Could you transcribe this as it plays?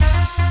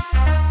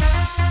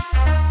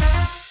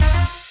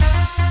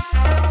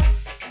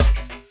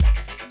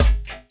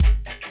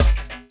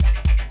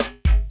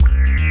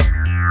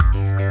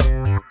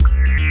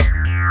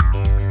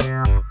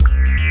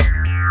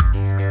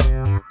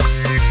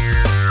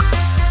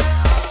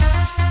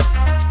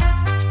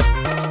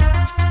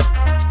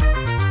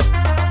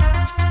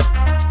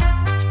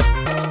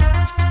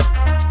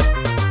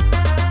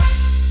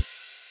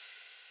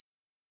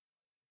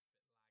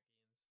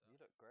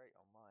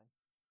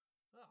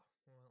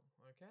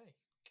Okay.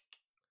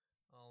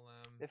 I'll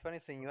If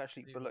anything, you I'll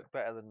actually do that. look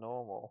better than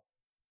normal.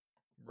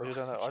 Which I Right.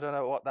 don't know. I don't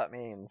know what that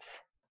means.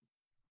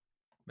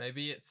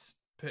 Maybe it's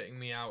putting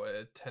me out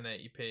at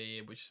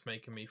 1080p, which is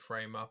making me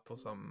frame up or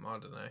something. I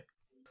don't know.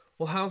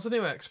 Well, how's the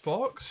new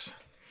Xbox?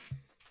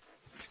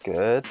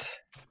 Good.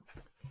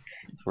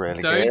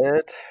 Really Don't.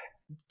 good.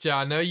 Yeah,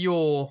 I know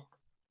you're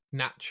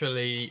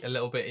naturally a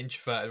little bit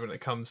introverted when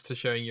it comes to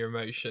showing your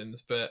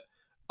emotions, but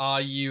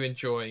are you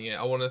enjoying it?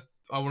 I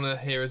wanna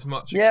hear as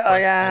much Yeah, I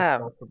expression as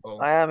am. possible.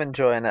 I am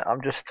enjoying it.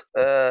 I'm just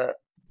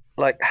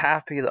like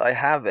happy that I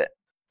have it.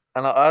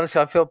 And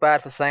honestly, I feel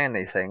bad for saying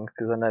these things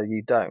because I know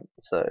you don't.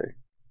 So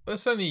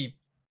It's only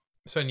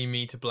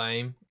me to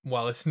blame.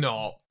 Well, it's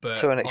not,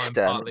 to but an I'm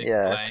extent, partly to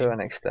yeah, to blame.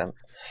 an extent.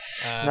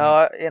 No, Um,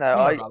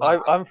 don't worry about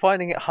that. I'm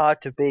finding it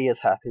hard to be as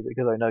happy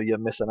because I know you're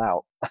missing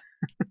out.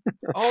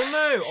 Oh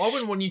no, I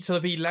wouldn't want you to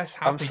be less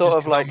I'm happy sort just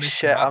of because I'm like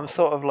missing I'm out.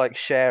 sort of like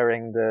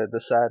sharing the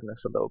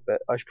sadness a little bit.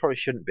 I probably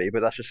shouldn't be,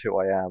 but that's just who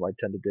I am. I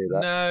tend to do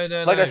that. No,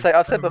 no, Like I no. say,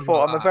 I've said Don't worry before,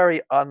 about I'm a that.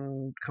 very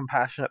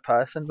uncompassionate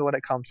person, but when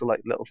it comes to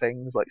like little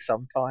things, like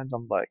sometimes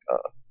I'm like,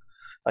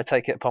 I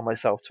take it upon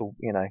myself to,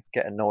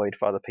 get annoyed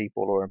for other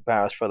people or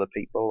embarrassed for other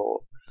people or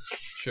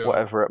Sure.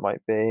 whatever it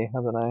might be.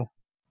 I don't know.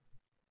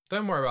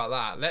 Don't worry about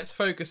that. Let's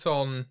focus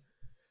on.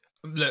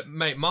 Look,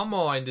 mate, my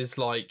mind is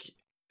like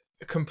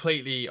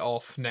completely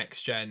off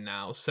next gen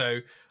now, so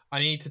I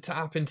need to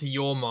tap into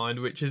your mind,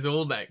 which is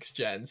all next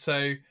gen.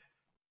 So,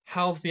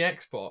 how's the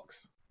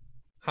Xbox?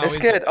 How It's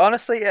is good. it?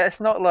 Honestly, yeah, it's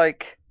not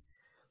like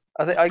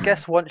I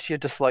guess once you're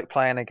just like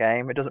playing a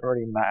game, it doesn't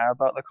really matter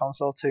about the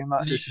console too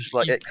much. You, It's just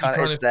like it you kind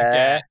of kind is of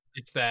there. forget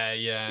it's there,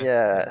 yeah,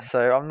 Yeah, yeah.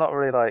 so I'm not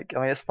really like.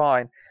 I mean, it's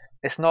fine.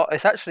 It's not.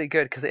 It's actually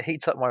good because it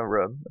heats up my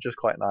room, which is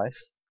quite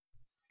nice.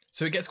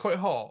 So it gets quite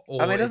hot,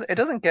 I mean, or it doesn't. It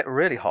doesn't get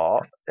really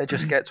hot. It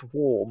just gets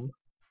warm,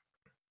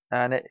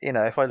 and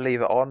if I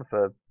leave it on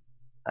for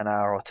an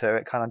hour or two,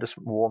 it kind of just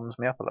warms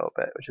me up a little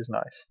bit, which is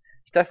nice.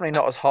 It's definitely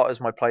uh, not as hot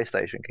as my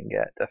PlayStation can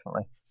get.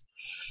 Definitely.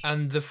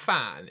 and the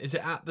fan is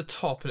it at the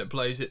top and it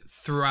blows it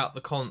throughout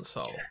the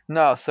console?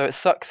 No, so it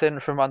sucks in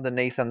from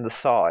underneath and the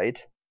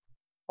side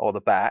or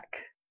the back,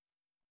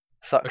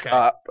 sucks Okay.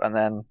 up, and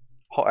then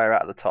hot air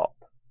out of the top.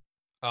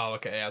 Oh,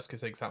 okay. Yeah, I was gonna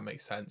say 'cause that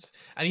makes sense.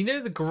 And you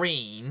know the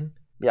green,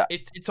 Yeah,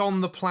 it's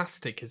on the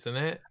plastic, isn't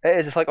it? it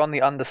is. It's like on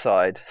the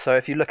underside. So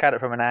if you look at it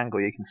from an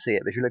angle, you can see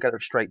it. But if you look at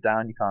it straight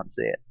down, you can't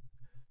see it.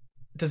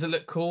 Does it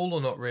look cool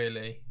or not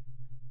really?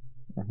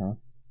 hmm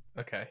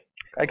Okay,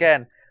 cool.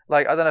 Again,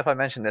 like I don't know if I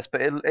mentioned this,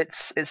 but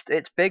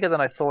it's bigger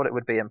than I thought it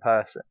would be in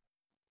person.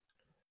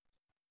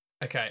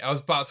 Okay, I was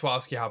about to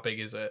ask you how big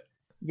is it?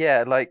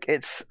 Yeah, like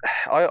it's.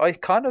 I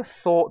kind of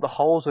thought the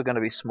holes were going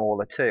to be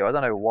smaller too. I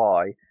don't know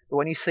why, but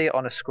when you see it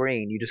on a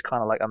screen, you just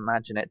kind of like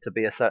imagine it to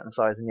be a certain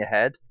size in your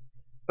head.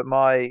 But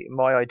my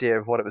idea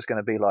of what it was going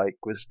to be like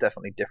was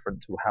definitely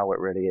different to how it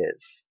really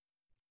is,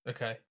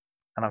 Okay,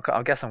 and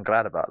I guess I'm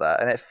glad about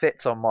that. And it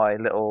fits on my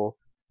little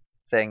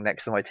thing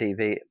next to my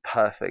TV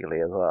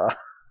perfectly as well.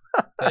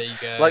 there you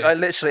Like go. I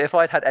literally, if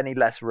I'd had any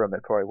less room,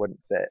 it probably wouldn't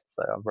fit.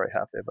 So I'm very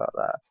happy about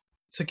that.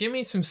 So give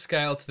me some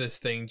scale to this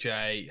thing,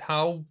 Jay.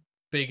 How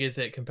big is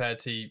it compared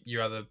to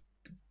your other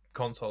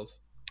consoles?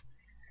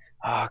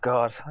 Oh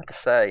God, it's hard to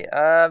say.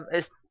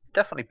 It's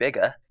definitely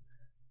bigger.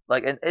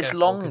 Like it's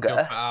Careful, because you'll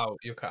longer. cut out.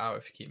 You'll cut out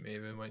if you keep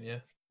moving, won't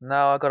you?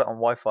 No, I got it on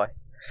Wi-Fi.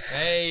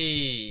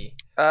 Hey.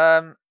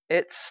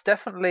 It's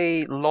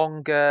definitely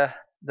longer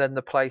than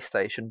the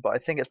PlayStation, but I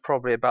think it's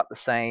probably about the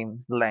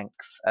same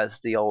length as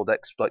the old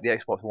like the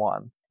Xbox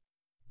One,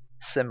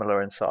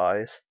 similar in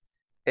size.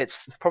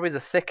 It's probably the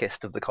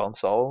thickest of the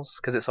consoles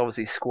because it's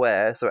obviously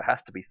square, so it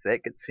has to be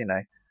thick. It's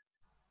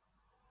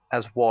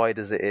as wide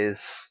as it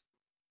is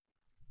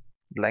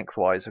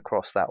lengthwise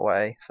across that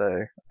way.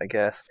 So I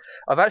guess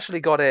I've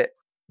actually got it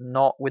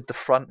not with the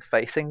front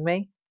facing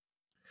me.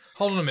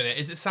 Hold on a minute.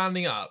 Is it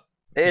standing up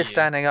It for is you?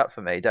 standing up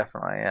for me,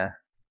 definitely. Yeah.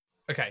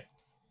 Okay.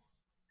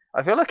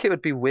 I feel like it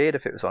would be weird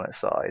if it was on its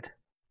side.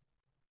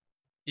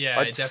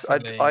 Yeah,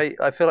 definitely.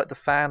 I feel like the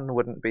fan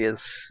wouldn't be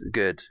as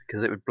good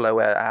because it would blow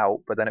air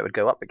out, but then it would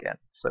go up again,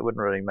 so it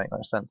wouldn't really make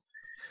much sense.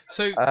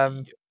 So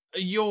Um,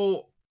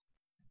 your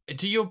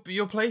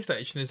your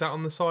PlayStation is that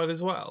on the side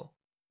as well?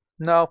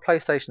 no,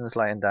 PlayStation's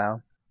laying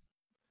down.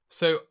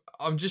 So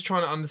I'm just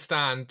trying to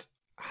understand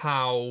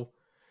how.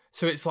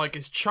 So it's like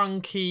it's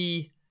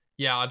chunky.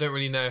 Yeah, I don't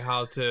really know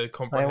how to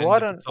I mean, comprehend the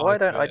why size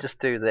don't of I it. just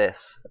do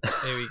this?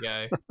 Here we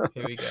go.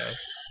 Here we go.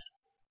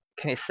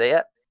 Can you see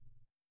it?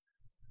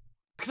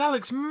 That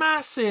looks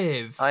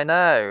massive. I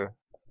know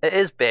it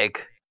is big.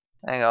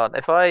 Hang on,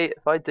 if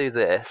I do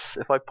this,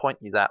 if I point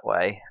you that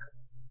way,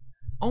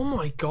 Oh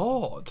my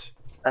god.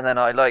 and then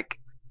I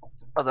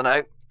don't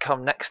know,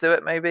 come next to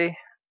it maybe.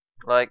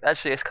 Like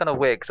actually, it's kind of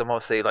weird because I'm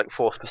obviously like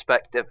forced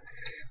perspective.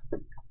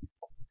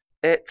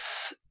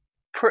 It's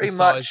The pretty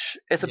size. much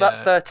it's about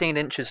Yeah. 13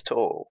 inches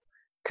tall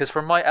because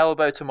from my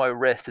elbow to my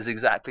wrist is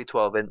exactly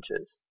 12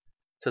 inches,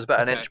 so it's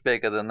about an Okay. inch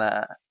bigger than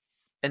that.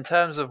 In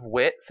terms of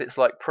width, it's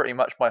like pretty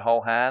much my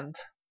whole hand.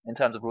 In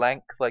terms of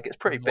length, like it's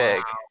pretty Wow.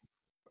 big.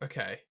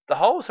 Okay. The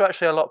holes are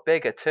actually a lot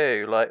bigger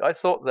too. Like I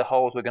thought the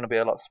holes were going to be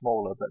a lot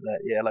smaller, but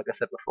yeah, like I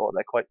said before,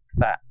 they're quite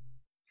fat.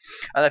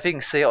 I don't know if you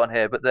can see it on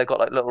here, but they've got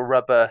like little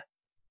rubber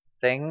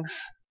things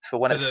for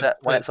when For it's the set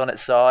when for it's on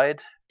its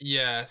side.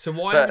 yeah. So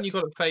why haven't But you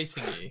got it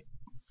facing you?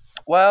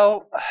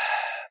 well,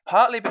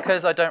 partly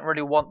because I don't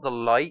really want the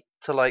light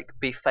to like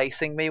be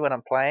facing me when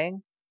I'm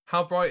playing.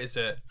 How bright is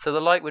it? So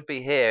the light would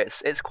be here.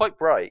 It's quite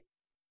bright.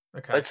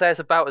 Okay. I'd say it's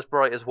about as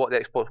bright as what the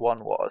Xbox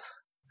One was.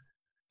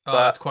 Oh,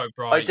 But it's quite I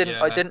bright. didn't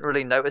Yeah. I didn't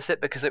really notice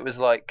it because it was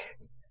like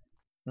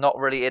not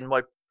really in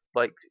my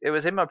like it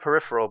was in my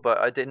peripheral, but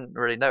I didn't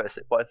really notice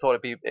it. But I thought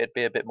it'd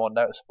be a bit more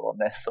noticeable on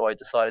this, so I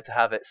decided to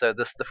have it. So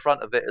the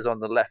front of it is on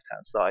the left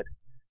hand side,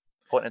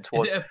 pointing Is it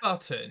towards. a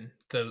button?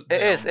 It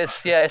The is. on It's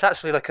button. yeah. It's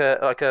actually like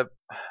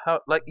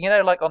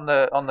like on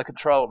the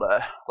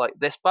controller, like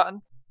this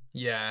button.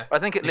 Yeah. I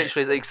think it The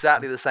literally is Xbox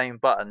exactly one. the same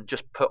button,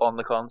 just put on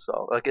the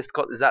console. Like it's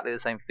got exactly the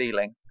same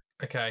feeling.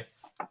 Okay.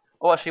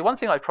 Oh, actually, one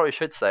thing I probably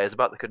should say is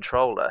about the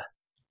controller.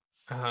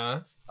 Uh huh.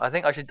 I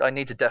think I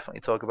need to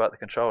definitely talk about the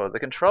controller. The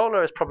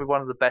controller is probably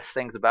one of the best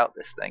things about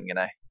this thing.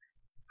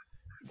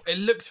 It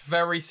looked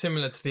very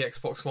similar to the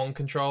Xbox One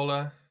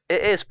controller.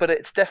 It is, but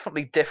it's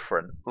definitely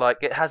different. Like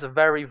it has a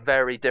very,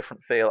 very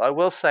different feel. I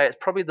will say it's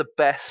probably the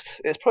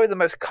best. It's probably the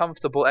most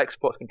comfortable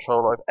Xbox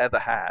controller I've ever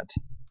had.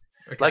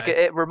 Like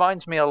Okay. it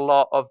reminds me a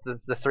lot of the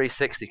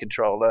 360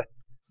 controller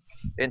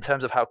in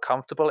terms of how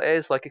comfortable it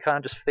is. Like it kind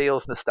of just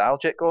feels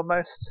nostalgic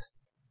almost.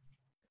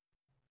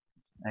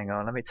 Hang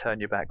on, let me turn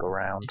you back You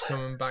around.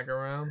 coming back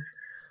around?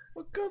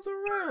 What goes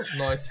around?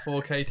 Nice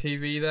 4K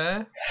TV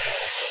there.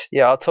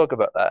 Yeah, I'll talk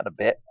about that in a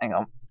bit. Hang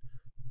on.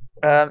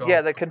 Oh god,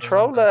 Yeah, the I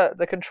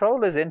remember.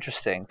 controller is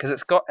interesting because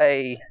it's got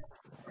a.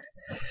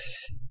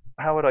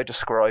 How would I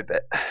describe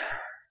it?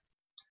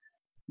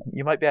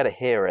 You might be able to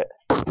hear it.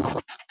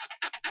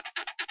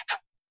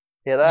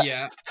 Hear that?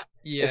 Yeah. It's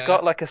Yeah.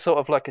 got like a sort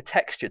of like a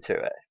texture to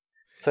it.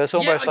 So it's Yeah,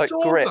 almost I like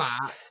saw gripped.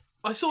 that.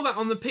 I saw that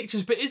on the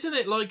pictures, but isn't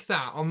it like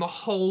that on the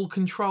whole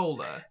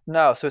controller?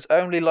 No, so it's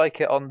only like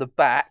it on the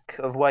back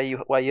of where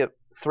your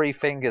three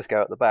fingers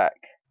go at the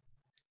back.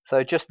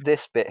 So just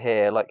this bit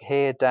here, like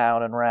here,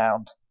 down and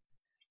round.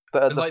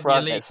 But at the Like the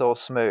front, elite. it's all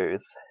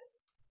smooth.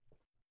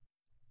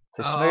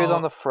 So smooth on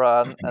Oh, the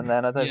front, and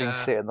then I don't know if you can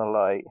yeah. see it in the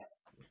light.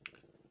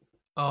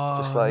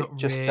 Just Oh, like not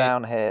just really.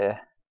 down here,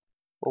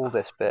 all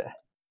this bit.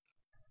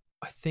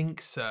 I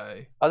think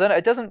so. I don't know.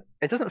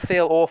 It doesn't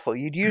feel awful.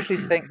 You'd usually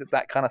think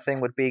that kind of thing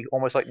would be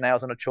almost like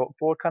nails on a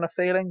chalkboard kind of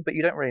feeling, but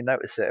you don't really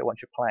notice it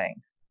once you're playing.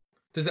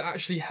 Does it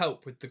actually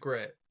help with the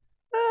grip?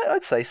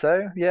 I'd say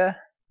so. Yeah.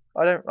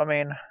 I don't. I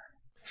mean,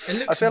 It I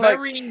looks feel like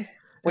very. It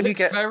when you looks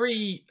get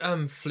very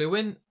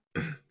fluent.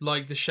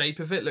 Like the shape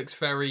of it looks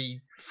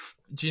very.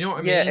 Do you know what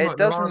I yeah, mean? it Like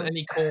there aren't doesn't.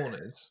 any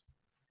corners.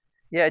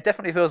 Yeah, it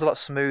definitely feels a lot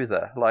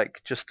smoother.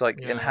 Like just like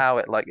in Yeah. how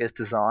it like is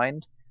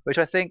designed, which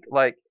I think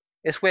like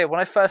it's weird. When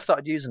I first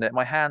started using it,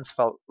 my hands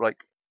felt like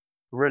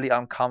really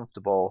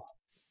uncomfortable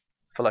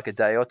for like a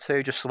day or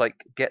two, just to like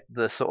get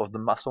the sort of the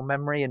muscle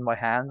memory in my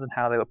hands and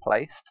how they were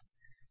placed.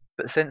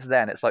 But since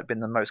then, it's like been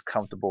the most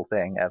comfortable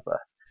thing ever.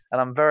 And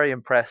I'm very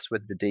impressed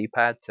with the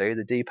D-pad too.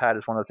 The D-pad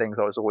is one of the things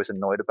I was always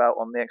annoyed about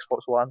on the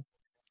Xbox One,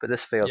 but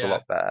this feels a Yeah.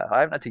 lot better. I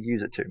haven't had to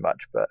use it too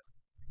much, but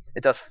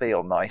it does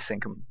feel nice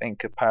in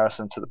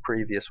comparison to the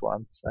previous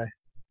one. So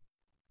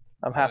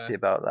I'm happy Fair.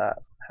 about that.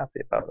 Happy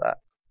about that.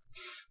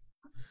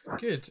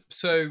 Good.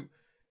 So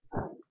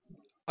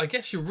I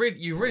guess you're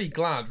really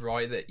glad,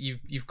 right, that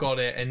you've got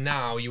it, and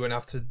now you won't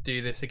have to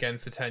do this again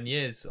for 10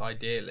 years,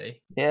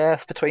 ideally. Yeah,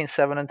 it's between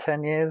 7 and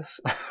 10 years,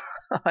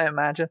 I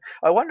imagine.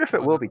 I wonder if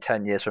it will Wow. be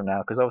 10 years from now,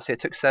 because obviously it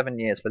took 7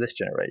 years for this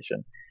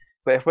generation.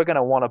 But if we're going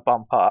to want to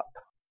bump up,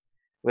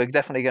 we're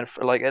definitely going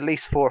to like at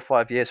least 4 or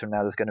 5 years from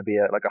now. There's going to be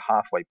like a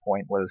halfway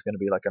point where there's going to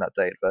be like an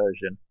updated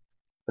version,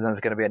 but then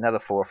there's going to be another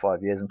 4 or 5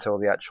 years until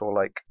the actual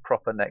like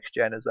proper next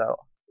gen is out.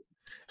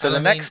 So And the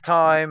I mean, next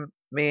time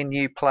me and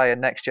you play a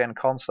next gen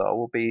console,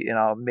 will be in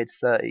our mid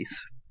 30s,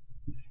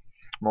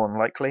 more than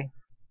likely,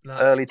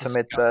 that's early to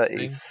mid disgusting.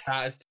 30s.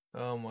 That is,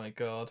 oh my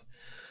god.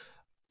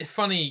 It's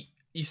funny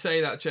you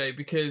say that, Jay,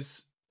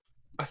 because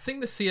I think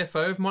the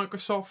CFO of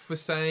Microsoft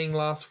was saying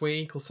last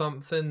week or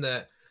something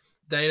that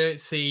they don't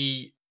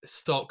see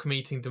stock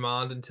meeting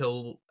demand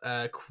until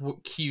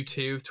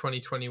Q2 of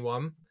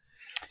 2021.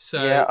 Yeah, So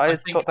I I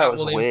just thought think that that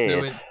was will weird.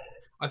 influence.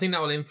 I think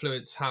that will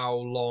influence how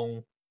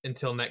long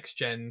until next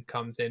gen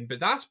comes in. But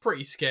that's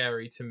pretty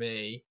scary to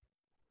me,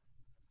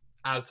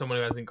 as someone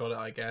who hasn't got it,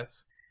 I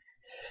guess.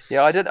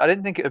 Yeah, I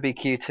didn't think it would be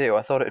Q2.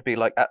 I thought it would be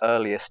like at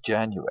earliest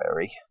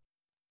January,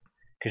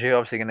 because you're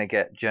obviously going to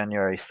get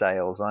January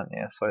sales, aren't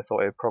you? So I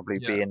thought it would probably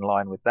Yeah. be in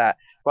line with that.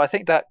 But I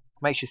think that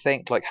makes you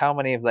think like how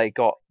many have they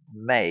got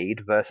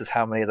made versus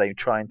how many are they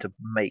trying to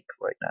make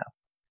right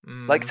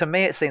now? Like Mm. to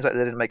me, it seems like they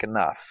didn't make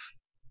enough.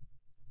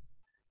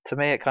 To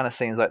me, it kind of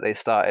seems like they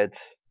started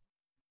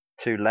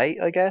too late,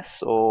 I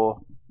guess,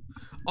 or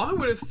I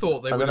would have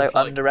thought they I don't would know, have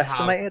liked to have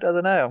underestimated. I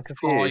don't know. I'm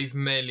confused. 5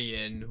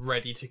 million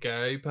ready to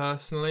go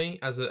personally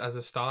as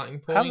a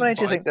starting How point. many do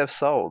But you think they've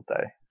sold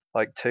though?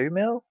 Like 2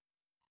 mil?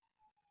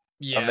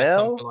 A Yeah,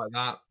 something mil? like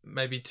that.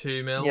 Maybe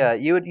 2 mil. Yeah,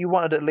 you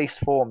wanted at least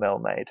 4 mil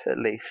made, at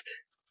least,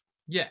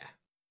 Yeah,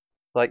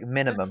 like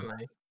minimum.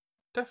 definitely,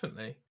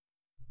 definitely.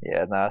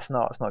 Yeah, no, it's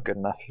not good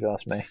enough if you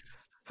ask me.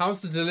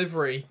 How's the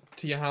delivery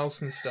to your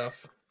house and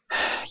stuff?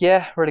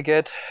 Yeah, really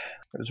good.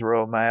 It was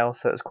Royal Mail,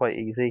 so it was quite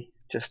easy.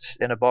 Just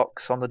in a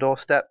box on the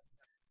doorstep.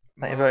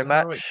 Thank you very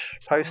Man, how much,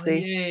 Posty.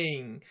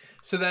 exciting!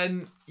 So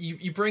then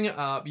you bring it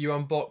up, you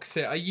unbox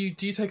it.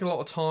 Do you take a lot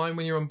of time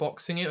when you're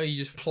unboxing it, or you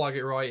just plug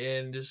it right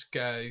in, just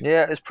go?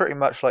 Yeah, it's pretty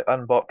much like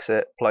unbox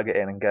it, plug it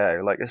in, and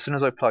go. Like as soon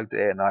as I plugged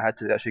it in, I had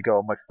to actually go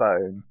on my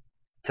phone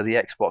to the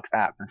Xbox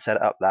app and set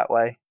it up that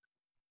way.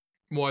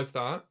 Why is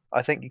that?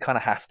 I think you kind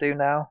of have to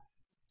now.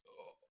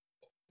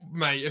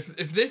 Mate,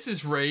 if this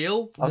is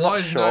real, I'm why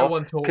not has no sure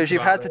one talked because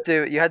about this?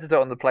 you had to do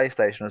it on the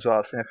PlayStation as well.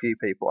 I've seen a few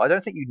people. I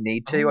don't think you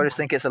need to. Oh I just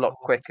my think it's a lot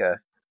god.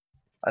 quicker.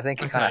 I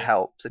think it kind of Okay.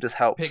 helps. It just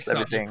helps Picks up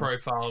your everything.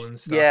 profile and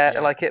stuff. Yeah, Yeah.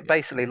 like it Yeah.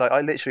 basically like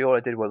I literally all I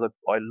did was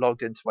I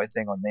logged into my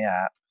thing on the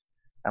app,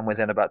 and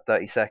within about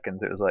 30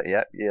 seconds it was like,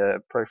 yep, your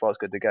profile's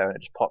good to go, and it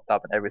just popped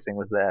up and everything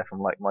was there from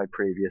like my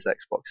previous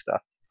Xbox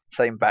stuff.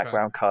 Same Okay.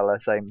 background color,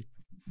 same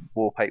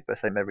wallpaper,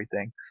 same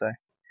everything. So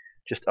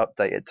just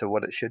updated to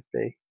what it should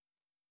be.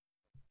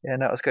 Yeah,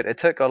 no, it was good. It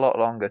took a lot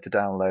longer to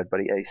download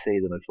bloody AC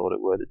than I thought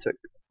it would. It took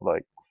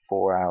like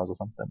 4 hours or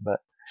something, but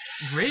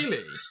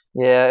Really?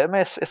 yeah, I mean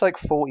it's like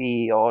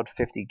 40 odd,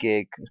 50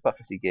 gig. It's about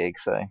 50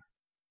 gigs, so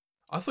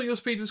I thought your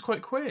speed was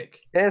quite quick.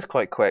 it is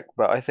quite quick.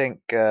 But I think,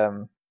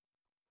 well,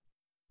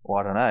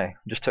 I don't know, it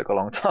just took a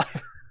long time.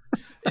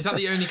 Is that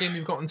the only game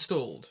you've got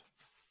installed?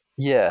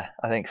 Yeah,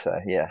 I think so.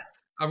 Yeah,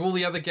 Are all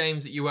the other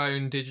games that you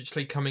own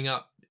digitally coming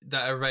up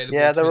that are available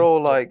yeah, to they're all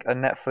install? like a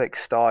Netflix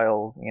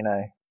style,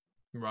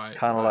 Right,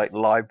 kind of right. like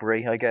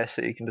library, I guess,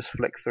 that you can just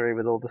flick through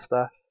with all the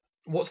stuff.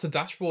 What's the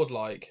dashboard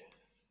like?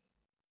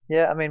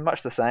 Yeah, I mean,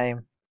 much the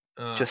same.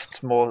 Uh,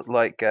 Just more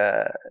like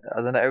I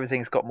don't know.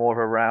 Everything's got more of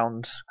a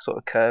round sort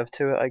of curve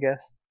to it, I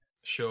guess.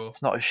 sure,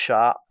 It's not as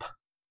sharp,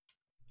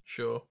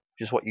 sure.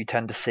 which is what you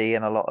tend to see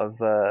in a lot of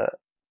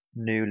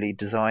newly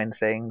designed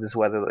things.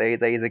 Whether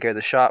they either go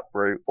the sharp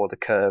route or the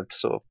curved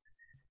sort of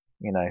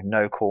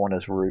no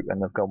corners route,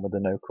 and they've gone with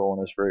the no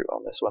corners route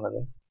on this one, I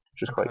think,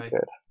 which is quite Okay.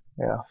 good.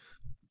 Yeah.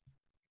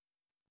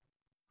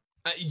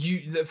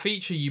 The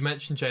feature you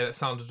mentioned, Jay, that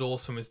sounded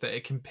awesome is that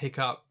it can pick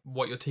up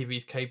what your TV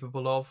is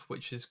capable of,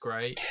 which is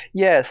great.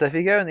 Yeah, so if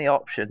you go in the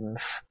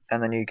options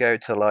and then you go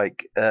to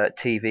like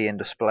TV and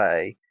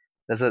display,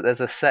 there's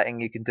a setting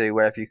you can do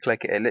where if you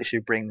click it, it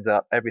literally brings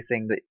up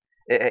everything that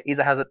it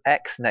either has an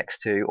X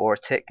next to or a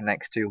tick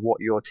next to what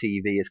your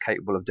TV is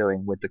capable of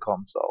doing with the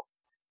console.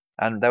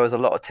 And there was a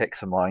lot of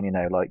ticks of mine,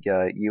 like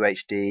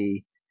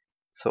UHD,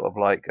 sort of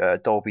like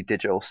Dolby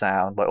Digital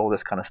sound, like all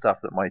this kind of stuff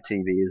that my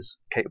TV is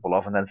capable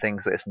of, and then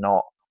things that it's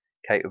not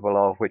capable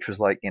of, which was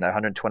like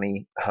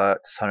 120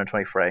 hertz,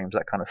 120 frames,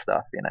 that kind of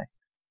stuff.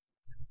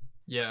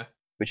 Yeah.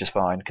 Which is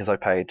fine because I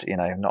paid,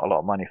 not a lot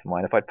of money for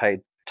mine. If I'd paid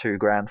 2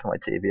 grand for my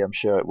TV, I'm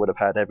sure it would have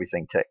had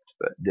everything ticked,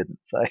 but it didn't.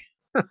 So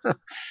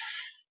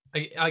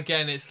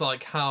Again, it's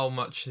like how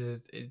much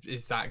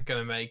is that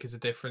going to make as a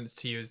difference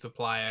to you as the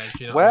player?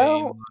 Do you know what I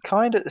mean? well,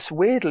 kind of.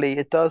 Weirdly,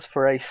 it does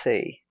for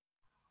AC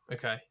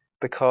Okay.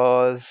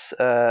 because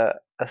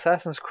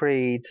Assassin's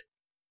Creed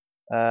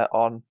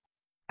on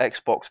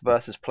Xbox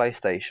versus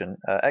PlayStation.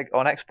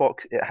 On Xbox,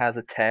 it has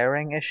a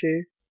tearing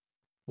issue.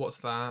 What's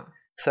that?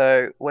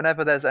 So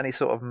whenever there's any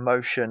sort of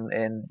motion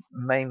in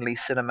mainly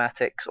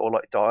cinematics or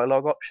like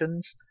dialogue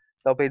options,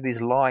 there'll be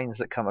these lines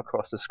that come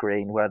across the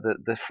screen where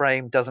the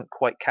frame doesn't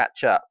quite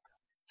catch up.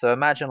 So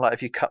imagine like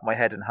if you cut my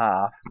head in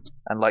half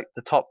and like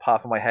the top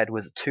half of my head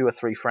was 2 or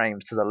 3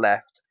 frames to the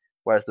left,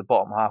 whereas the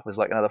bottom half was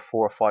like another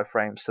 4 or 5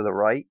 frames to the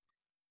right.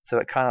 So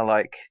it kind of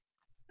like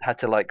had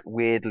to like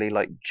weirdly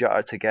like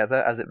jut together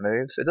as it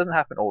moves. So it doesn't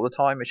happen all the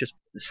time. It's just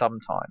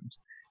sometimes.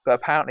 But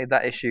apparently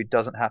that issue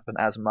doesn't happen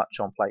as much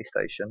on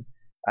PlayStation,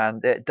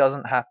 and it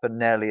doesn't happen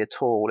nearly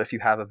at all if you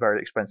have a very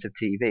expensive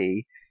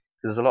TV.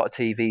 There's a lot of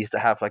TVs that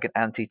have like an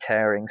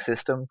anti-tearing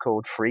system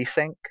called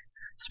FreeSync,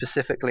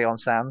 specifically on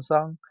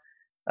Samsung,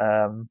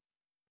 um,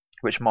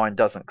 which mine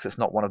doesn't because it's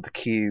not one of the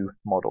Q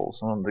models.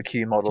 One of the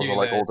Q models are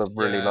like all the QLEDs,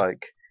 really yeah.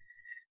 like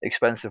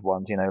expensive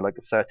ones, like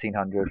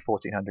 1300,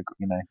 1400,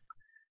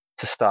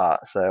 to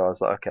start. So I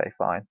was like, okay,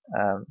 fine.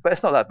 But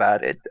it's not that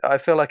bad. I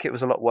feel like it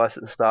was a lot worse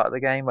at the start of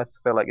the game. I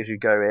feel like as you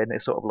go in,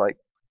 it sort of like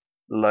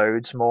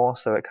loads more,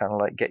 so it kind of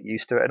like get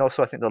used to it. And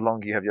also, I think the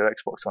longer you have your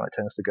Xbox on, it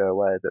tends to go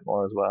away a bit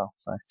more as well.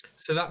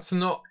 So that's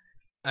not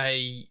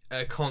a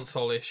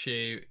console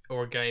issue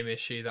or a game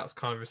issue. That's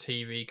kind of a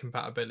TV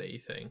compatibility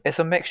thing. It's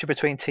a mixture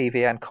between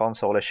TV and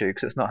console issue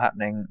because it's not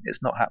happening.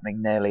 It's not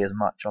happening nearly as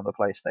much on the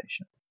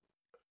PlayStation.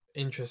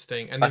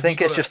 Interesting. And I have you think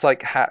got it's a just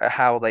like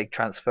how they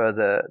transfer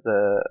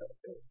the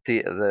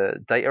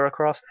data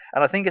across,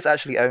 and I think it's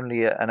actually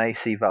only an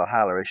AC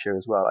Valhalla issue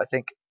as well. I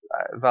think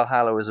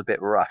Valhalla was a bit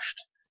rushed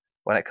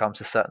when it comes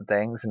to certain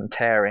things, and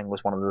tearing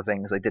was one of the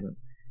things they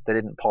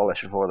didn't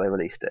polish before they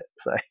released it.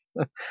 So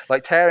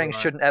like tearing right?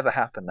 shouldn't ever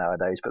happen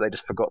nowadays, but they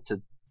just forgot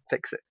to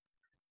fix it.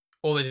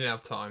 Or they didn't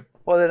have time.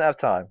 Well, they didn't have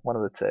time. One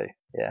of the two.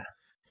 Yeah.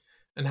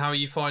 And how are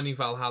you finding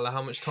Valhalla?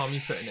 How much time are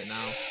you putting in it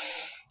now?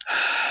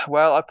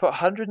 Well, I put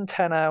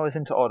 110 hours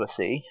into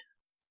Odyssey.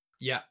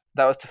 Yeah.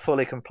 That was to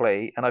fully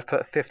complete, and I've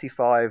put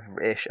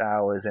 55-ish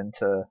hours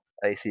into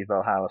AC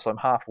Valhalla, so I'm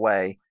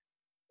halfway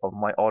of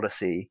my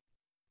Odyssey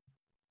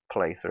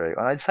playthrough.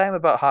 And I'd say I'm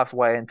about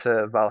halfway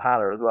into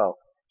Valhalla as well.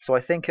 So I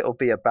think it'll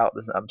be about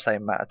the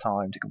same amount of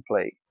time to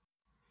complete.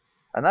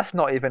 And that's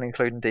not even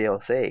including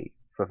DLC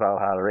for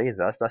Valhalla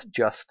either. That's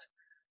just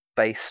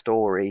base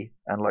story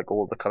and like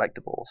all the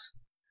collectibles.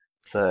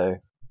 So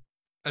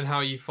And how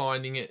are you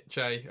finding it,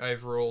 Jay,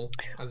 overall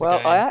as a well,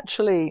 I game?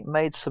 actually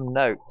made some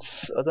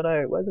notes. I don't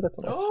know, where did I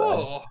put my phone?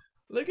 Oh,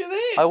 look at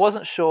I this.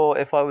 wasn't sure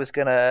if I was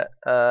gonna.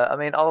 I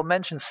mean, I'll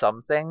mention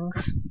some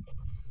things,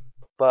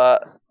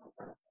 but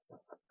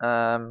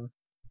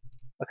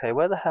okay,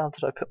 where the hell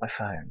did I put my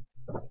phone?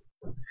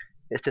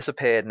 It's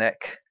disappeared,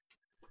 Nick.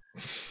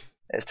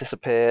 It's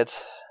disappeared.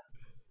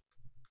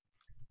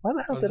 Where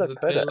the hell did Under I the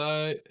put it?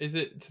 pillow. Is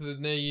it to the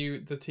near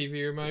you, the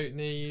TV remote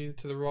near you,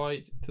 to the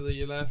right, to the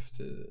your left?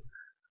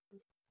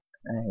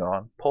 Hang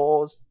on.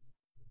 Pause.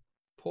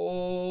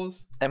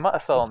 Pause. It might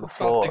have fell What's on the about to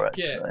floor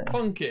get actually.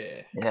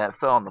 funky? Yeah, it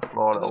fell on the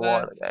floor a To the little while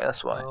left. ago.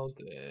 That's why. Oh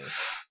dear.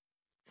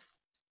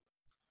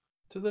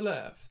 To the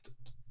left.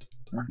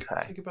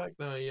 Okay. Take it back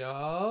now,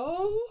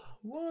 y'all.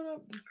 What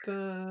up this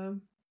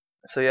time?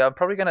 So yeah, I'm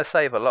probably going to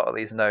save a lot of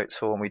these notes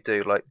for when we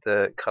do like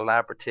the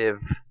collaborative.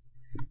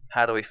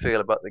 How do we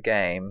feel about the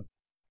game?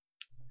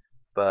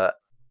 But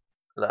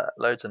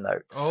loads of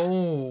notes.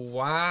 Oh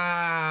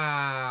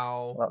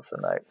wow. Lots of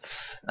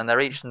notes, and they're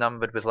each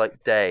numbered with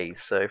like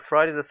days. So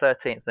Friday the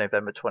 13th,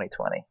 November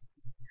 2020.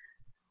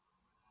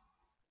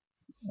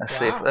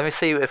 Wow. Let me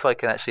see if I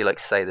can actually like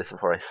say this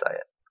before I say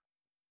it.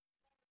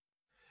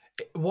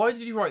 Why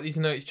did you write these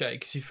notes, Jay?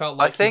 Because you felt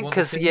I like you think wanted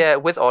because to? yeah,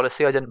 with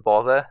Odyssey I didn't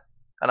bother,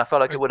 and I felt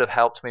like it Okay. would have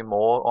helped me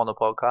more on the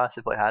podcast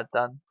if I had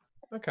done.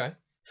 Okay.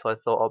 So I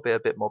thought I'll be a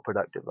bit more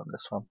productive on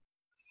this one.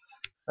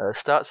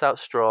 Starts out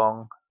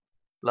strong,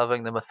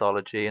 loving the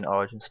mythology and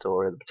origin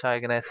story of the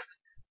protagonist.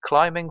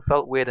 Climbing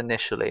felt weird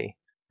initially,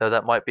 though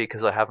that might be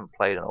because I haven't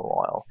played in a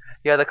while.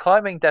 Yeah, the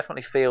climbing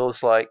definitely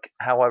feels like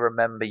how I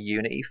remember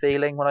Unity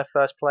feeling when I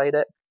first played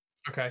it.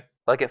 Okay.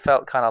 Like it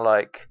felt kind of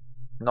like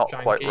not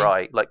quite Janky.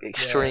 right, like Yeah.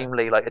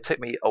 extremely. Like it took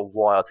me a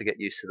while to get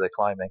used to the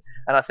climbing,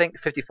 and I think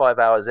 55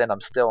 hours in,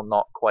 I'm still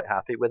not quite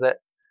happy with it.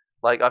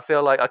 Like I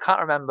feel like I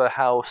can't remember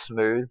how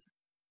smooth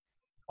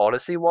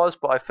Odyssey was,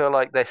 but I feel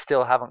like they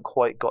still haven't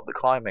quite got the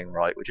climbing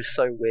right, which is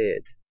so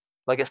weird.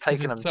 Like it's Because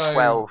taken it's them so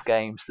 12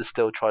 games to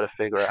still try to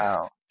figure it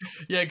out.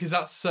 yeah, because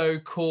that's so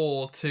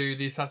core to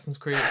the Assassin's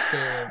Creed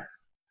experience.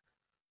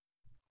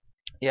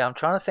 Yeah, I'm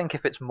trying to think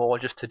if it's more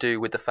just to do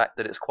with the fact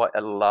that it's quite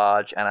a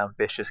large and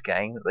ambitious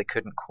game that they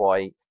couldn't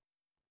quite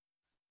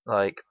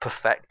like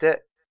perfect it,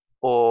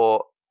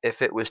 or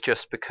if it was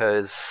just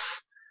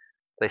because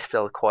they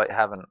still quite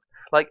haven't.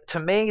 Like to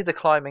me, the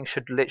climbing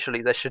should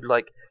literally there should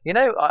like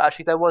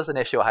actually there was an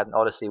issue I had in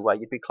Odyssey where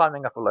you'd be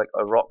climbing up like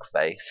a rock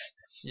face,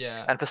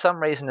 Yeah. and for some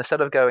reason instead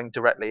of going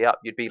directly up,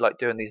 you'd be like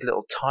doing these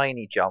little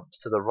tiny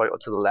jumps to the right or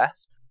to the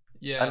left,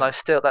 and Yeah.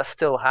 that's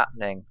still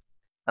happening,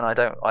 and I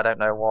don't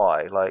know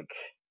why. Like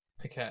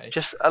Okay.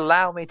 just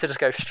allow me to just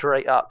go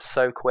straight up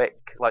so quick.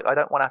 Like I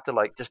don't want to have to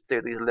like just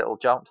do these little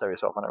jumps every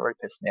so often. It really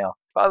pisses me off.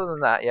 But other than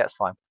that, yeah, it's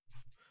fine.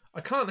 I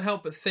can't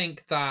help but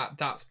think that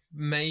that's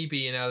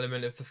maybe an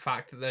element of the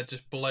fact that they're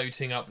just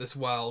bloating up this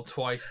world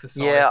twice the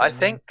size Yeah, that it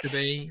needs to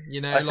be.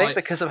 You know, I think like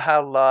because of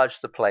how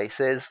large the place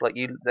is, like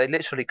they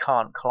literally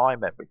can't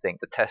climb everything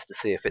to test to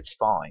see if it's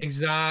fine.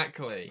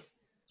 exactly.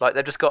 Like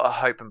they've just got to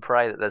hope and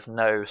pray that there's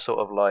no sort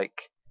of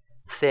like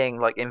thing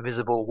like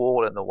invisible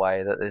wall in the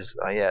way that there's.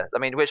 Yeah, I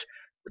mean, which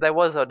there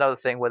was another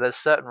thing where there's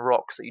certain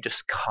rocks that you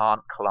just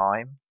can't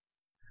climb.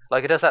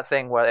 Like it does that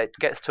thing where it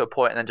gets to a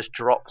point and then just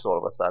drops all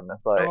of a sudden.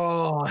 It's like,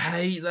 Oh, I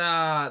hate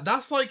that.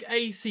 That's like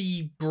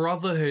AC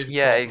Brotherhood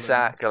yeah, problems.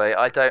 exactly.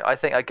 I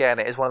think again,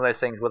 it is one of those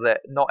things where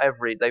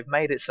they've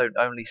made it so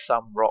only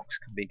some rocks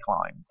can be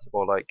climbed,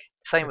 or like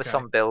same with Okay.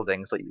 some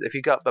buildings. Like if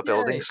you got a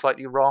building Yeah.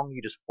 slightly wrong,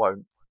 you just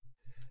won't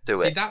do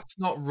See, it. that's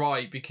not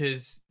right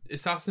because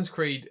Assassin's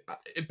Creed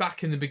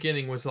back in the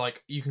beginning was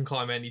like you can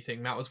climb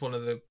anything. That was one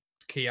of the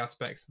key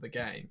aspects of the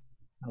game.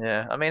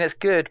 Yeah, I mean it's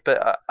good,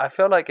 but I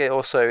feel like it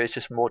also is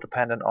just more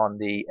dependent on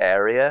the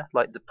area,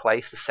 like the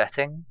place, the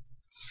setting.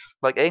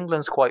 Like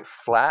England's quite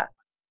flat,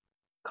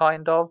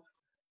 kind of,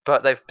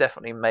 but they've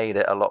definitely made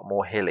it a lot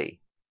more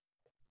hilly,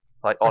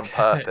 like on Okay.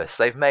 purpose.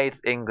 They've made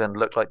England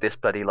look like this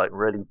bloody like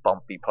really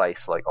bumpy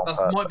place, like on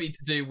That might purpose. be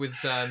to do with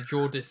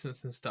draw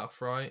distance and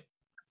stuff, right?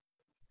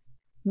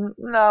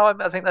 No,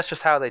 I think that's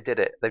just how they did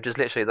it. They've just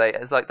literally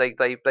it's like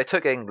they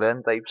took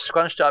England, they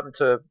scrunched it up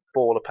into a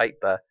ball of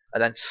paper,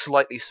 and then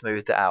slightly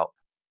smoothed it out.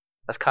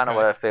 That's kind of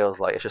Okay. where it feels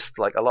like. It's just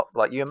like a lot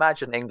like you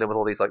imagine England with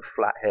all these like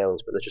flat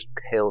hills, but there's just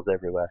hills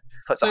everywhere.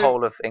 It's like the So,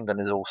 whole of England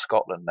is all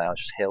Scotland now.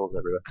 It's just hills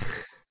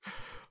everywhere.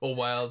 or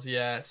Wales,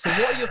 yeah. So,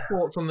 what are your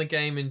thoughts on the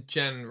game in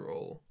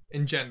general?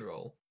 In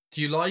general,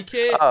 Do you like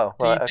it? Oh,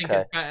 Do you right, think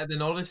okay. it's better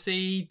than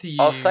Odyssey? Do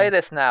I'll say you?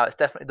 this now: it's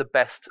definitely the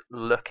best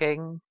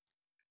looking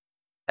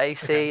Okay.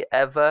 AC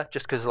ever,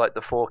 just because like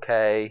the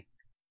 4K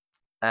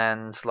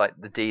and like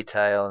the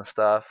detail and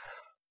stuff,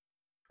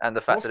 and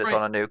the fact What that it's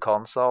frame? on a new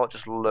console. It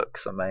just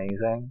looks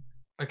amazing.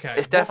 Okay.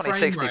 It's What definitely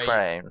frame 60 rate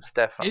frames, is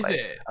definitely.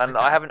 it? And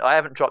I Okay.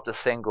 haven't dropped a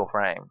single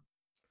frame.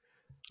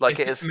 Like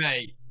If it it, is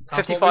mate, that's what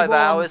we 55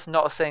 want. hours,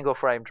 not a single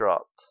frame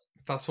dropped.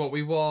 That's what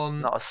we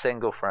want. Not a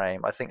single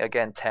frame. I think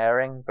again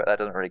tearing, but that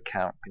doesn't really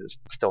count because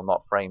it's still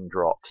not frame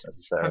drops Have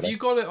necessarily. you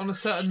got it on a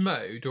certain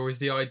mode, or is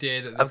the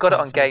idea that I've this got it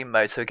on console? game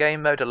mode. So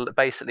game mode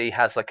basically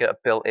has like a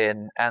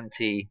built-in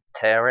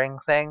anti-tearing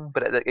thing,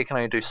 but it can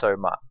only do so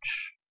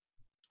much.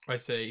 I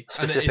see.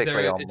 And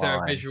Specifically on is there a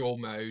mine. visual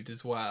mode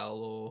as well,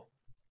 or?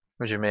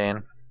 What do you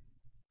mean?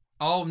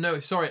 Oh no,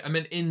 sorry. I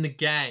meant in the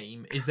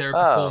game. Is there a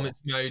Oh, performance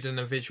mode and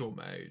a visual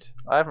mode?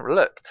 I haven't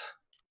looked.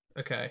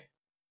 Okay.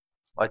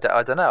 I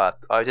don't know.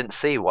 I didn't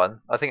see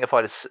one. I think if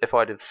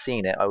I'd have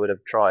seen it, I would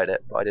have tried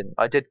it, but I didn't.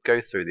 I did go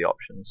through the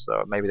options,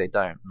 so maybe they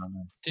don't. I don't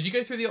know. Did you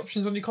go through the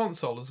options on your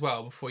console as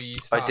well before you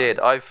I did.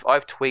 started?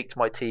 I've tweaked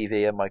my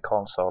TV and my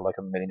console like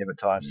a million different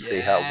times to see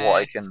how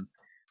Yes.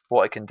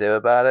 what I can do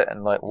about it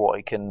and like what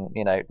I can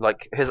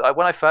like because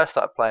when I first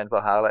started playing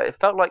Valhalla, it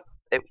felt like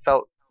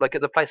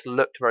the place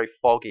looked very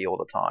foggy all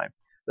the time.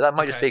 But that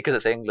might just be Okay. because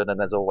it's England and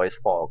there's always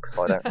fog,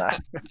 so I don't know.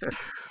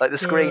 Like the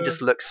screen Uh,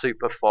 just looks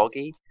super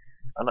foggy,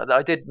 and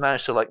I did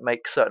manage to like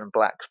make certain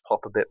blacks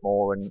pop a bit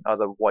more and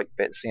other white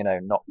bits,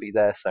 not be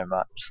there so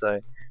much. So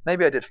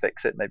maybe I did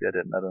fix it, maybe I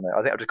didn't. I don't know.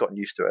 I think I've just gotten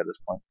used to it at this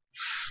point.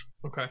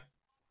 okay.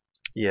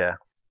 Yeah.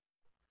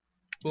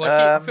 Well,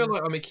 I feel Um.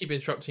 like I keep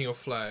interrupting your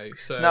flow. No,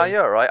 So,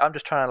 you're all right. I'm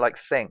just trying to like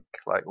think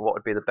like what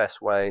would be the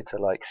best way to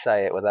like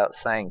say it without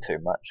saying too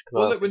much.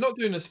 well, Because look, we're not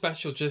doing a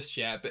special just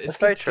yet, but it's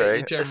that's good very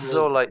to get true. your This is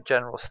all general. like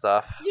general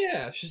stuff.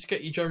 Yeah, just to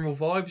get your general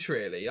vibes,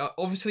 really.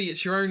 Obviously,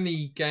 it's your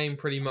only game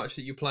pretty much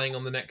that you're playing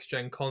on the next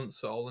gen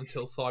console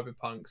until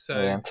Cyberpunk. Yeah, So,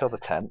 until the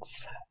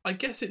tenth. I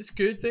guess it's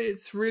good that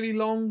it's really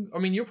long. I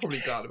mean, you're probably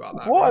glad about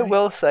that, What I right?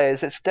 will say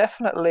is it's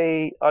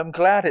definitely. I'm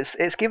glad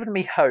it's given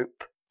me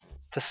hope.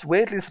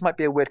 Weirdly, this might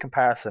be a weird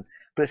comparison,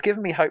 but it's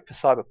given me hope for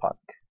Cyberpunk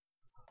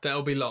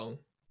That'll be long.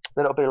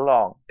 that it'll be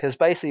long. Because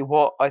basically,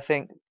 what I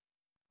think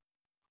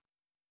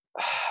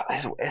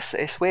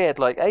it's weird.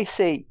 Like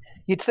AC,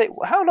 you'd think,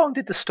 how long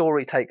did the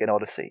story take in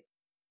Odyssey?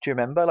 Do you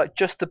remember? Like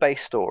just the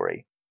base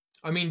story.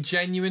 I mean,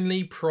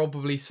 genuinely,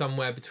 probably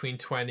somewhere between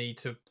 20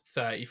 to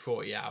 30,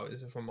 40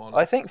 hours, if I'm I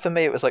honest. think for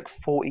me it was like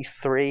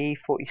 43,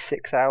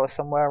 46 hours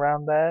somewhere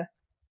around there.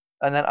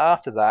 And then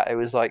after that it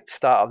was like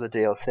start of the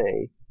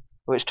DLC,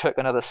 which took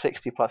another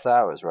 60 plus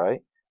hours, right?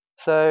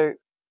 So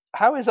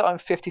how is it I'm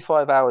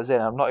 55 hours in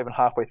and I'm not even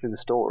halfway through the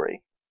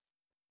story?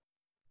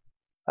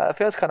 It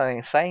feels kind of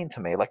insane to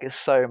me. Like it's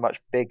so much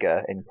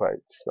bigger in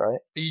quotes, right?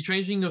 Are you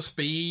changing your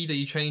speed? Are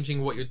you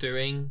changing what you're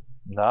doing?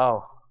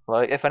 No.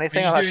 Like if Are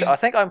anything you I doing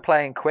think I'm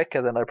playing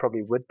quicker than I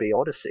probably would be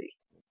Odyssey.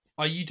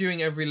 Are you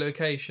doing every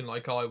location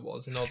like I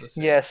was in Yeah,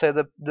 Odyssey?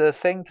 so the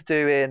thing to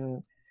do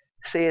in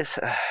see is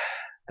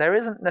there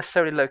isn't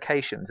necessarily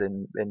locations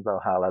in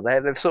Valhalla.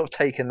 They've sort of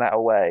taken that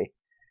away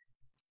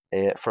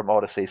from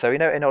Odyssey. So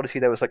in Odyssey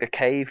there was like a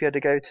cave you had to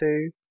go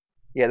to.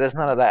 Yeah, there's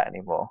none of that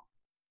anymore.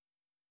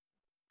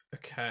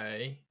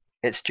 Okay.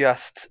 It's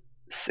just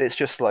it's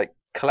just like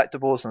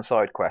collectibles and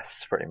side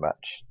quests pretty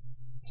much.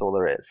 That's all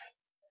there is.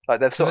 Like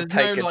they've So sort of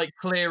there's no taken like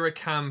clearer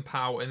camp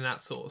out and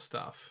that sort of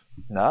stuff.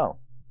 no,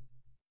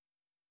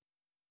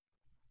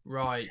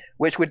 Right.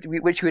 which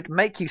would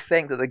make you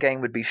think that the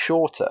game would be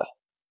shorter,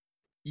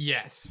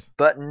 Yes.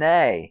 but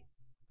nay,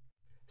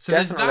 So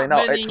there's definitely that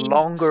not. It's many.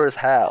 longer as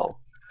hell.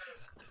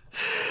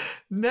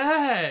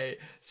 Nay.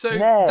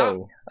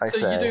 Nay, I So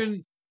say. you're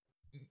doing.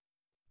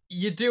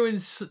 You're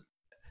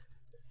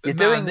Man,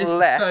 doing this is so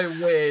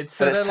less, weird. but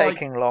So it's they're like.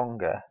 taking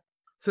longer.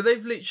 So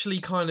they've literally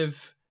kind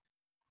of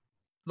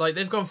like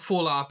they've gone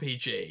full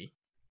RPG,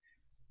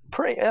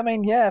 Pretty. I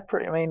mean, yeah.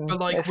 Pretty. I mean, but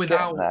like it's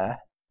getting there.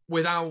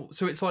 without.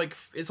 So it's like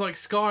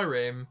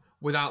Skyrim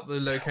without the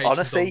locations on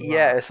Honestly, the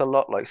yeah, map. it's a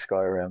lot like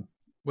Skyrim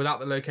Without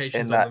the in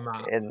locations on the that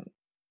map. in.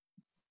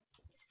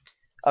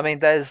 I mean,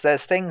 there's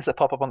things that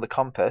pop up on the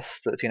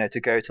compass that to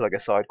go to like a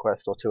side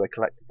quest or to a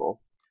collectible,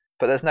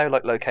 but there's no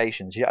like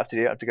locations. You don't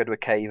have to go to a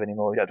cave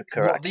anymore. You don't have to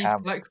clear out What a these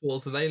camp.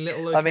 collectibles are they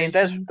little I mean,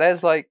 there's locations?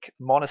 there's like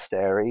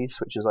monasteries,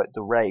 which is like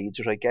the raids,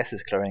 which I guess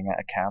is clearing out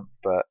a camp,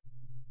 but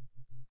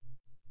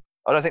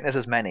I don't think there's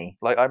as many.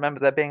 Like I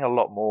remember there being a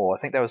lot more. I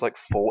think there was like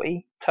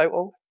 40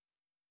 total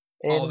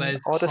Oh, in there's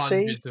Odyssey.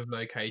 hundreds of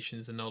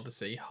locations in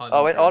Odyssey.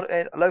 Oh,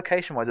 Hundreds.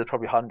 location wise, there's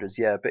probably hundreds,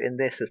 yeah. But in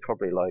this, there's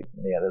probably like,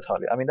 yeah, there's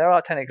hardly. I mean, there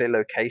are technically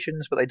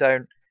locations, but they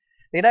don't.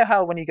 You know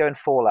how when you go in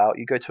Fallout,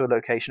 you go to a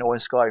location, or in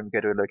Skyrim, you go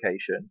to a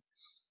location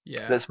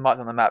Yeah. that's marked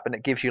on the map, and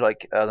it gives you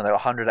like I don't know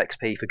 100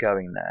 XP for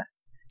going there.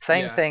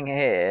 Same Yeah. thing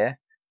here,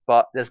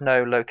 but there's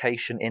no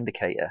location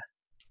indicator.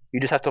 You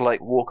just have to like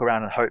walk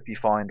around and hope you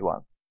find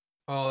one.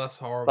 Oh, that's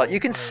Like you horrible. can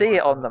I don't see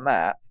it like on that. the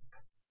map,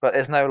 but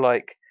there's no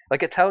like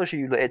it tells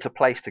you that it's a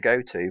place to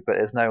go to, but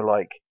there's no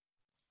like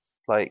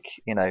like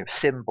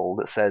symbol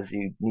that says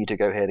you need to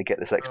go here to get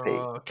this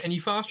XP. Can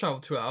you fast travel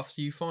to it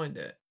after you find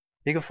it?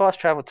 You can fast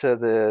travel to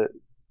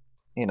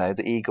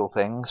the eagle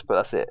things, but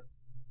that's it.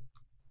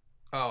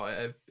 Oh,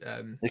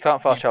 You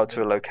can't fast travel to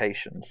viewpoint.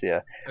 locations,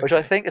 yeah. Which I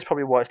Okay. think is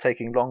probably why it's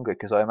taking longer,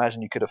 because I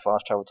imagine you could have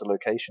fast traveled to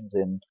locations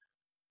in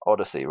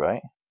Odyssey,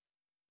 right?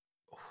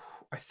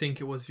 I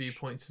think it was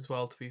viewpoints as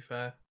well. To be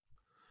fair.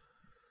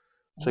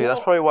 So yeah, that's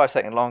What? probably why it's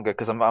taking longer,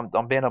 because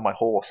I'm being on my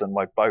horse and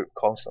my boat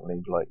constantly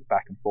like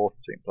back and forth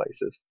between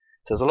places.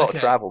 So there's a lot of Okay.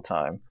 travel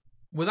time.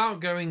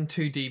 Without going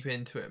too deep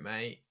into it,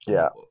 mate.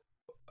 Yeah,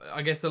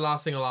 I guess the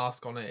last thing I'll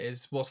ask on it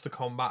is what's the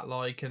combat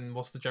like and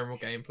what's the general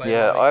gameplay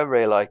yeah, I like?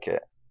 really like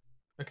it.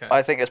 Okay.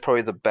 I think it's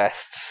probably the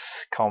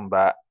best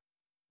combat.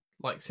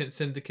 Like since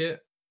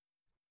Syndicate?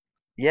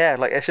 Yeah,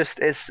 like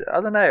it's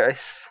I don't know,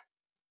 it's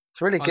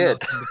really I love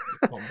good. Syndicate's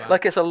combat.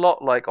 Like it's a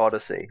lot like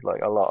Odyssey,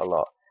 like a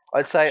lot.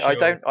 I'd say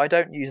Sure. I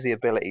don't use the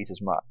abilities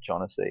as much,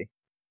 honestly.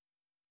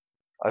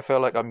 I feel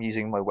like I'm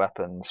using my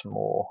weapons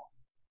more.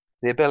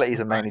 The abilities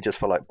are Okay. mainly just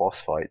for like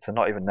boss fights, and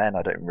not even then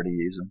I don't really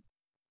use them.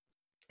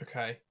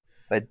 Okay.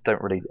 They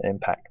don't really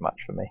impact much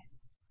for me.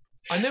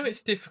 I know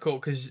it's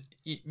difficult because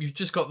you've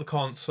just got the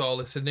console.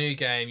 It's a new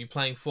game. You're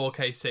playing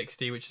 4K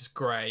 60, which is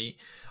great.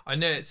 I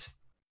know it's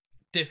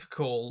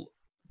difficult,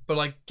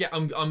 but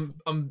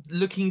I'm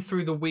looking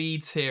through the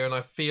weeds here, and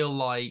I feel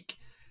like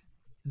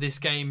this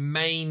game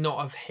may not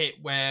have hit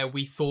where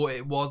we thought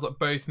it was. Like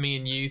both me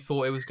and you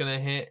thought it was going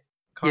to hit,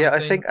 kind Yeah, of I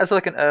thing. think as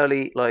like an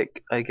early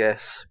like I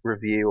guess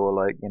review or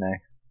like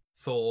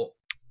Thought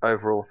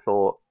overall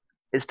thought,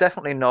 it's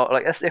definitely not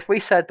like if we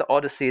said that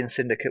Odyssey and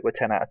Syndicate were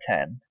 10 out of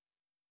 10.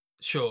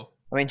 sure.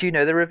 I mean, do you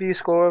know the review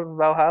score of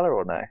Valhalla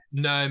or no?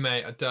 No,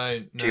 mate, I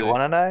don't. Do you No,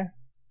 want to know?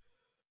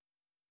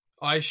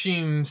 I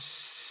assume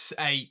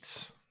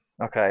 8.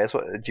 Okay,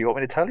 do you want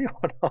me to tell you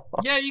or not?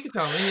 Yeah, you can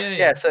tell me. Yeah, Yeah,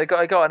 yeah, so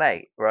I got an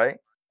 8, right?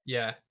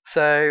 yeah.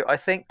 So I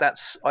think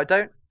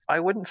I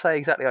wouldn't say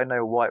exactly I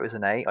know why it was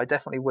an 8. I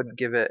definitely wouldn't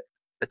give it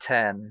a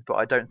 10, but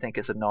I don't think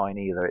it's a 9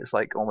 either. It's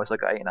like almost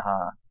like an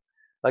 8.5.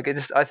 Like it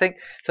just I think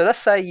so. Let's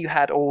say you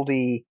had all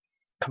the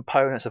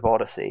components of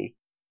Odyssey,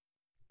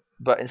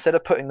 but instead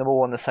of putting them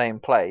all in the same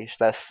place,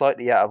 they're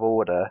slightly out of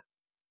order.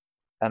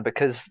 And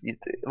because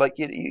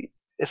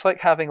it's like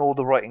having all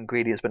the right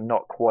ingredients but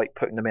not quite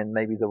putting them in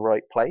maybe the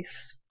right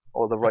place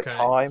or the right Okay.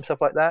 time,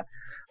 stuff like that.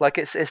 Like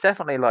it's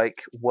definitely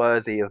like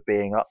worthy of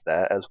being up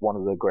there as one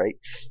of the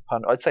greats.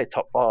 I'd say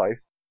top 5,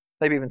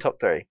 maybe even top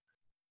 3.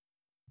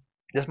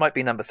 This might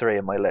be number 3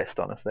 in my list,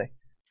 honestly.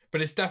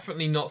 But it's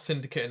definitely not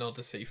Syndicate and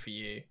Odyssey for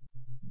you.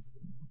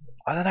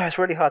 I don't know. It's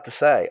really hard to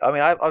say. I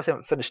mean, I obviously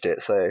haven't finished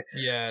it, so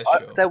Yeah,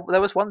 sure.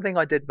 there was one thing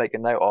I did make a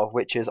note of,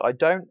 which is I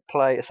don't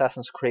play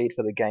Assassin's Creed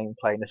for the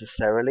gameplay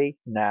necessarily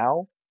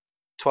now.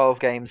 12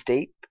 games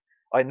deep.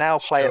 I now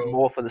play it Sure.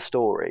 more for the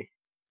story.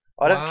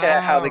 I don't care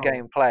how the Wow.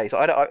 game plays.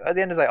 At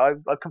the end of the day,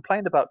 I've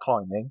complained about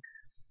climbing.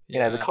 The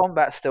Yeah.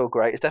 combat's still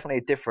great. It's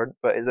definitely different,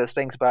 but there's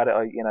things about it,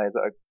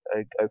 that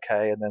are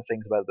okay, and then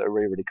things about it that are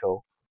really, really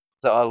cool.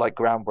 That are like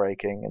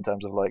groundbreaking in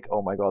terms of like,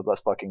 oh my god,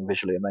 that's fucking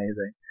visually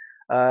amazing.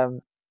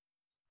 Um,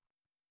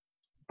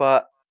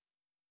 but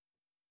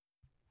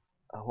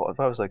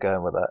where was I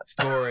going with that?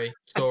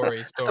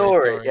 Story.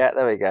 Story. Yeah,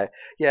 there we go.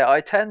 Yeah,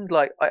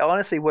 I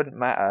honestly wouldn't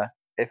matter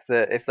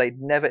if they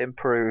never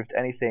improved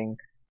anything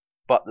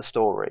but the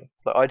story.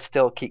 Like I'd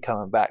still keep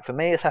coming back. For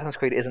me, Assassin's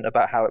Creed isn't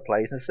about how it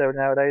plays necessarily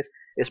nowadays.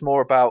 It's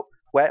more about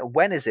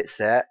when is it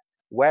set,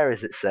 where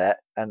is it set,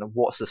 and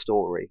what's the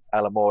story.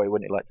 Alamori,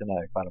 wouldn't you like to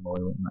know?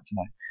 Alamori, wouldn't you like to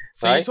know?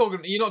 So Right?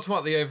 you're not talking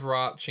about the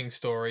overarching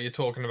story. You're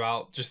talking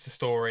about just the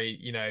story,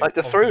 Like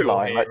the of through your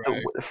line, like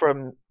hero,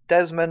 from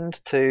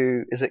Desmond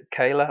to is it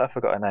Kayla? I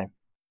forgot her name.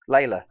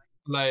 Layla.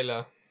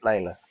 Layla.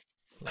 Layla.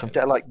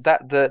 Layla. Like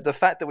that, the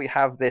fact that we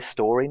have this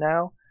story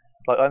now,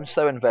 like I'm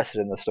so invested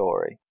in the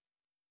story.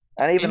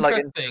 And even like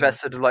Interesting.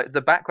 invested like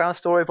the background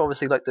story of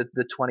obviously like the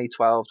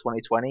 2012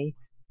 2020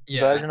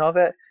 Yeah. version of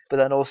it, but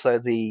then also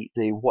the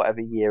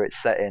whatever year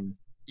it's set in,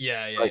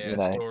 Yeah. Yeah. like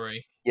Yeah.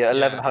 Story. your Yeah.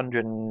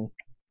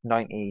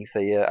 1190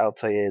 for your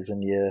Altairs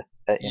and your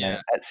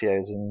Yeah.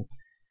 Ezios and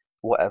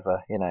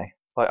whatever.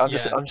 Like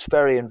Yeah. I'm just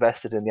very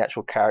invested in the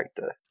actual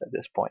character at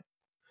this point.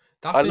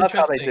 I That's love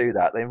how they interesting. do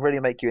that. They really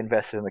make you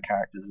invested in the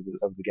characters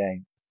of the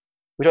game,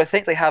 which I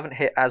think they haven't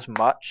hit as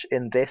much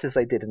in this as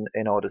they did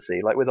in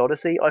Odyssey. Like with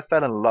Odyssey, I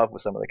fell in love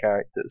with some of the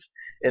characters.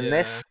 In Yeah.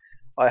 this,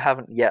 I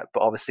haven't yet,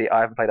 but obviously I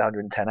haven't played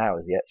 110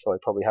 hours yet, so I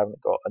probably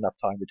haven't got enough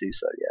time to do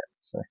so yet.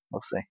 So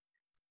we'll see.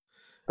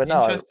 But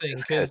no, Interesting,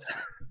 it's good. because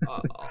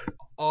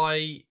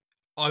I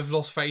I've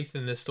lost faith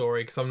in this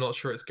story because I'm not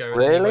sure it's going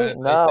Really? anywhere.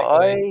 No,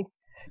 Basically,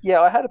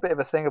 yeah, I had a bit of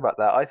a thing about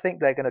that. I think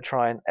they're going to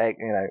try and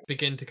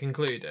begin to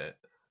conclude it.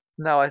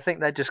 no, I think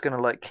they're just going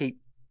to like keep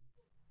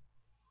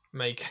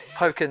Make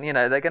poking.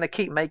 They're going to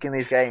keep making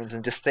these games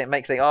and just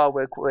oh,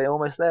 we're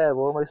almost there,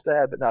 we're almost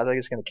there. But no, they're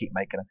just going to keep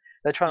making them.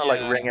 They're trying to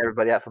like yeah. wring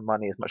everybody out for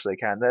money as much as they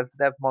can.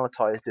 They've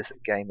monetized this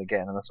game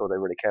again, and that's all they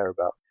really care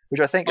about. Which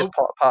I think is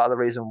Oh, part of the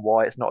reason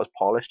why it's not as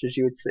polished as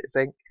you would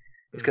think.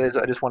 It's because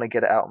mm, I just want to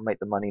get it out and make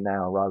the money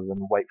now rather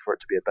than wait for it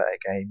to be a better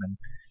game and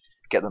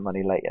get the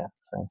money later.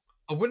 So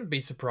I wouldn't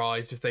be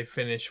surprised if they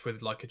finish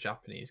with like a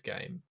Japanese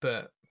game,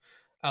 but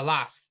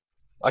alas,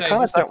 I Jay, kind of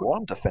what's the don't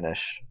want to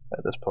finish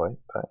at this point.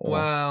 But yeah,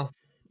 well?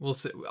 We'll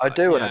see. I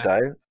do and I Yeah,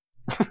 don't.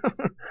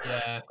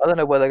 yeah. I don't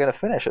know where they're going to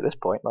finish at this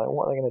point. Like,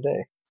 what are they going to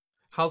do?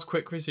 How's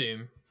Quick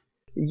Resume?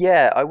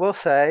 Yeah, I will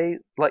say,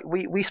 like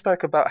we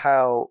spoke about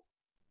how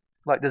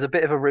like there's a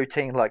bit of a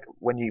routine like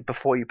when you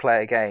before you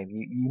play a game,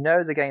 you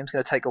know the game's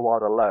going to take a while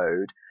to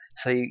load,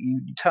 so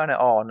you turn it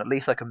on at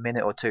least like a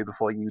minute or two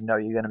before you know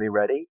you're going to be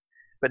ready.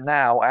 But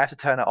now I have to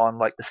turn it on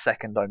like the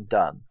second I'm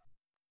done,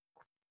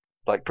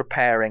 like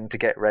preparing to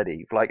get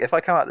ready. Like if I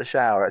come out of the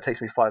shower, it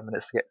takes me 5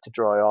 minutes to get to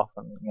dry off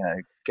and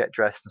get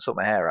dressed and sort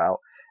my hair out.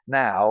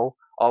 Now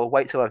I'll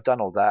wait till I've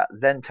done all that,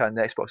 then turn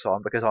the Xbox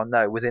on because I'll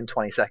know within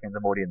 20 seconds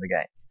I'm already in the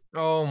game.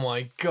 Oh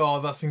my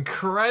god, that's Like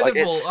incredible!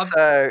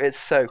 it's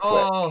so quick.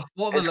 Oh,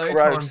 what are It's the load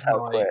gross times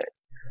how like? quick.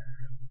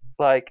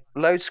 Like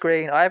load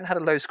screen, I haven't had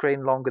a load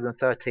screen longer than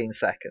 13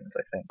 seconds.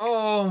 I think.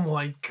 Oh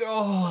my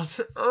god!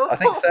 I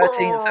think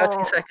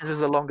 13 seconds was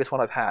the longest one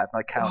I've had, and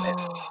I counted.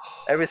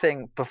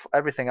 Everything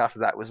after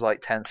that was like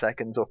 10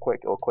 seconds or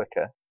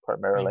quicker,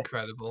 primarily.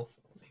 Incredible,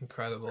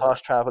 incredible.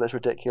 Fast travel is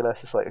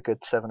ridiculous. It's like a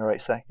good 7 or 8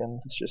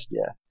 seconds. It's just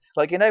yeah.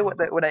 Like when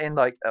they're in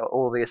like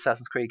all the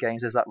Assassin's Creed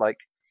games, is that like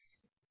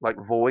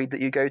void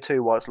that you go to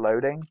while it's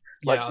loading.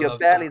 Yeah, Like I you're love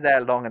barely that.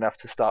 there long enough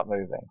to start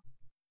moving.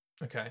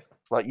 Okay.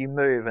 Like you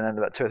move, and then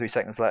about 2 or 3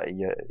 seconds later,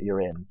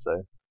 you're in.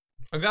 So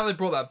I'm glad they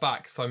brought that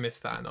back because I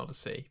missed that in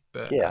Odyssey.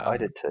 But yeah, I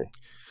did too.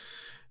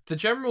 the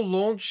general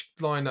launch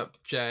lineup,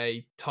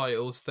 Jay,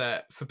 titles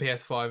that for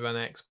PS5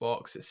 and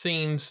Xbox, it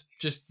seems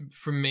just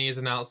from me as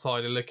an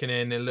outsider looking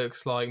in, it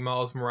looks like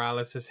Miles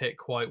Morales has hit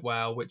quite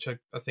well, which I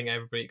think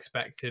everybody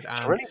expected. It's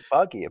And really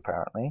buggy,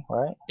 apparently,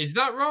 right? is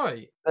that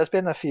right? There's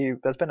been a few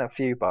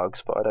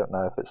bugs, but I don't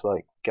know if it's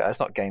like it's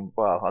not game.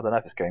 Well, I don't know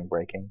if it's game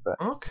breaking, but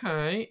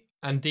Okay.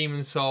 And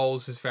Demon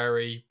Souls is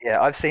very.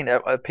 yeah, I've seen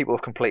people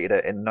have completed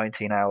it in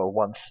 19-hour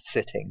one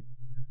sitting.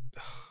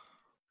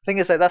 Thing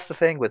is, though, that's the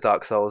thing with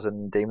Dark Souls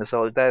and Demon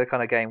Souls. They're the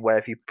kind of game where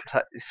if you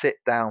sit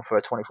down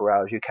for 24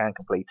 hours, you can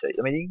complete it.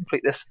 I mean, you can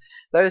complete this.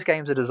 Those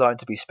games are designed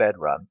to be sped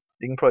run.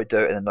 You can probably do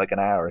it in like an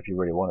hour if you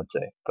really wanted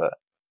to. But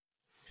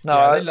no,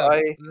 Yeah,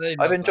 they I've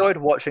love enjoyed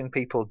that. watching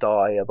people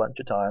die a bunch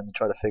of times and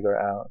try to figure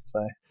it out. So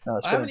no,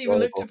 it's I been haven't even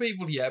looked enjoyable. at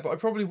people yet, but I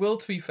probably will,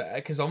 to be fair,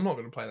 because I'm not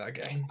going to play that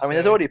game. I mean,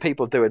 there's already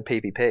people doing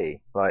PvP.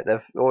 Like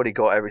they've already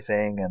got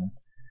everything and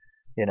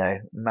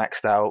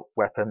maxed out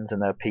weapons,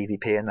 and they're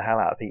PvPing the hell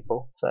out of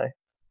people. So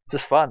it's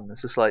just fun.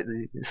 It's just like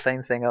the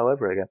same thing all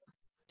over again.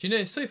 Do you know,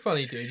 it's so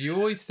funny, dude. You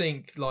always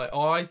think, like,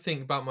 I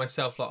think about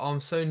myself, like, I'm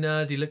so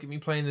nerdy. Look at me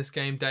playing this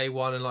game day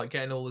one and, like,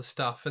 getting all this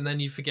stuff. And then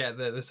you forget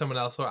that there's someone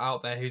else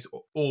out there who's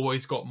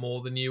always got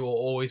more than you, or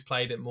always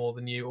played it more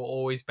than you, or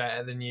always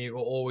better than you,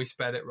 or always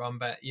sped it run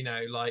better.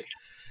 Like,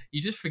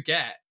 you just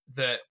forget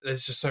that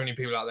there's just so many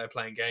people out there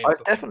playing games.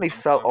 I've definitely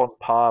felt on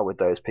par with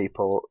those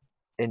people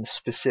in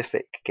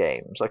specific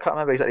games. I can't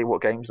remember exactly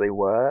what games they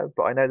were,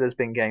 but I know there's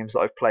been games that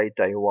I've played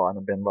day one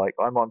and been like,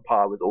 I'm on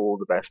par with all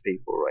the best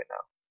people right now.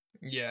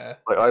 Yeah.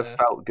 Like yeah. I've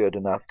felt good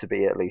enough to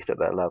be at least at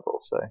their level.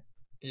 So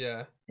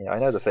yeah, I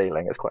know the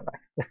feeling. It's quite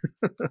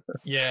nice.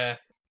 yeah.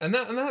 And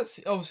that's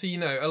obviously,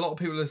 a lot of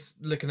people are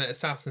looking at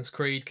Assassin's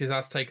Creed because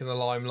that's taken the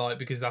limelight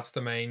because that's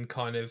the main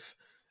kind of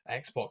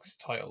Xbox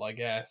title, I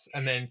guess.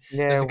 And then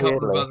there's a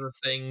couple of other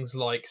things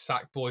like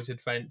Sackboy's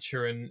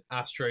Adventure and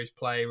Astro's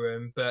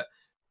Playroom, but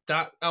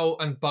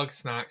and Bug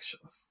Snacks.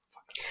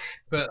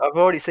 But I've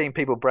already seen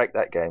people break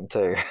that game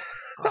too.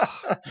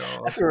 oh,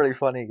 That's a really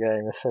funny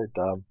game. It's so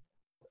dumb.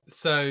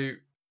 So,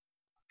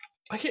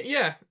 a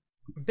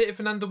bit of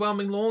an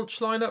underwhelming launch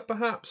lineup,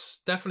 perhaps.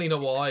 Definitely not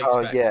what I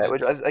expected.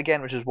 Oh yeah,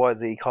 which is why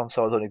the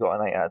console's only got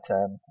an 8 out of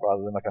 10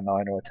 rather than like a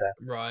 9 or a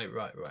 10.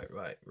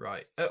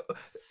 Right.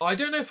 I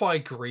don't know if I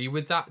agree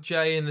with that,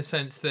 Jay, in the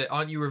sense that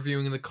aren't you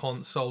reviewing the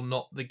console,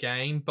 not the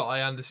game? But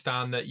I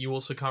understand that you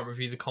also can't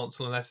review the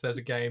console unless there's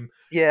a game.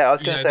 Yeah, I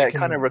was going to say it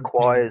kind of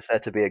requires there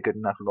to be a good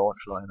enough launch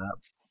lineup.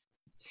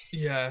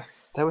 Yeah.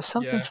 There was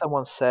something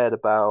someone said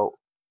about.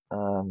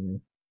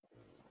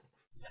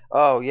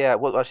 Oh yeah,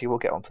 well actually we'll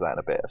get onto that in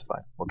a bit. That's fine.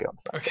 We'll get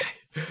onto that.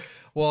 Okay.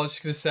 Well, I was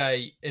just gonna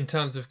say, in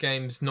terms of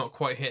games not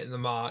quite hitting the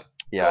mark.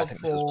 Yeah, I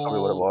think this is probably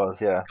what it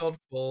was. Yeah.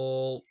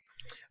 Godfall.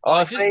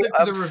 Honestly,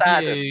 I'm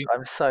saddened.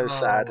 I'm so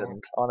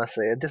saddened.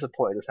 Honestly, and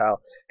disappointed as hell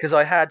because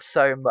I had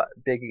so much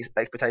big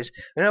expectations.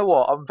 You know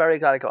what? I'm very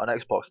glad I got an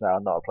Xbox now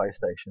and not a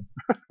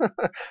PlayStation.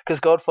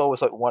 Because Godfall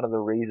was like one of the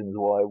reasons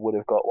why I would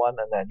have got one,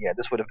 and then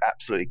this would have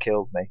absolutely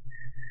killed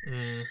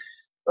me.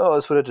 Oh,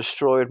 this would have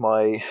destroyed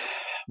my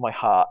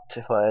heart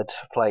if I had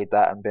played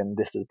that and been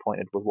this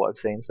disappointed with what I've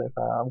seen so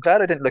far. I'm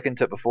glad I didn't look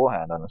into it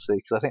beforehand, honestly,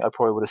 because I think I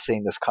probably would have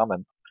seen this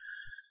coming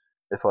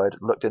if I'd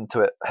looked into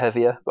it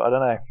heavier. But I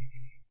don't know.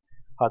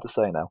 Hard to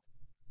say now.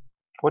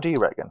 What do you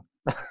reckon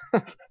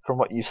from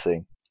what you've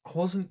seen? I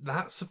wasn't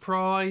that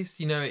surprised.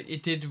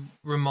 It did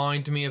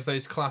remind me of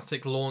those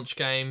classic launch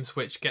games,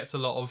 which gets a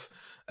lot of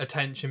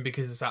attention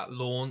because it's at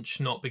launch,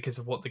 not because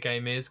of what the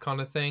game is,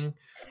 kind of thing.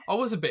 I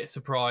was a bit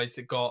surprised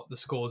it got the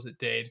scores it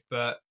did,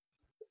 but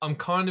I'm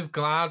kind of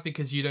glad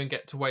because you don't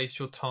get to waste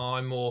your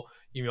time, or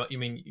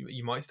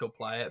you might still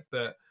play it,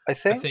 but I I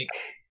think think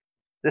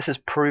this has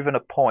proven a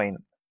point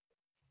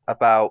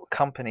about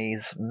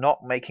companies not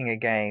making a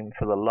game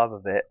for the love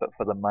of it, but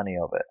for the money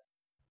of it.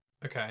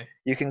 okay,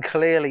 You can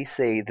clearly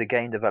see the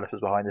game developers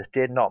behind this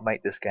did not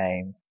make this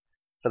game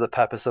for the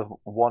purpose of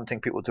wanting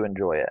people to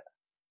enjoy it.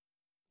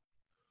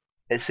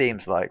 It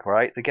seems like,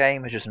 right? The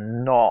game is just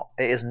not.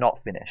 It is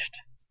not finished.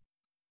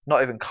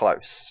 Not even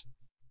close.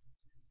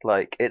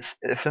 Like it's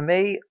for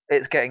me,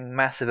 it's getting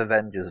massive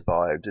Avengers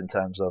vibes in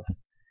terms of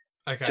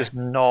okay, just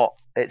not.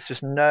 It's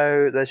just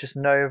no. There's just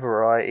no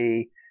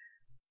variety.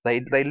 They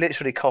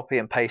literally copy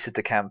and pasted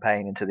the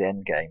campaign into the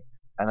end game,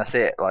 and that's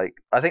it. Like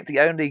I think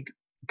the only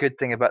good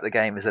thing about the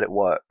game is that it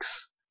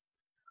works.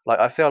 Like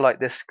I feel like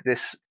this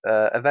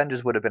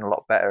Avengers would have been a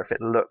lot better if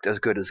it looked as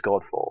good as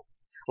Godfall.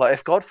 Like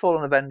if Godfall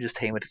and Avengers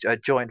team had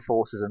joined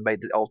forces and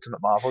made the Ultimate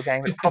Marvel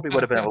game, it probably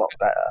would have been a lot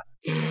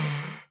better.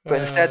 But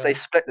instead, they uh,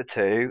 split the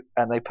two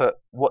and they put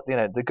what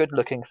the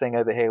good-looking thing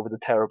over here with the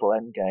terrible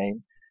end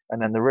game,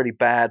 and then the really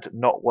bad,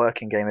 not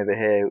working game over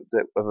here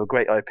that of a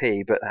great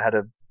IP but had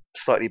a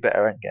slightly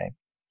better end game.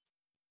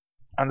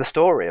 And the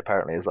story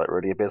apparently is like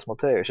really abysmal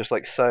too. It's just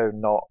like so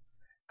not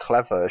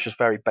clever. It's just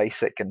very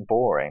basic and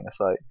boring. It's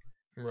like,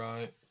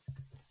 right,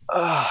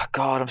 oh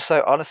god, I'm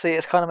so honestly,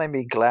 it's kind of made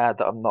me glad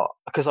that I'm not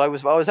because I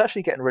was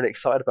actually getting really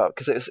excited about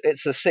because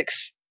it's a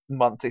 6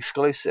 month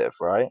exclusive,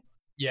 right?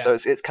 yeah, So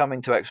it's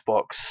coming to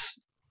Xbox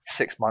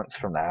 6 months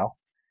from now.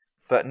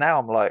 But now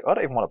I'm like, I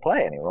don't even want to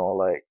play anymore.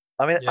 Like,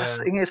 I mean, the yeah,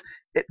 thing is,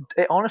 it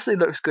honestly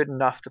looks good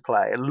enough to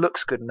play. It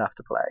looks good enough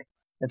to play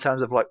in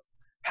terms of like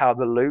how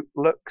the loot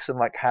looks and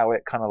like how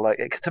it kind of like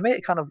it, to me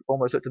it kind of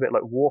almost looked a bit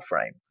like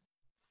Warframe,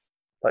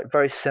 like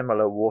very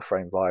similar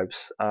Warframe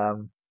vibes.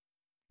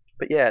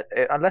 But yeah,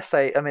 unless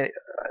they, I mean,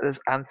 there's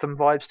Anthem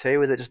vibes too,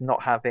 with it just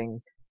not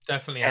having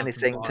definitely Anthem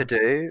anything to vibes.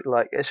 do.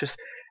 Like it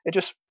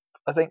just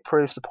I think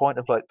proves the point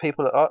of like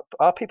people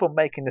are people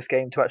making this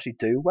game to actually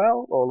do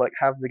well or like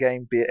have the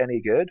game be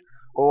any good,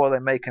 or are they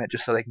making it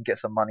just so they can get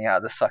some money out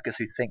of the suckers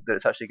who think that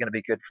it's actually going to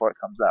be good before it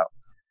comes out?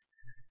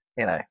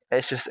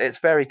 It's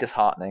very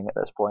disheartening at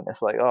this point.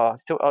 It's like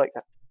like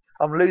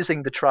I'm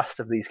losing the trust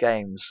of these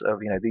games of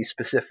these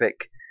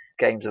specific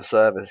games of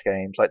service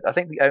games. Like I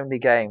think the only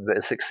game that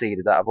has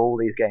succeeded out of all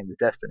these games is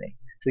Destiny.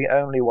 It's the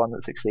only one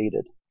that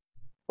succeeded.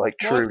 Like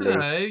Well, I don't truly.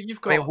 know. You've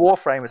I mean, got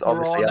Warframe is For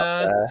obviously up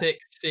Honor, there.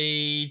 Six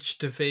Siege,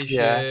 Yeah,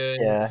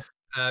 Division. yeah,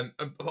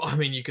 I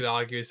mean, you could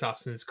argue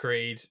Assassin's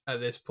Creed at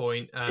this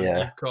point. yeah, You've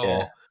yeah.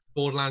 got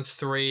Borderlands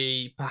 3,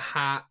 I mean,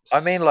 perhaps.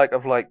 like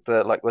of like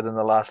the like within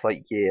the last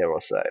like year or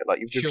so, like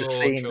you've just Sure,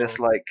 seen this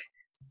sure. like.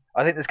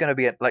 I think there's going to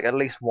be like at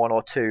least one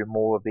or two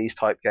more of these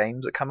type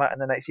games that come out in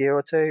the next year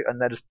or two, and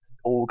they're just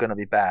all going to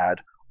be bad.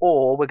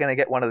 Or we're going to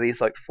get one of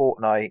these like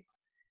Fortnite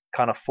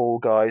kind of Fall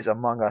Guys,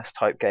 Among Us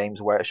type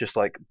games where it's just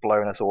like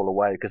blowing us all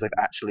away because they've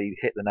actually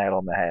hit the nail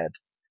on the head.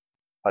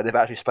 Like they've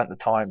actually spent the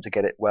time to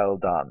get it well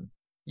done.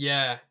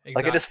 Yeah,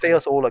 Like it just exactly.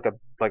 feels all like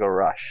a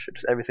rush.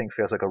 Just everything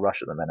feels like a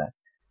rush at the minute.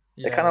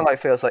 It kind Yeah. of like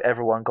feels like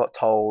everyone got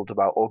told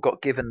about or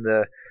got given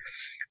the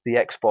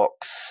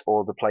Xbox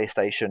or the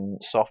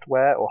PlayStation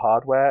software or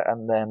hardware,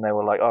 and then they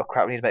were like, "Oh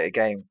crap, we need to make a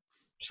game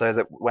so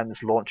that when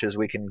this launches,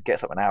 we can get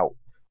something out."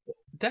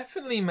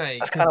 Definitely, mate,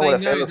 That's because kind of what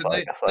they it know feels that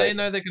like. they It's they like,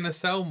 know they're going to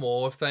sell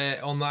more if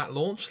they're on that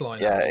launch yeah,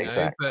 lineup. But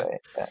exactly.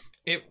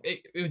 Yeah.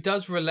 it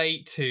does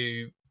relate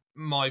to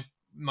my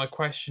my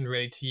question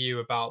really to you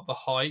about the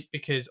hype,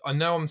 because I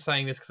know I'm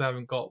saying this because I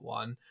haven't got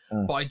one,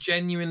 Mm. but I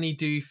genuinely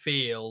do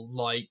feel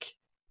like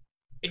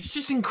it's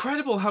just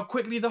incredible how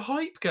quickly the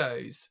hype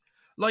goes.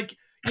 Like,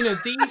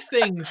 these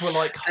things were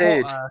like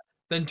Dude, hotter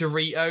than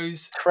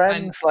Doritos,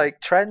 and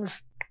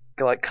trends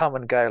like come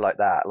and go like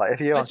that. Like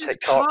if you're I on just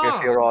TikTok,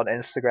 if you're can't. on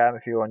Instagram,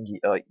 if you're on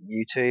like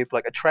YouTube,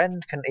 like a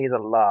trend can either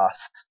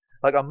last.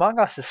 Like Among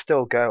Us is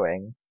still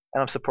going,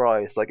 and I'm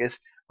surprised. Like it's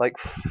like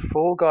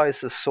Fall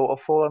Guys has sort of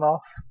fallen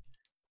off.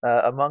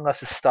 Among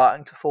Us is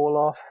starting to fall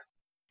off.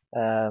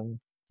 Um,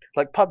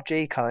 like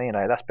PUBG, kind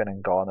of, that's been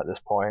and gone at this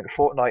point.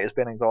 Fortnite has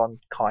been and gone,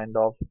 kind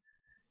of.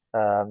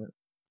 Um,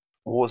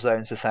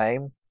 Warzone's the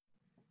same.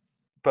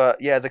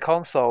 But yeah, the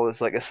console is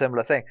like a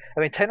similar thing.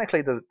 I mean,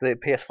 technically, the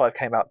PS5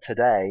 came out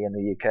today in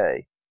the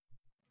UK,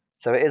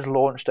 so it is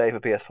launch day for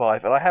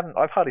PS5, and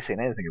I've hardly seen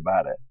anything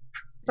about it.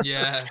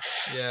 Yeah,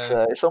 yeah.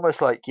 So it's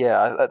almost like,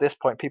 yeah, at this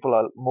point, people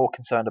are more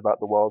concerned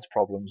about the world's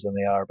problems than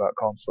they are about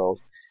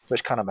consoles,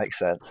 which kind of makes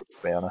sense, to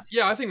be honest.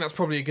 Yeah, I think that's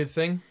probably a good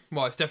thing.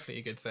 Well, it's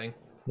definitely a good thing.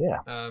 Yeah,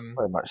 Um,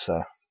 very much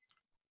so.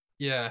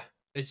 yeah,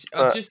 it's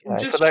But I'm for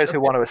just those a who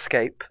bit. want to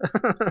escape,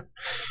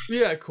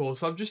 Yeah, of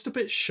course. I'm just a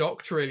bit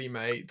shocked, really,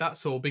 mate.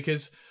 That's all.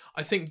 Because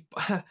I think,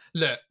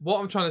 look, what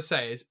I'm trying to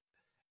say is,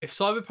 if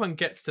Cyberpunk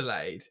gets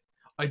delayed,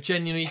 I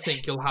genuinely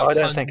think you'll have I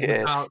don't think hundreds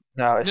it of is. thousands.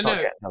 No, No, it's not no,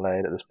 getting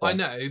delayed at this I point.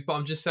 know, but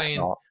I'm just It's saying.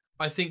 not.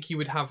 I think you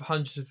would have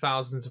hundreds of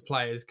thousands of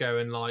players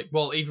going like,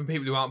 well, even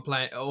people who aren't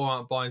playing or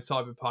aren't buying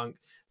Cyberpunk,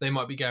 they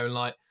might be going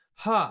like,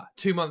 huh.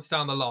 2 months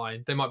down the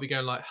line, they might be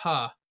going like,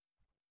 huh.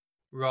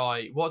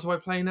 Right, what do I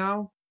play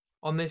now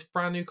on this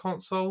brand new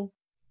console?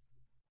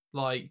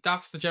 Like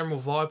that's the general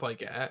vibe I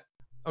get.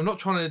 I'm not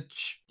trying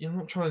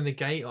to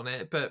negate on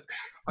it, but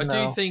I do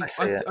No, I think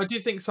see it. I do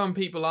think some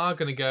people are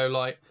going to go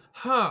like,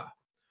 huh,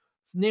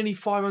 nearly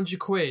 500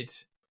 quid.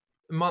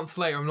 A month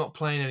later, I'm not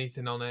playing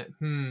anything on it.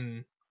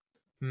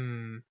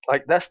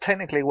 Like that's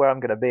technically where I'm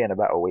going to be in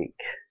about a week.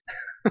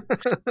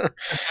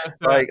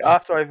 Like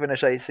after I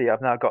finish AC,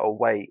 I've now got to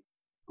wait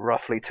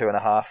roughly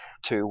 2.5,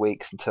 2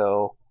 weeks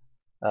until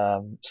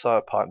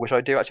Cyberpunk, which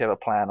I do actually have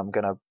a plan. I'm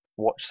going to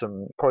watch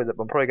some.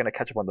 I'm probably going to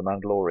catch up on The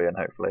Mandalorian,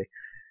 hopefully,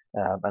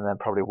 and then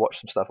probably watch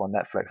some stuff on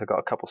Netflix. I've got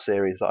a couple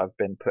series that I've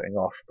been putting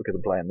off because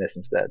I'm playing this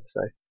instead. So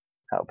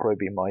that'll probably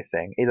be my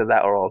thing. Either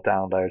that or I'll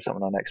download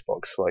something on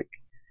Xbox. Like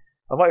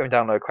I might even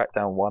download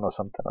Crackdown 1 or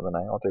something. I don't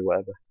know. I'll do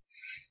whatever.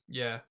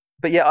 Yeah.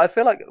 But yeah, I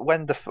feel like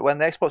when the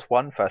Xbox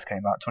One first came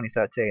out,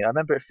 2013, I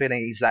remember it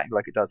feeling exactly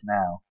like it does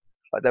now.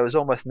 Like there was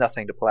almost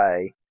nothing to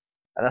play,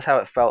 and that's how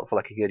it felt for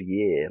like a good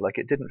year. Like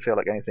it didn't feel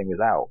like anything was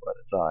out at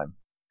the time.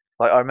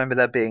 Like I remember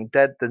there being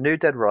the new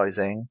Dead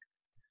Rising,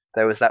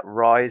 there was that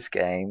Rise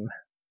game,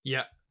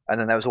 Yeah. and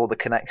then there was all the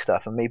Kinect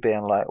stuff, and me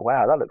being like,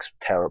 wow, that looks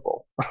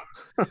terrible.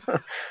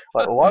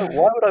 Like why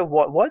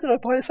did I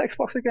buy this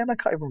Xbox again? I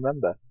can't even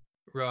remember.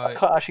 Right.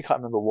 Can't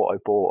remember what I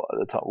bought at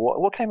the time.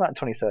 What came out in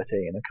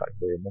 2013? I can't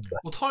really remember.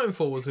 Well,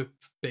 Titanfall was a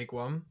big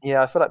one.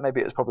 Yeah, I feel like maybe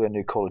it was probably a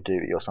new Call of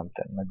Duty or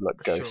something, maybe like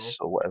Sure. Ghosts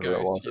or whatever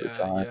it was Ghost, at the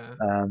yeah, time.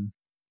 yeah.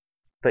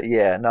 But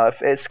yeah, no,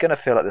 it's going to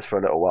feel like this for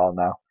a little while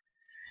now,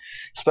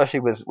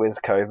 especially with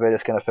COVID.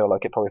 It's going to feel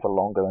like it probably for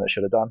longer than it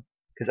should have done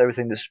because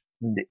everything that's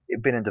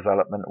been in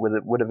development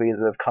would have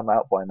either have come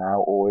out by now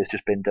or it's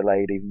just been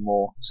delayed even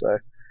more. So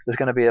there's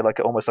going to be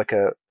almost like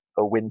a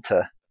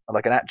winter,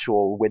 like an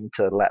actual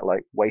winter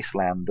like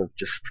wasteland of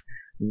just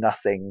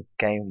nothing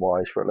game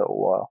wise for a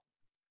little while.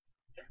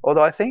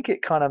 Although I think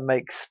it kind of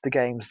makes the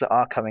games that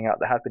are coming out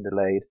that have been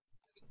delayed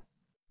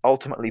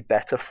ultimately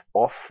better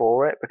off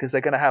for it because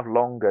they're going to have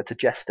longer to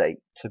gestate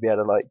to be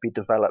able to like be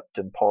developed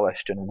and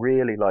polished and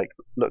really like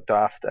looked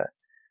after.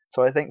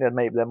 So I think there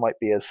might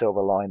be a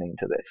silver lining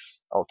to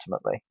this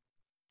ultimately,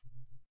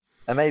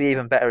 and maybe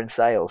even better in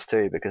sales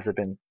too because they've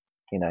been,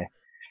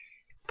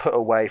 put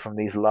away from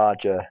these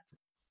larger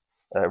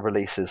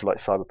releases like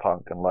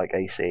Cyberpunk and like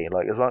AC.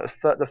 Like as long as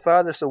the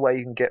furthest away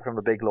you can get from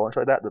a big launch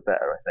like that, the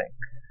better. I think.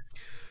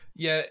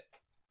 Yeah,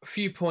 a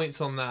few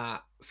points on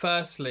that.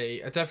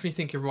 Firstly, I definitely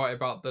think you're right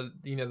about the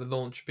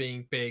launch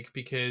being big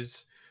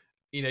because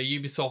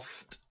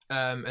Ubisoft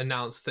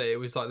announced that it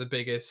was like the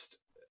biggest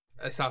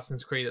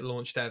Assassin's Creed at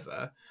launched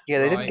ever. Yeah,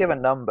 they didn't Right? give a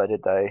number,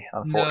 did they?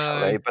 No,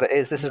 Unfortunately, but it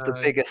is. This is the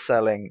no. biggest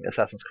selling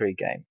Assassin's Creed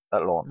game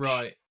at launch.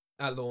 Right,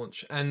 at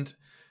launch. And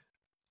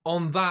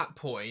on that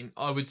point,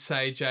 I would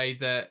say, Jay,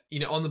 that,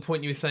 on the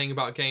point you were saying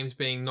about games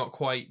being not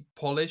quite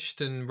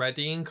polished and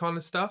ready and kind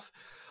of stuff,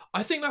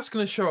 I think that's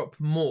going to show up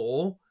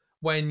more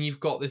when you've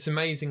got this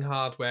amazing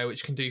hardware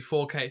which can do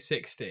 4K at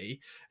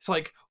 60. It's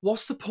like,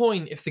 what's the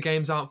point if the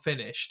games aren't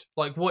finished?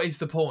 Like, what is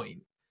the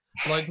point?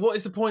 Like, what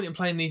is the point in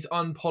playing these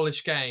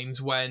unpolished games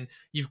when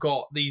you've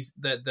got these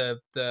the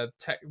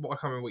tech? What I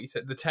can't remember what you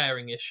said, the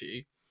tearing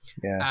issue,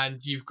 Yeah. and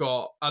you've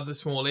got other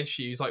small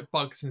issues like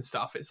bugs and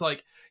stuff. It's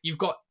like you've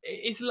got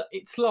it's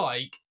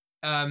like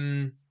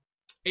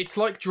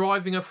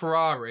driving a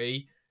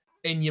Ferrari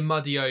in your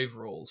muddy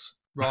overalls,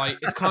 right?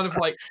 It's kind of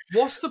like,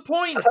 what's the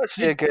point? That's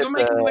actually a You're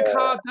making the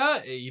car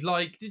dirty.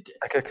 Like,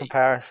 a good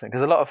comparison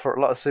because a lot of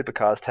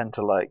supercars tend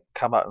to like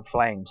come out in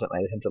flames, don't they?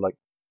 They tend to like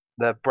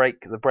the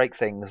brake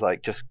things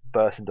like just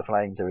burst into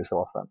flames every so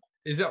often.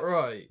 is that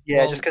right?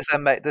 Yeah, Well, just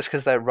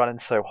because they're running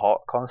so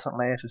hot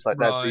constantly. It's just like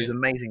they're these right,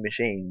 amazing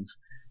machines,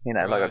 like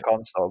a right.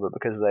 console, but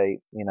because they,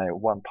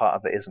 one part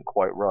of it isn't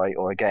quite right,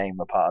 or a game,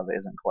 a part of it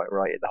isn't quite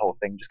right, the whole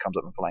thing just comes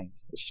up in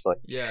flames. It's just like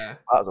Yeah.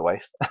 that was a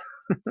waste.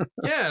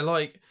 Yeah,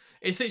 like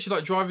it's literally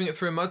like driving it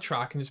through a mud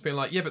track and just being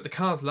like, yeah, but the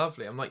car's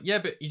lovely. I'm like, yeah,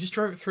 but you just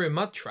drove it through a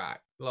mud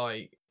track.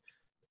 Like,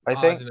 I I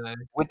think don't know.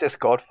 with this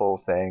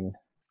Godfall thing,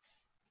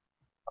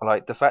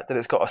 like the fact that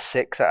it's got a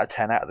 6 out of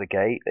 10 out of the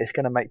gate, it's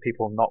going to make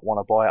people not want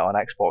to buy it on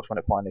Xbox when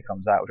it finally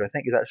comes out, which I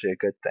think is actually a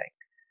good thing.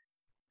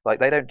 Like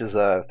they don't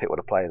deserve people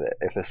to play it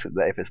if it's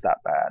that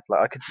bad.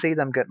 Like I could see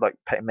them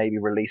maybe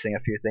releasing a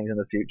few things in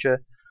the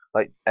future,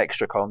 like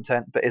extra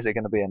content, but is it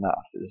going to be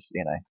enough?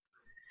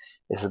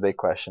 Is a big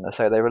question.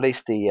 So they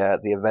released the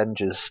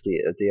Avengers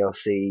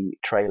DLC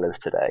trailers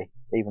today,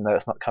 even though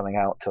it's not coming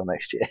out till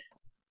next year.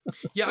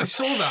 Yeah, I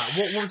saw that.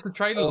 What was the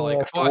trailer like?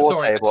 It's the Oh, War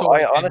sorry, I Table. saw I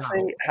it came honestly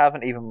out.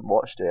 haven't even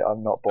watched it.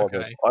 I'm not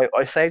bothered. Okay.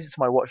 I saved it to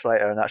my watch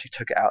later and actually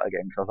took it out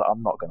again because I was like,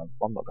 I'm not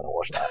gonna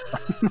watch that.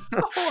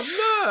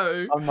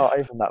 Oh no. I'm not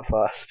even that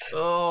fast.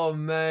 Oh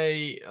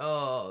mate.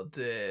 Oh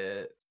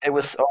dear. It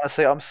was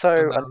honestly, I'm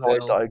so Gone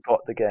annoyed that downhill. I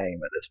got the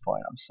game at this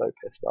point. I'm so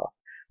pissed off.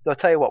 But I'll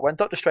tell you what, when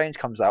Doctor Strange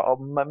comes out,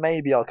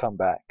 maybe I'll come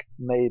back.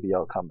 Maybe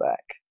I'll come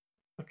back.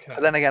 Okay.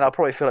 But then again, I'll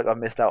probably feel like I've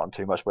missed out on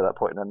too much by that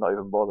point and then not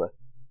even bother.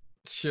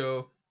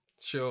 Sure.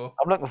 Sure.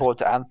 I'm looking forward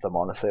to Anthem,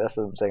 honestly. That's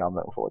the thing I'm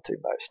looking forward to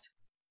most.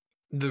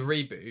 The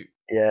reboot.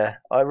 Yeah,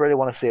 I really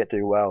want to see it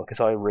do well because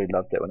I really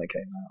loved it when it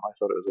came out. I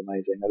thought it was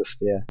amazing.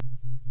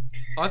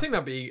 I think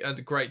that'd be a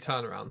great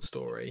turnaround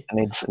story.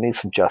 It needs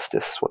some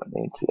justice. Is what it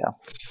needs. Yeah.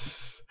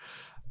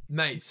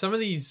 Mate, some of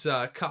these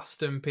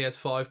custom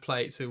PS5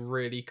 plates are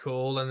really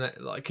cool, and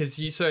like because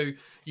you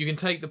can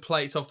take the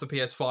plates off the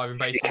PS5 and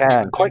You basically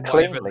can people quite do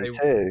whatever cleanly they.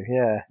 too.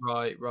 Yeah.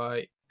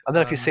 Right. I don't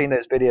know if you've seen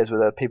those videos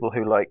with people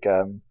who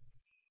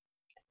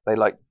they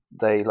like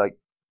they like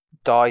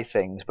dye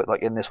things, but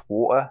like in this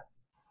water,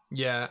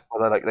 Yeah.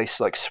 or they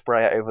like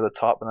spray it over the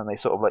top and then they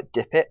sort of like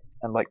dip it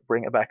and like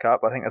bring it back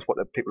up. I think that's what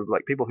the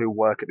people who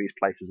work at these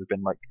places have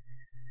been like,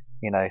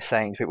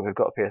 saying to people who've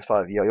got a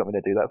PS5, "Yo, you want me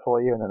to do that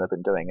for you?" And then they've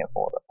been doing it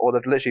for them, or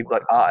they've literally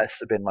like Wow.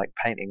 artists have been like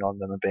painting on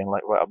them and being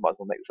like, "Right, I might as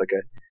well make this like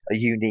a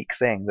unique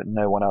thing that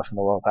no one else in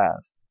the world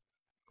has."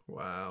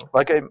 Wow.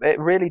 Like it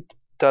really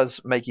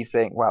does make you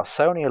think, wow,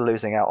 Sony are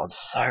losing out on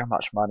so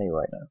much money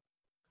right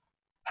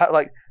now.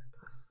 Like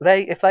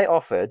if they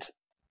offered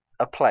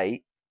a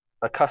plate,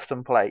 a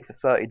custom plate for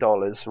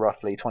 $30,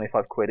 roughly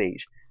 25 quid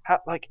each,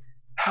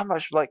 how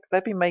much, like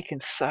they'd be making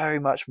so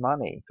much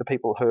money for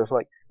people who have,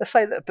 like, let's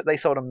say that they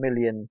sold 1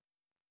 million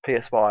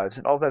PS5s,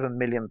 and of those 1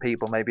 million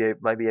people, maybe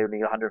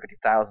only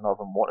 150,000 of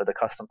them wanted a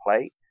custom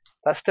plate.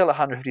 That's still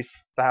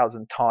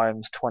 150,000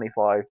 times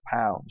 £25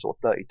 or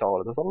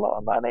 $30. That's a lot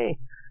of money.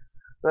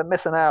 They're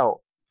missing out.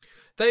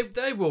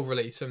 They will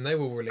release them. They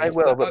will They release.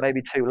 will, but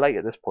maybe too late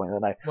at this point. I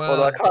don't know.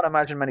 Although I Well, can't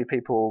imagine many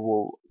people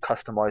will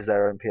customize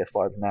their own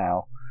PS5s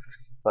now.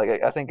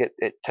 Like I think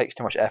it takes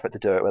too much effort to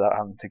do it without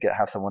having to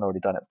have someone already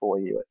done it for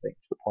you. I think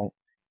is the point.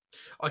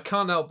 I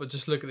can't help but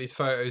just look at these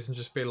photos and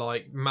just be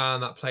like,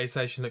 man, that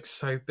PlayStation looks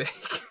so big.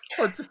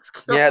 I just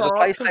Yeah, the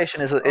can't.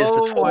 PlayStation is the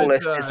Oh my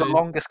tallest, is the days.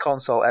 longest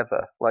console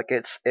ever. Like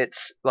it's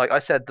like I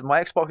said,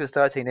 my Xbox is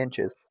 13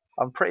 inches.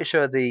 I'm pretty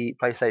sure the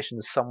PlayStation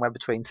is somewhere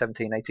between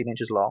 17 18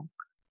 inches long.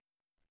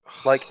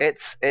 Like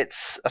it's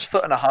a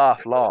foot and a Jesus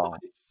half long.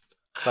 Christ.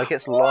 Like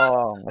it's What?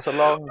 long. It's a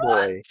long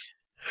What? boy.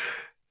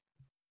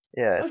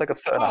 Yeah, I it's like a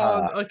just foot and a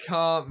can't. half. I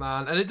can't,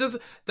 man. And it does.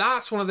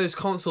 That's one of those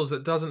consoles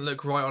that doesn't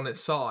look right on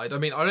its side. I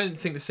mean, I don't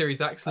think the Series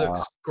X Uh,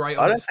 looks great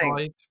I on don't its think.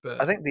 side, I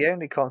but think the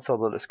only console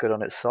that looks good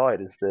on its side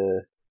is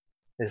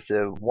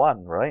the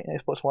One, right?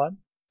 Xbox One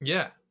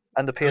yeah.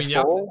 and the I mean, you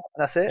have to. PS4, and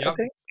that's it. You I have,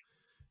 think.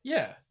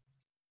 yeah.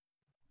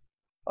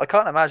 I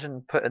can't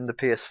imagine putting the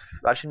PS.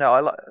 Actually,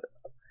 no.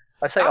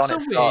 I say That's on so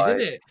its weird, isn't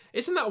side. it?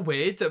 Isn't that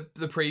weird that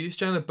the previous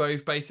gen are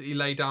both basically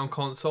laid down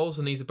consoles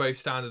and these are both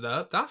standard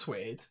up? That's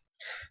weird.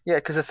 Yeah,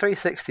 because the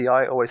 360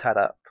 I always had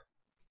up.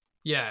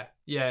 Yeah.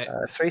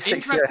 360 I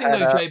Interesting had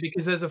though, up. Jay,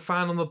 because there's a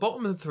fan on the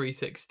bottom of the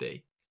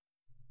 360.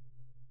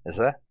 Is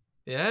there?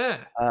 Yeah.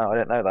 Oh, I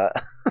didn't know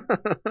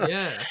that.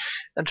 Yeah.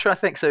 I'm trying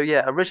to think. So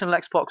yeah, original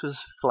Xbox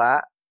was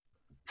flat,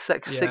 Yeah.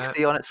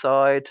 660 on its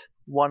side,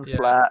 one Yeah.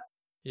 flat.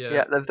 Yeah.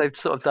 Yeah, they've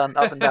sort of done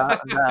up and down,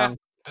 up and down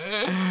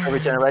every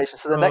generation.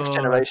 So the next Oh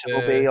generation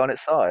will be dear. on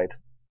its side,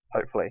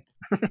 hopefully.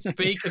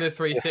 Speaking of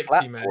Be a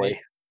flat 360, boy. mate,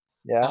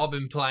 Yeah. I've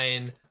been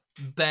playing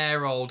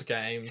bare old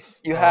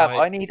games. You All have.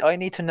 right. I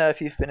need to know if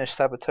you finished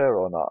Saboteur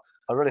or not.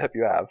 I really hope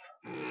you have.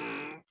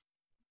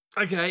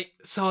 Okay,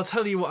 so I'll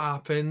tell you what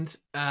happened.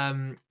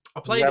 I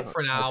You played it haven't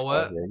for an finished it, have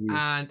hour, you?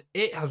 and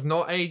it has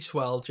not aged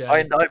well, I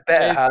Jay.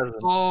 bet it It's hasn't.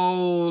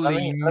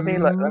 holy Let me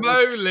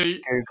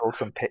moly! Google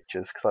some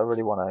pictures because I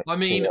really want I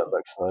to see mean, what it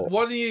looks like.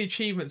 one of the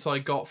achievements I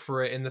got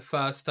for it in the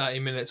first 30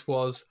 minutes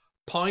was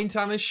Pint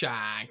and a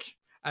Shag,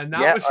 and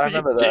that Yeah, was I the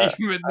remember that.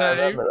 achievement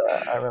name.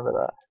 I remember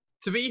that.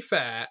 To be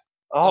fair,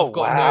 Oh I've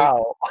got no.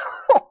 wow!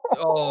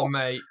 Oh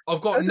mate, I've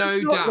got That does no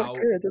not look doubt.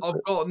 good, does I've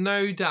it? got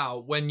no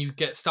doubt when you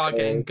start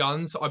getting Okay.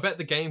 guns. I bet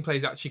the gameplay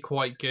is actually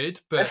quite good,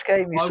 This but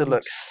game I used to look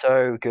was.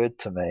 so good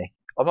to me.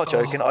 I'm not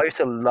Oh joking. I used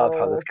to love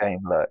how this god. game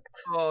looked.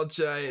 Oh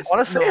Jay, it's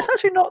Honestly, it's not.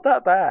 actually not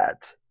that bad.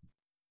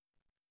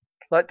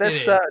 Like It there's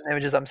is. certain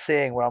images I'm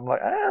seeing where I'm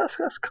like,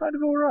 that's kind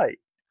of all right.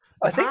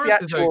 The I think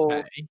Paris is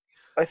okay.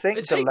 I It think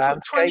the takes like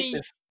landscape 20.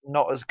 is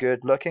not as good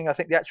looking. I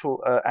think the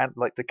actual and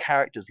like the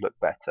characters look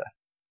better,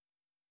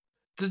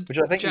 The which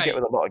I think you get Jay,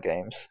 with a lot of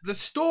games. the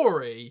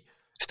story.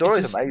 It's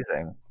Story's just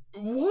amazing.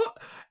 what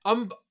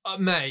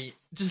mate.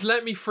 Just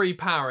let me free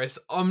Paris.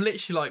 I'm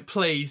literally like,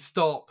 please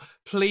stop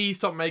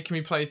making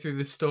me play through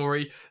this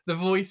story. The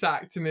voice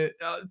acting it.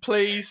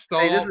 Please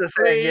See, this is stop,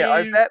 the thing. Yeah,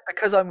 I please. bet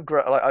because I've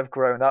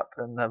grown up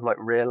and have like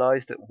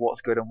realized that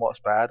what's good and what's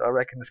bad. I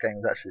reckon this game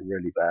is actually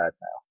really bad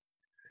now.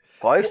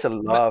 But I used What, to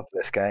love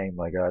this game.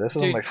 My God, this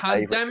was one dude? of my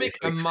favorite Pandemic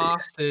are 360s.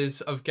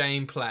 masters of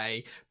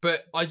gameplay,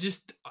 but I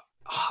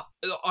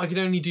can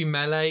only do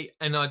melee,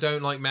 and I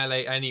don't like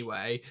melee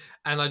anyway.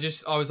 And I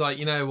was like,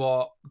 you know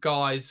what,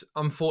 guys,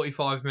 I'm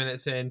 45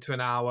 minutes into an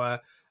hour.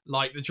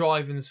 Like the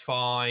driving's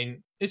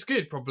fine. It's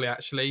good, probably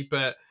actually,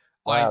 but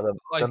Wow, I the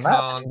I the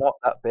map's can't. not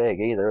that big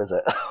either, is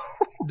it?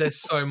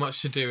 There's so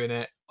much to do in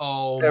it.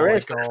 Oh There my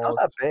is, but it's not god.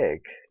 that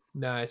big.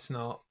 No, it's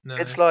not.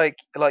 It's No. like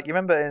you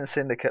remember in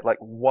Syndicate, like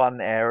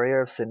one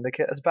area of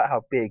Syndicate. It's about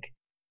how big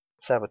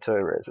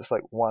Saboteur is. It's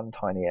like one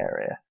tiny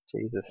area.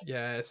 Jesus.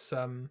 Yeah, it's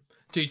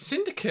dude,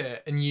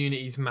 Syndicate and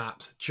Unity's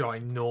maps are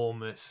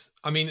ginormous.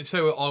 I mean,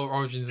 so are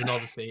Origins and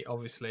Odyssey,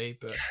 obviously,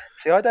 but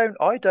See, I don't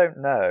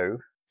know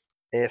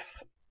if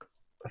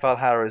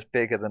Valhalla is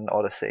bigger than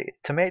Odyssey.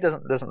 To me, it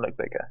doesn't look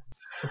bigger.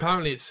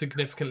 Apparently, it's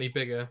significantly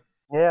bigger.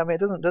 Yeah, I mean,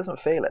 it doesn't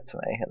feel it to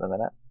me at the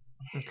minute.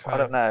 I Okay.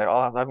 don't know.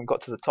 I haven't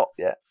got to the top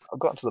yet. I've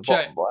gotten to the Jay,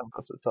 bottom, but I haven't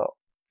got to the top.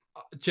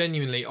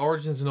 genuinely,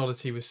 Origins and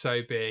Odyssey was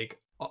so big.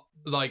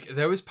 Like,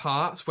 there was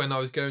parts when I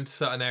was going to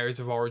certain areas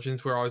of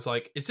Origins where I was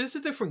like, "Is this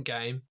a different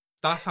game?"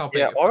 That's how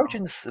big Yeah, it felt.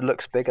 Origins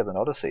looks bigger than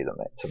Odyssey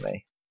to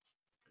me.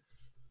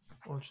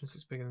 Origins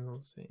is bigger than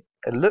Odyssey.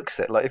 It looks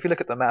it like if you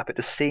look at the map, it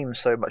just seems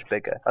so much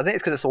bigger. I think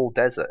it's because it's all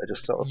desert. It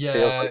just sort of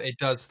Yeah, it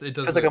does. It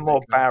does feels like a look more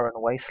bigger. barren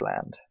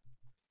wasteland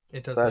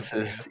It does look bigger.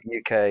 versus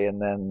UK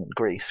and then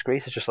Greece.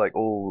 Greece is just like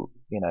all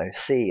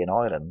sea and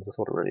islands. That's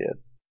what it really is.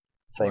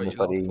 Same Right, with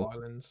lots of bloody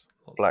islands.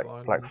 Lots of black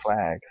islands.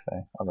 flag. So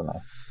I don't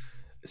know.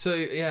 So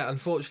yeah,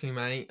 unfortunately,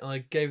 mate, I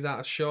gave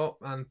that a shot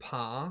and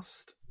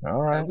passed,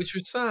 All right. which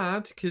was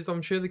sad because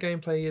I'm sure the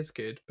gameplay is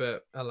good,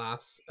 but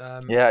alas,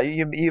 Yeah,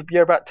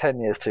 you're about 10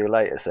 years too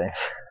late, it seems.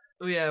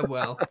 yeah,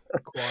 well,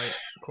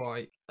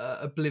 quite.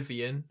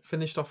 Oblivion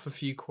finished off a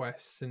few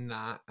quests in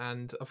that,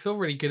 and I feel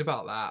really good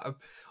about that.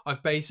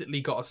 I've basically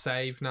got a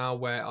save now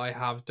where I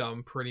have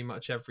done pretty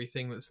much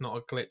everything that's not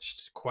a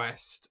glitched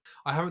quest.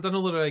 I haven't done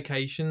all the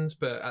locations,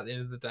 but at the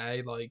end of the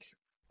day, like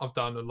I've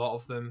done a lot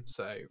of them,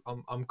 so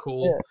I'm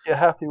cool. Yeah, you're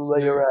happy with where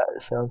So you're at.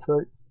 It sounds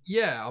like.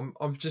 yeah,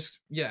 I'm just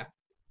yeah.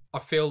 I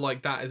feel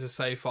like that is a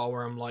save file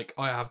where I'm like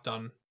I have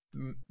done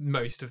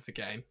most of the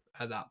game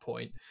at that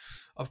point.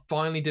 I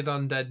finally did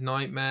Undead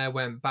Nightmare,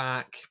 went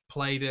back,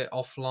 played it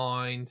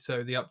offline,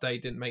 so the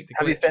update didn't make the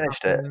Have you glitch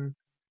finished it? happen.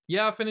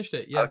 Yeah, I finished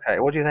it. Yeah, Okay.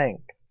 What do you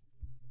think?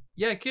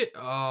 yeah, good.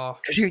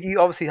 Because you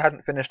obviously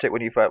hadn't finished it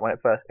when it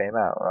first came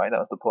out, right? That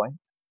was the point.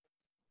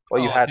 Or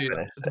you Oh, had dude,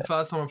 finished the it.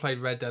 first time I played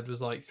Red Dead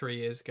was like 3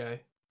 years ago,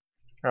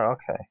 Oh,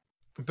 okay.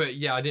 but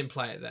yeah, I didn't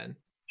play it then.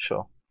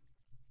 Sure.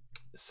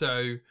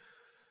 So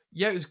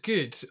yeah, it was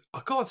good.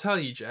 I gotta tell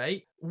you,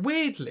 Jay,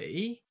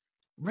 weirdly,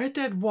 Red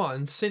Dead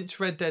 1, since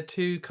Red Dead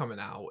 2 coming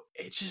out,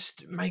 it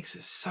just makes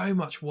it so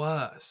much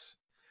worse.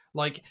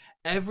 Like,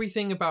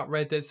 everything about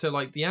Red Dead, so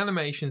like the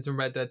animations in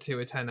Red Dead 2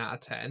 are 10 out of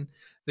 10.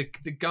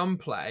 The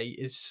gunplay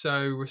is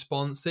so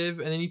responsive,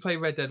 and then you play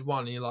Red Dead 1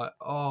 and you're like,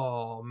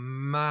 oh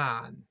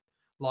man.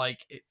 Like,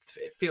 it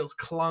feels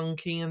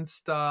clunky and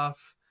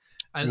stuff.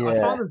 And I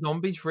Yeah. found the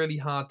zombies really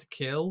hard to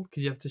kill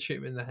because you have to shoot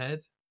them in the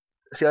head.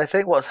 See, I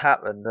think what's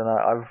happened, and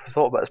I've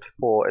thought about this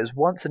before, is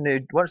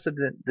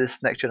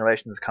this next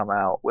generation has come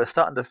out, we're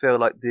starting to feel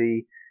like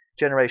the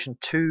generation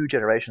 2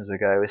 generations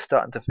ago is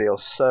starting to feel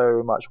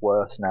so much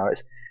worse now.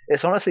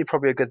 It's honestly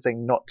probably a good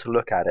thing not to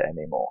look at it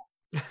anymore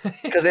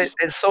because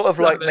it's sort of Shut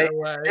like it it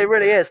away.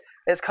 really is.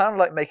 It's kind of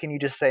like making you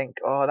just think,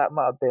 oh, that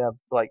might have been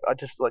I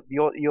just like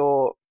your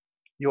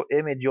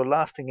image, your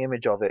lasting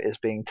image of it is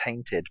being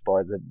tainted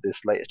by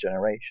this latest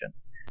generation.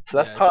 So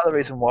that's Yeah, part of the sure.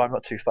 reason why I'm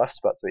not too fussed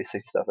about 360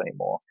 stuff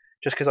anymore.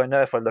 Just because I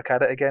know if I look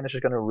at it again, it's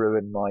just going to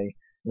ruin my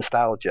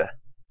nostalgia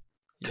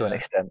to an Yeah.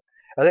 extent.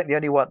 I think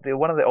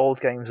one of the old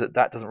games that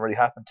doesn't really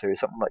happen to is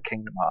something like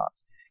Kingdom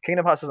Hearts.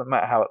 Kingdom Hearts doesn't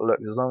matter how it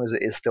looks as long as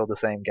it is still the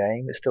same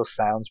game. It still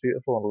sounds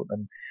beautiful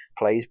and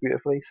plays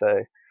beautifully.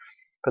 So,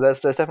 but there's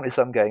definitely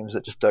some games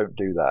that just don't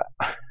do that,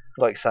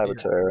 like Yeah.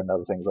 Saboteur and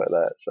other things like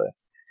that. So.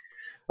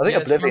 I think Yeah,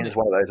 it's Oblivion funny. is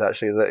one of those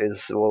actually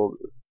that will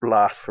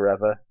last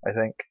forever. I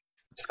think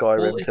Well,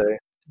 Skyrim too.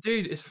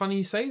 dude, it's funny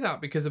you say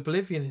that because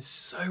Oblivion is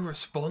so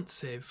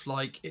responsive.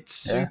 Like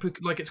it's Yeah. super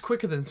like it's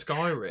quicker than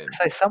Skyrim.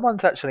 So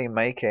someone's actually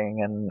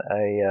making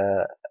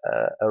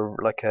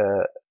like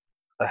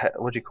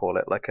what do you call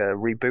it? Like a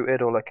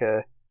rebooted or like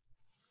a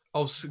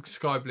Oh,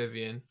 Sky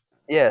Oblivion.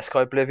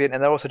 Sky Oblivion,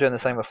 and they're also doing the Yeah.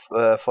 same with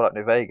Fallout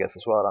New Vegas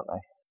as well, aren't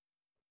they?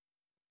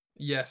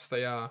 Yes,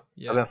 they are. I've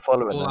Yeah. been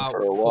following them for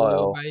Fallout a 4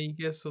 while.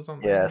 Vegas or Yeah,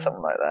 something.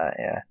 something like that.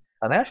 Yeah,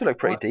 and they actually look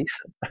pretty I,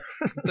 decent.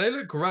 they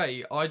look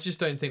great. I just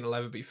don't think they'll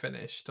ever be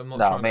finished. I'm not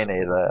No, trying me to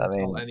neither. I insult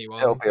mean, it'll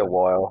anyone, be a but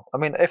while. I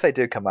mean, if they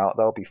do come out,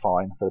 they'll be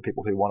fine for the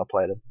people who want to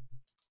play them.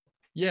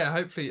 yeah,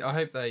 hopefully I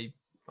hope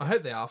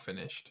they are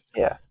finished.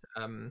 Yeah.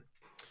 Um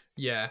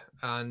Yeah,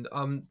 and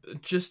I'm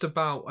just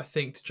about, I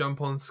think, to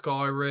jump on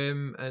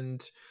Skyrim,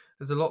 and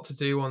there's a lot to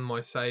do on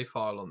my save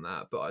file on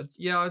that. But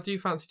yeah, I do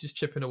fancy just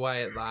chipping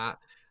away at that.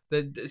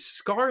 The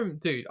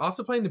Skyrim, dude,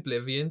 after playing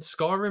Oblivion,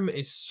 Skyrim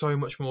is so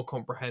much more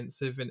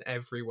comprehensive in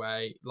every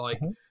way. Like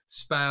Mhm.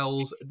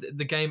 spells,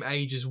 the game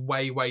ages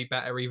way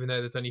better, even though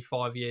there's only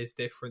 5 years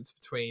difference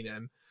between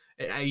them.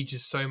 It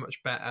ages so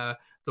much better.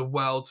 The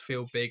worlds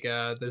feel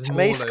bigger. There's To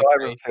me, more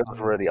Skyrim feels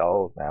really locations.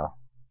 old now.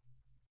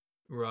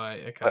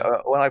 Right. Okay.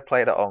 When I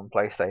played it on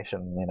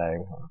PlayStation,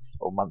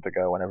 a month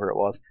ago, whenever it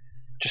was,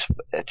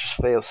 it just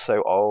feels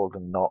so old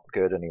and not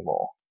good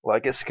anymore.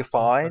 Like it's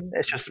fine,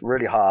 it's Interesting. just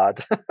really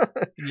hard.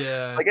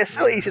 Yeah. Like it's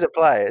still Yeah. easy to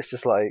play. It's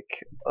just like,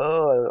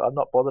 oh, I'm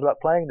not bothered about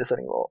playing this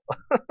anymore.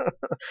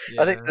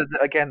 I think Yeah.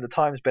 again the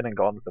time's been and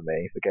gone for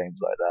me for games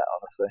like that.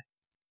 Honestly,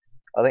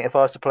 I think if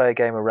I was to play a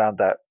game around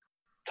that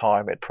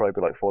time, it'd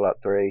probably be like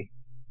Fallout 3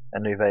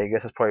 and New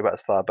Vegas. It's probably about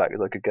as far back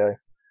as I could go.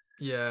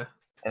 Yeah.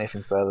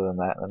 Anything further than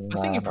that, then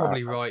I think you're I'm not.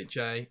 probably right,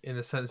 Jay, in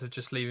the sense of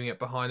just leaving it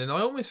behind. And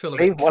I almost feel a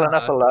Leave bit well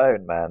enough cursed.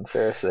 alone, man.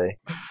 Seriously.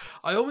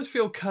 I almost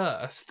feel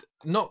cursed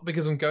not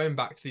because I'm going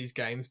back to these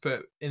games,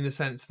 but in the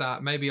sense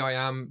that maybe I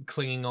am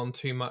clinging on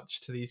too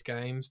much to these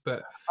games.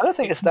 But I don't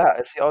think it's it's that.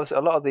 It's obviously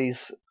a lot of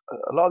these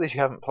you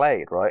haven't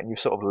played, right? And you've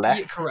sort of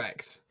yeah, left.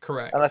 correct,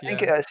 And I correct,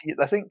 think yeah, it actually,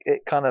 I think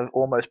it kind of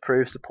almost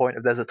proves the point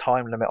of there's a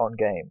time limit on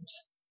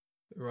games.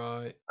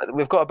 right. Like,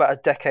 we've got about a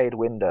decade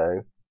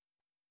window,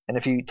 and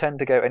if you tend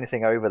to go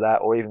anything over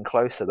that or even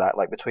close to that,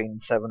 like between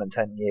 7 and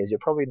 10 years,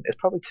 it's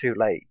probably too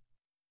late.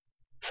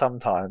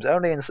 Sometimes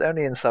only in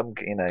some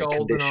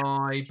conditions.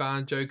 GoldenEye,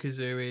 Banjo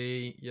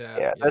Kazooie, yeah,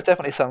 Yeah, there's yeah,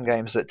 definitely yeah, some yeah.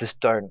 games that just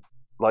don't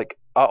like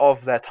are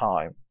of their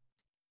time.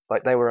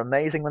 Like they were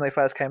amazing when they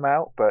first came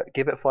out, but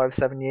give it 5,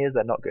 7 years,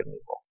 they're not good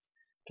anymore.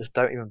 Just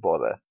don't even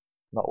bother.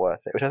 Not worth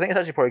it. Which I think is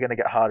actually probably going to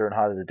get harder and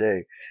harder to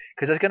do,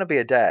 because there's going to be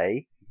a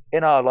day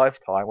in our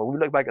lifetime where we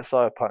look back at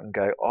Cyberpunk and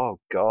go, "Oh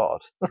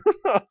God!"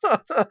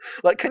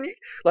 Like, can you?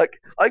 Like,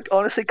 I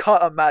honestly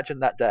can't imagine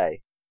that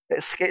day.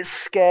 It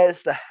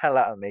scares the hell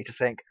out of me to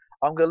think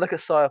I'm going to look at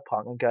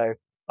Cyberpunk and go,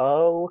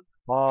 "Oh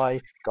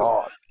my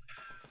God,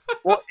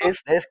 what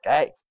is this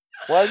game?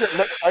 Why does it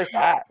look so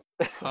bad?"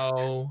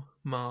 Oh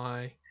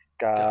my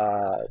god,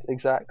 God,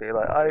 exactly.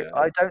 Like I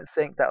yeah. don't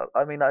think that.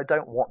 I mean, I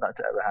don't want that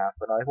to ever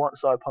happen. I want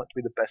Cyberpunk to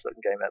be the best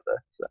looking game ever.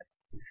 So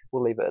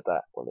we'll leave it at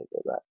that. We'll leave it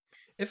at that.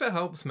 If it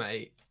helps,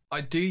 mate,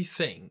 I do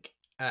think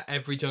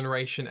every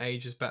generation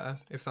ages better.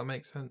 If that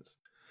makes sense.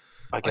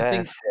 I I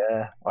think guess.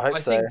 Yeah. I hope I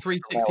so. think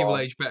From now 360 will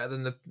on, age better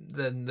than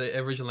the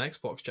original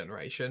Xbox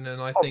generation,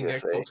 and I think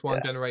obviously. Xbox One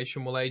Yeah.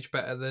 generation will age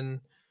better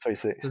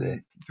 360.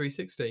 than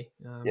 360.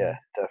 Yeah,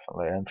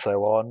 definitely, and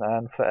so on,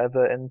 and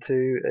forever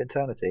into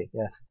eternity.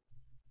 Yes,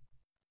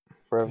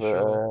 For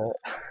sure. forever.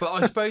 But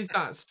I suppose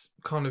that's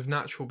kind of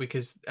natural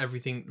because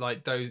everything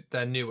like those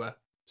they're newer,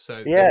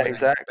 so they Yeah, will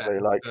age better. exactly.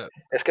 Like But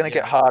it's going to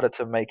get yeah, harder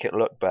to make it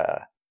look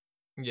better.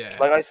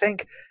 Like I yes.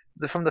 think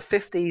from the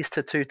 50s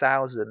to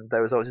 2000,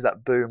 there was always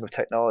that boom of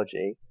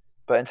technology.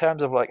 But in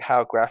terms of like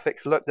how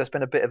graphics look, there's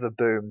been a bit of a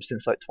boom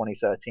since like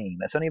 2013.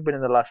 It's only been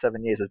in the last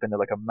 7 years there's been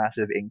like a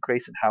massive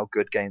increase in how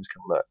good games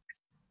can look.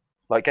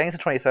 Like games in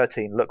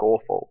 2013 look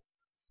awful.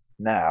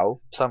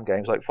 Now some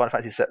games like Final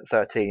Fantasy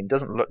 13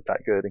 doesn't look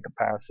that good in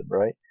comparison,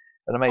 right?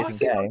 An amazing I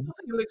game. still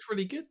think it looks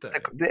really good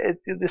though. The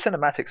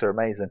cinematics are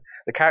amazing.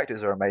 The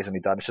characters are amazingly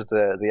done. It's just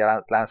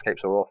the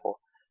landscapes are awful.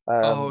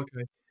 Oh, Um,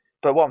 okay.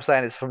 but what I'm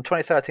saying is, from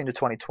 2013 to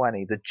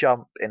 2020, the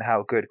jump in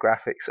how good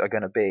graphics are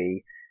going to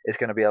be is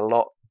going to be a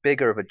lot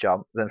bigger of a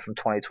jump than from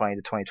 2020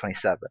 to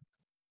 2027.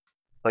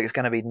 Like it's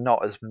going to be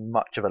not as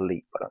much of a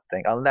leap, I don't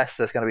think, unless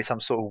there's going to be some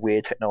sort of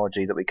weird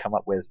technology that we come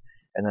up with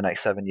in the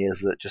next 7 years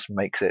that just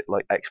makes it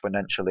like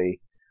exponentially.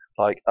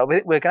 Like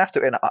we're going to have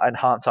to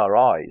enhance our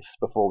eyes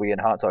before we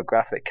enhance our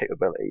graphic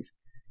capabilities,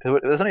 because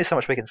there's only so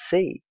much we can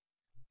see.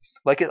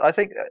 Like I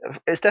think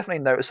it's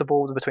definitely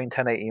noticeable between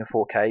 1080 and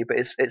 4K, but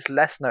it's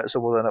less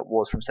noticeable than it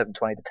was from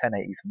 720 to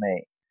 1080 for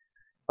me.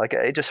 Like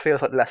it just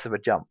feels like less of a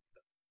jump,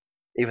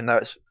 even though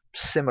it's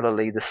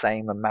similarly the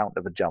same amount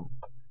of a jump.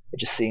 It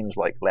just seems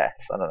like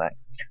less. I don't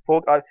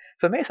know.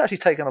 For me, it's actually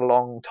taken a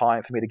long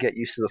time for me to get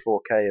used to the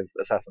 4K of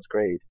Assassin's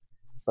Creed.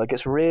 Like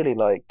it's really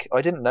like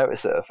I didn't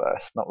notice it at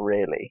first, not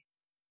really.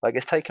 Like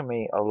it's taken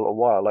me a little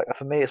while. Like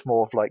for me, it's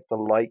more of like the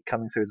light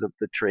coming through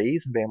the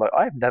trees and being like,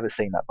 I've never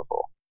seen that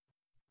before.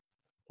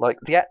 Like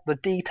the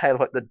detail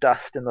of like the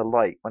dust in the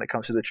light when it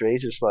comes through the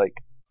trees, is like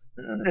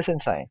it's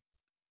insane.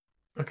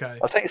 Okay.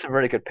 I've taken some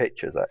really good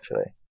pictures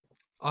actually.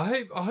 I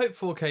hope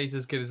 4K is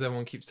as good as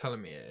everyone keeps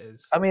telling me it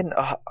I is. mean,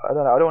 I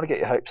don't know. I don't want to get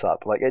your hopes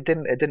up. Like it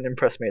didn't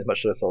impress me as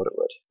much as I thought it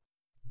would.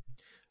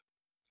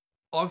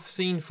 I've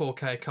seen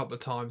 4K a couple of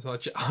times. I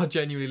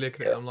genuinely look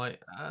at it. Yeah. And I'm like,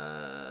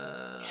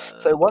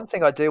 So one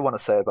thing I do want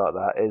to say about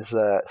that is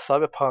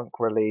Cyberpunk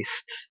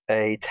released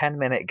a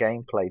 10-minute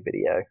gameplay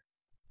video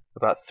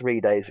about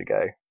 3 days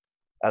ago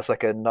as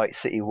like a Night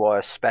City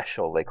Wire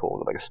special. They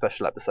called it like a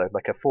special episode,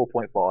 like a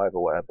 4.5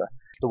 or whatever,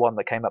 the one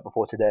that came up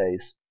before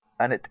today's.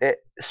 And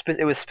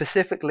it was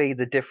specifically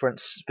the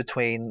difference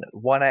between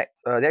the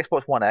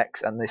Xbox One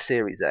X and the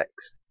Series X.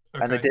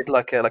 And they okay, did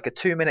like a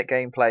 2 minute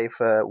gameplay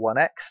for One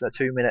X, a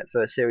 2 minute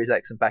for Series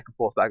X, and back and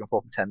forth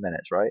for 10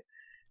 minutes, right?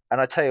 And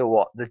I tell you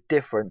what, the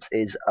difference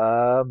is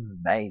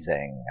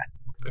amazing.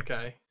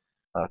 okay,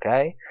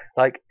 Okay,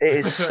 like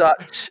it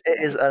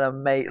is an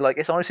amazing. Like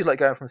it's honestly like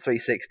going from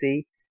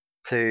 360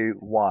 to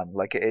one.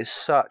 Like it is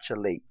such a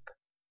leap.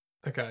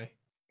 okay.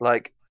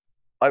 Like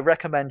I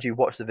recommend you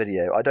watch the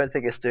video. I don't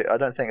think it's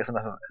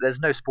enough. There's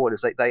no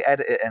spoilers. They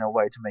edit it in a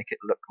way to make it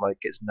look like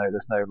there's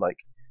no like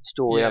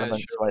story Yeah,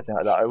 elements or sure, anything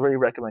like that. I sure. really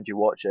recommend you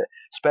watch it,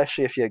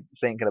 especially if you're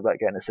thinking about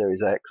getting a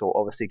Series X or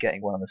obviously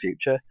getting one in the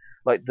future.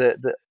 Like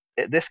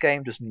this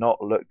game does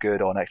not look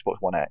good on Xbox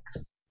One X,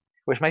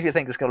 which makes you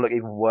think it's going to look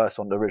even worse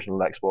on the original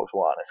Xbox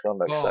One. It's going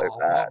to look so Oh,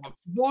 bad.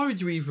 why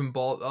would you even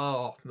bother?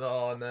 Oh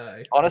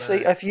no,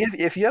 Honestly, no.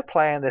 if you're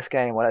playing this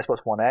game on Xbox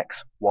One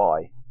X,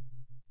 why?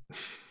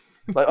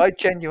 Like I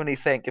genuinely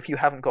think if you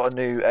haven't got a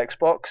new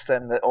Xbox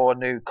or a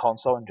new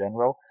console in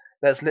general,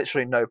 there's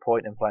literally no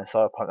point in playing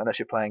Cyberpunk unless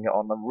you're playing it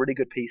on a really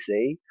good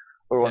PC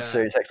or on Yeah,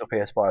 Series X or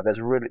PS5.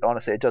 There's really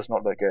honestly it does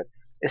not look good.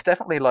 It's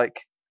definitely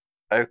like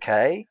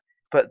okay,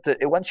 but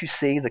once you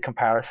see the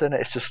comparison,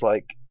 it's just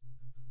like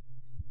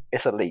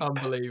it's a leap.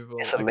 Unbelievable.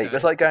 It's a leap.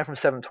 It's Okay. like going from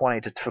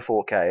 720 to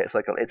 4K. It's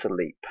like it's a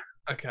leap.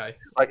 Okay.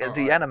 Like All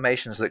the right.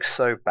 animations look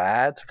so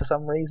bad for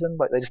some reason.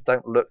 Like they just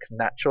don't look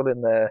natural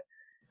in their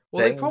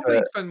Well, they thing. probably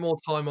But spent more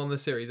time on the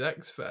Series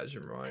X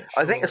version, right?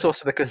 I think it's Surely.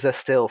 also because they're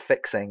still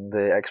fixing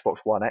the Xbox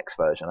One X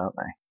version, aren't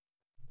they?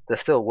 They're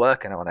still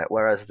working on it,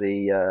 whereas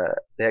the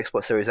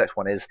Xbox Series X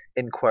one is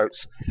in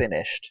quotes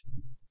finished.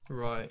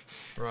 Right.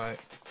 Right.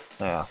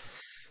 Yeah.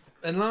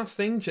 And last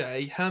thing,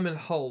 Jay, Herman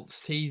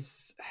Holtz,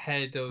 he's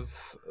head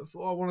of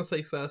I want to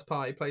say first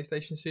party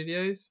PlayStation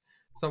Studios,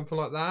 something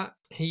like that.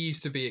 He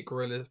used to be at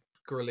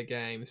Guerrilla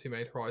Games, who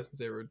made Horizon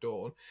Zero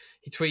Dawn.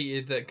 He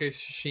tweeted that Ghost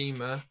of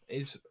Tsushima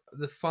is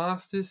the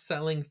fastest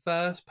selling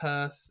first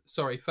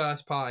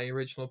party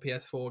original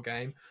PS4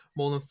 game,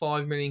 more than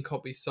 5 million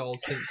copies sold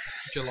since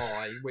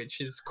July,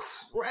 which is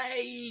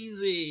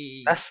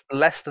crazy. That's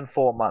less than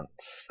 4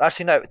 months.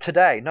 Actually, no,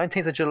 today,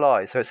 19th of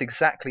July, so it's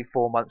exactly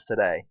 4 months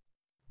today.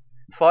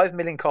 5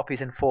 million copies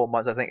in 4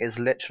 months, I think, is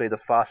literally the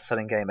fastest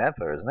selling game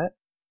ever, isn't it?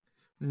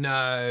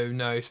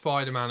 No,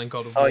 Spider Man and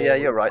God of Oh, yeah, War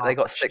you're were right. They utter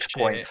got 6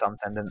 point shit.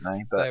 something, didn't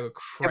they? But They were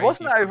it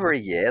wasn't crazy over bad. a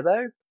year,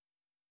 though?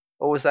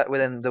 Or was that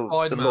within the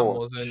Spider-Man launch?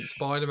 wasn't.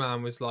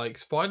 Spider-Man was like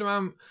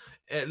Spider-Man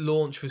at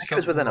launch I was think it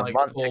was something within a like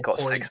month it four got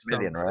point 6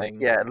 million, right?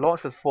 something. Yeah, it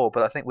launched with 4,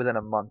 but I think within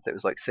a month it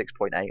was like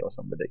 6.8 or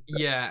something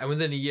ridiculous. Yeah, and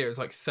within a year it was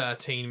like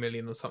 13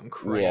 million or something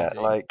Yeah, crazy.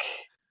 like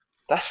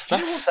that's Do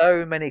you that's know what's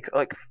so many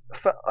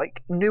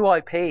like new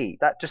IP.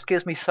 That just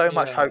gives me so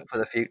much yeah, hope for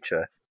the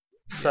future.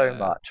 So yeah.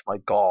 much. My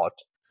God.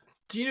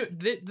 Do you know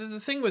the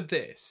thing with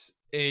this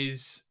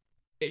is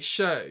it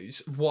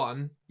shows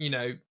one,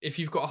 if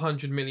you've got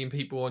 100 million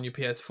people on your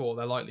PS4,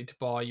 they're likely to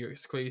buy your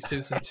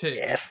exclusives, and two,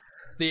 Yes.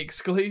 the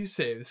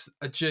exclusives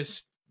are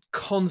just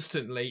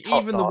constantly,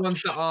 Top even the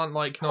ones that notch aren't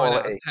like 9 out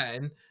of quality.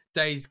 10,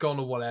 Days Gone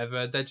or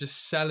whatever, they're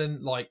just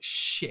selling like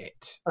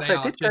shit. I They say,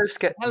 are did Ghost just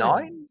get selling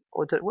them. 9?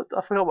 Or did what?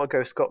 I forgot what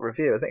Ghost got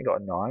review. I think it got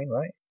a 9,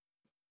 right?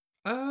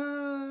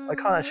 I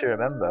can't actually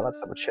remember. I'll have to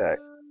double check.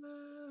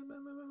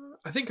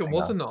 I think it Hang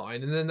was a on.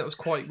 9, and then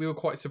we were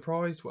quite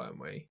surprised, weren't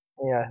we?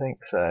 Yeah, I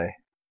think so.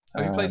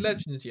 Have you played Um,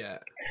 Legends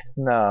yet?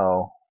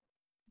 no.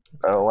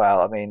 Oh Okay.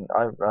 well, I mean,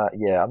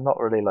 I'm not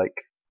really like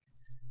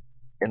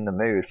in the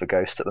mood for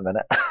Ghost at the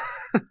minute.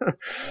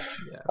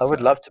 Yeah, I would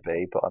fair. love to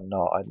be, but I'm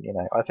not.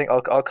 I think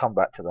I'll come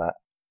back to that.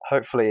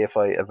 Hopefully, if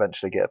I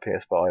eventually get a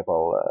PS5,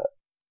 I'll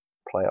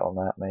play it on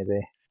that maybe.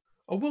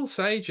 I will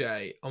say,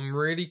 Jay, I'm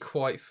really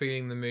quite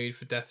feeling the mood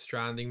for Death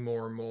Stranding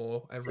more and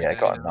more every Yeah, day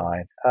got a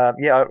now. 9.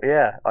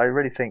 Yeah. I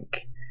really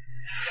think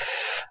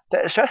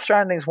Death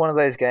Stranding is one of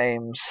those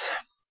games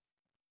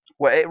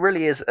where it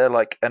really is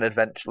like an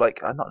adventure.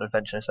 Like not an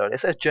adventure necessarily.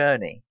 It's a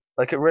journey.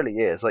 Like it really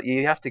is. Like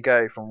you have to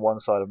go from one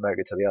side of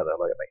Moga to the other.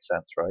 Like it makes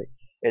sense, right?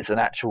 It's an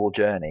actual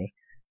journey,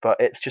 but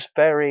it's just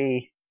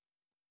very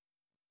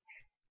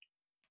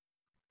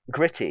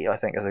gritty. I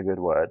think is a good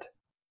word.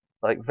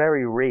 Like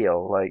very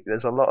real. Like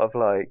there's a lot of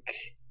like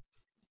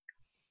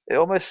it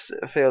almost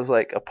feels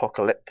like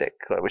apocalyptic,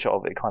 like, which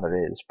obviously kind of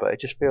is, but it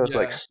just feels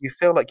like Yeah, you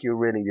feel like you're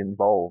really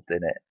involved in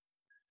it.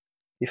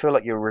 You feel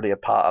like you're really a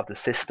part of the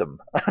system.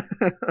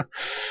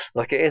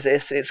 Like it is.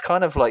 It's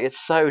kind of like it's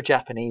so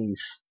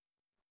Japanese,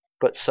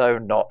 but so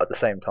not at the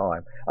same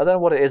time. I don't know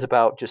what it is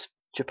about just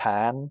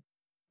Japan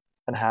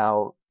and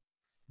how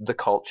the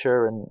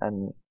culture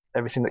and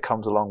everything that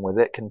comes along with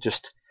it can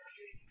just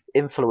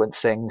influence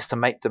things to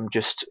make them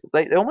just.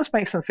 It almost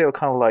makes them feel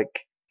kind of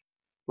like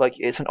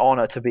it's an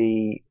honor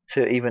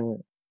to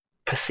even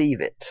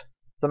perceive it.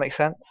 Does that make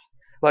sense?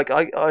 Like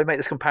I make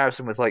this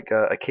comparison with like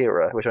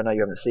Akira, which I know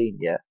you haven't seen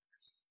yet,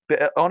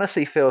 but it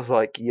honestly feels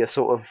like you're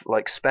sort of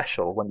like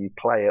special when you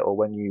play it or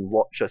when you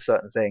watch a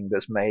certain thing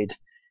that's made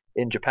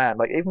in Japan.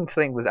 Like even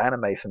thing with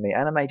anime for me,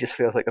 anime just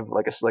feels like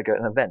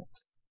an event.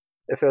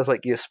 It feels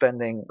like you're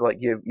spending like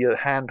you're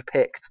hand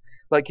picked,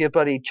 like your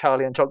buddy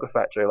Charlie and Chocolate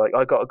Factory. Like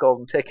I got a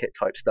golden ticket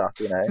type stuff.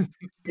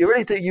 You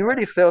really do. You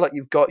really feel like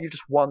you've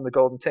just won the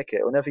golden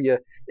ticket. Whenever you,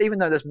 even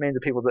though there's millions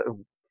of people that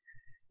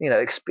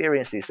have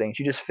experience these things,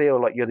 you just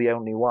feel like you're the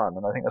only one.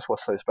 And I think that's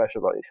what's so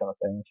special about these kind of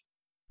things.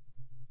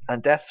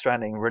 And Death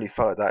Stranding really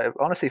felt like that. It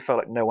honestly felt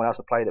like no one else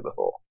had played it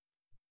before.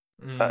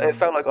 It mm.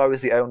 felt like I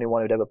was the only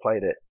one who'd ever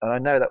played it, and I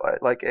know that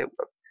like it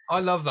I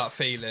love that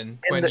feeling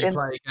in when the you in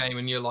play a game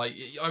and you're like,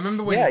 I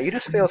remember yeah, when you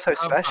just you feel so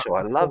have that special.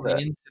 I before love the it.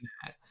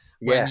 internet.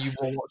 When you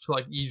Yes. watch,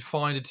 like, you'd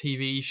find a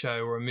TV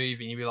show or a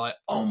movie and you'd be like,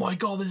 oh my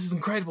god, this is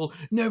incredible.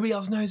 Nobody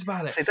else knows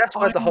about it. See, that's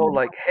where I the know whole about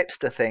like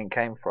hipster thing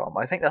came from.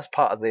 I think that's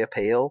part of the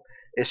appeal.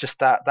 It's just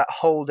that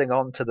holding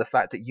on to the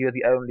fact that you're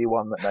the only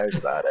one that knows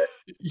about it.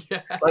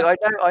 it. Like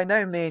Yeah. I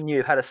know me and you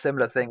have had a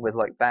similar thing with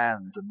like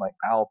bands and like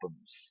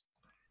albums.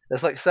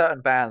 There's like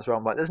certain bands where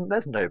I'm like,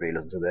 there's nobody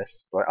listens to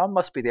this. Like I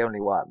must be the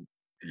only one.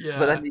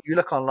 But then Yeah. you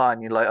look online,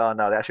 and you're like, oh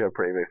no, they actually have a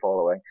pretty big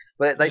following.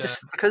 But they Yeah. just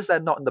because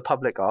they're not in the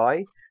public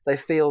eye, they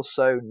feel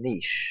so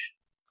niche.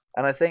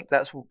 And I think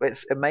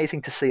it's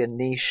amazing to see a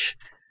niche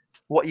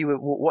what you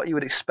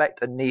would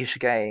expect a niche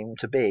game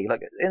to be.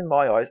 Like in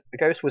my eyes,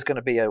 Ghost was going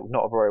to be a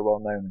not a very well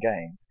known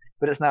game,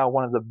 but it's now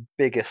one of the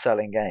biggest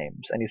selling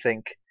games. And you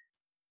think,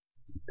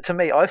 to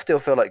me, I still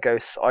feel like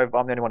Ghosts. I'm the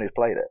only one who's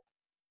played it.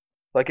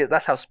 Like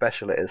that's how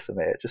special it is to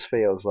me. It just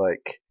feels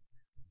like,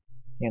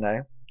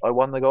 I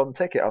won the golden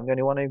ticket. I'm the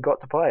only one who got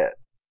to play it,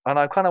 and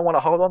I kind of want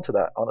to hold on to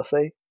that.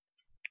 Honestly,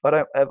 I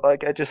don't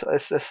like.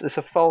 It's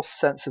a false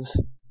sense of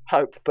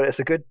hope, but it's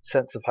a good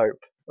sense of hope.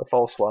 A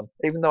false one,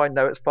 even though I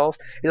know it's false.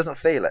 He doesn't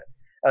feel it.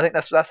 I think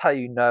that's how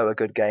you know a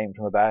good game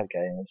from a bad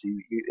game. Is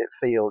it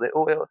feels it.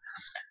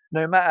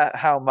 No matter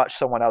how much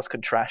someone else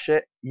can trash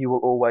it, you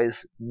will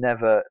always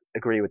never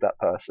agree with that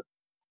person.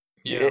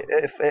 Yeah.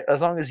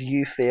 As long as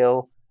you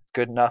feel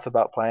good enough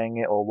about playing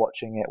it or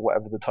watching it,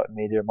 whatever the type of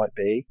media it might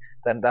be,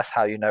 then that's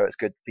how you know it's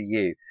good for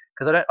you.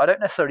 Because I don't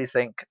necessarily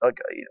think like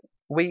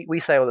we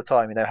say all the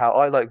time, how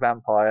I like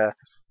Vampire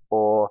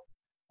or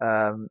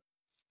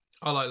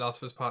I like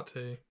Last of Us Part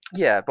 2.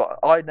 yeah, but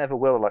I never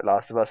will like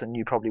Last of Us, and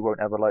you probably won't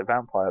ever like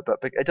Vampire. But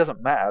it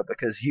doesn't matter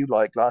because you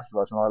like Last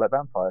of Us and I like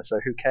Vampire, so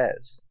who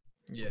cares?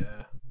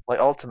 Yeah. Like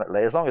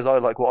ultimately, as long as I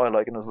like what I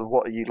like and as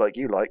what you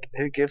like,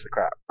 who gives a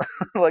crap?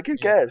 Like who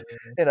cares?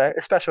 Yeah.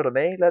 It's special to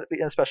me. Let it be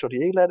special to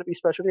you. Let it be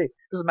special to you.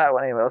 Doesn't matter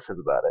what anyone else says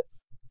about it.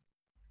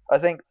 I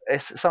think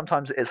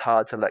sometimes it is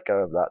hard to let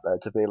go of that though.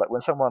 To be like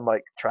when someone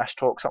like trash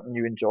talks something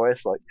you enjoy,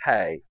 it's like,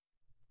 hey,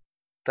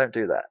 don't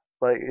do that.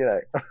 Like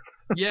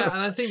Yeah,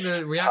 and I think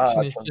the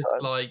reaction is sometimes.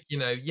 just like,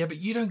 yeah, but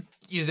you don't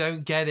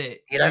get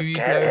it. You don't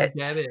get it.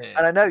 Get it.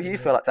 And I know you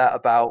feel like that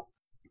about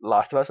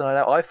Last of Us, and I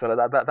know I feel like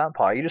that about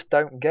Vampire. You just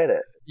don't get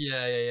it.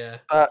 Yeah.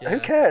 But who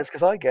cares?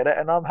 Because I get it,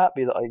 and I'm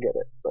happy that I get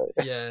it. So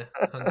Yeah,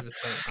 100%. it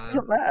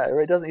doesn't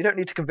matter. It doesn't. You don't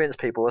need to convince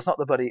people. It's not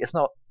It's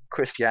not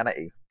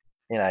Christianity.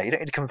 You don't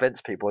need to convince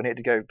people. You need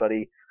to go,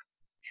 buddy.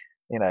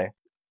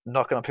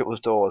 Knocking on people's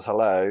doors.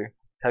 Hello.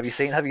 Have you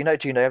seen? Have you know?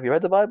 Do you know? Have you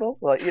read the Bible?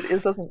 Like it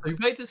doesn't. Have you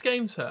played this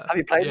game, sir? Have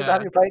you played? Yeah.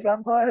 Have you played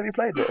Vampire? Have you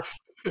played this?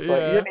 Like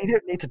Yeah. you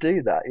don't need to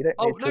do that. You don't.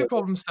 Oh, need no to...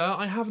 problem, sir.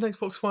 I have an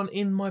Xbox One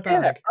in my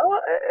bag. Yeah.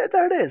 Oh,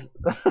 there it is.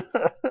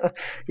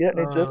 You don't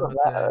need. It doesn't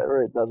matter. Dear. It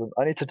really doesn't.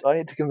 I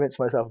need to convince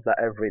myself of that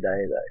every day,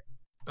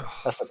 though.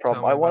 Oh, That's the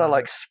problem. I want to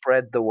like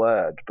spread the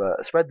word,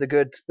 but spread the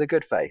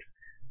good faith.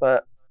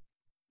 But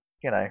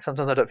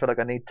sometimes I don't feel like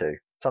I need to.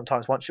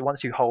 Sometimes once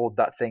you hold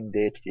that thing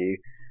dear to you,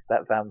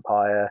 that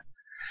Vampire,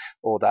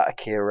 or that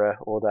Akira,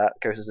 or that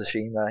Ghost of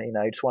Tsushima, you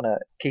just want to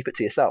keep it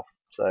to yourself.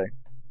 So,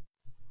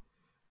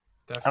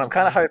 Definitely. and I'm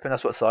kind of hoping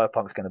that's what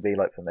Cyberpunk's going to be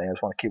like for me. I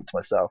just want to keep it to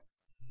myself.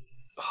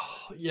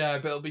 Oh, yeah,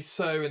 but it'll be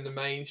so in the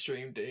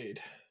mainstream, dude.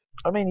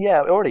 I mean,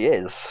 yeah, it already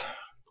is.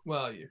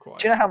 Well, you're quite.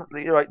 Do you know how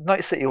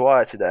Night City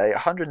Wire today?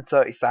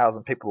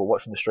 130,000 people were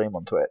watching the stream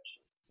on Twitch.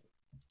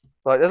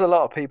 Like, there's a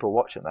lot of people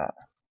watching that.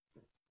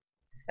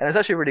 And it's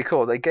actually really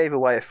cool. They gave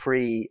away a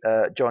free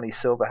Johnny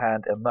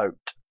Silverhand emote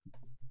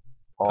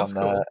That's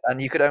cool.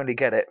 and you could only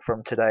get it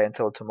from today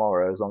until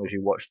tomorrow as long as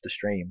you watched the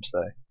stream.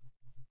 So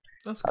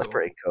that's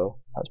pretty cool.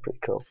 That's pretty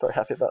cool. Very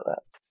happy about that.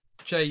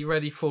 Jay, you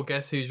ready for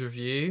Guess Who's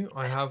review?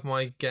 I have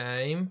my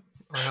game.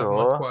 I have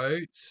Sure. my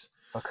quotes.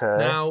 Okay.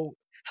 Now,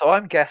 so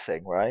I'm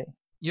guessing, right?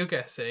 You're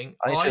guessing.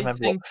 I need to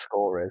remember what the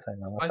score is.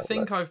 Hang on. I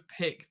think I've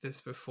picked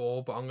this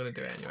before, but I'm going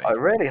to do it anyway. I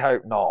really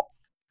hope not.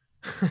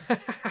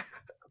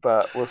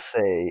 But we'll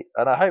see.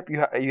 And I hope you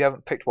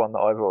haven't picked one that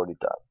I've already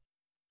done.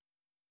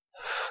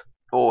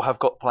 Or have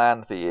got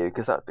planned for you,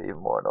 because that'd be even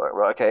more annoying.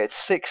 Right, okay,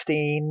 it's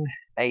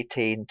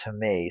 16-18 to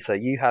me. So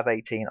you have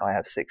 18, I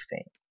have 16,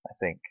 I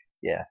think.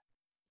 Yeah.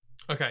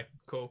 Okay,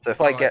 cool. So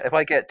if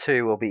I get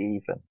 2, we'll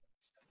be even.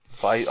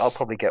 But I'll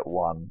probably get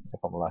 1 if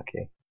I'm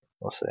lucky.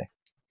 We'll see.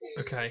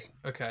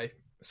 Okay.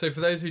 So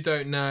for those who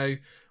don't know,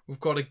 we've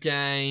got a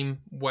game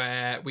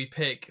where we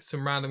pick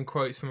some random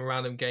quotes from a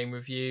random game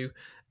review,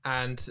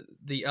 and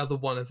the other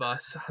one of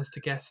us has to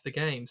guess the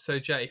game. So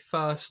Jay,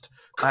 first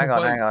quote. Hang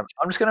on.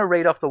 I'm just going to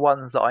read off the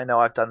ones that I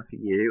know I've done for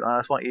you, and I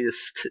just want you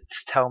to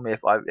tell me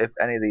if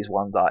any of these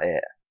ones are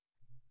it.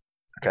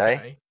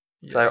 Okay?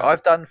 Yeah. So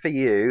I've done for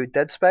you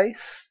Dead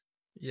Space.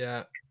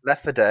 Yeah.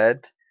 Left 4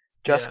 Dead.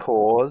 Just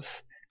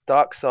Cause.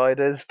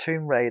 Darksiders.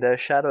 Tomb Raider.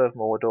 Shadow of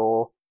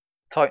Mordor.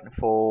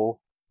 Titanfall.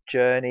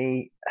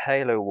 Journey.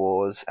 Halo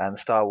Wars. And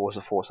Star Wars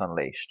The Force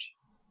Unleashed.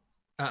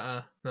 None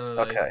of those.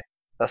 Okay.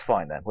 That's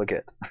fine then. We're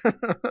good.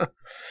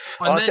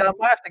 Honestly, I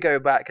might have to go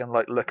back and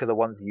look at the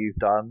ones you've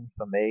done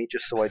for me,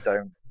 just so I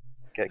don't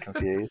get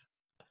confused.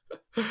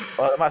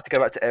 I might have to go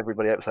back to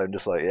everybody episode and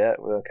just we're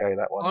okay,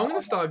 that one. I'm going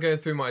to start going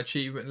through my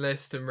achievement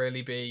list and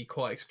really be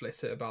quite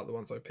explicit about the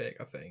ones I pick,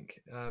 I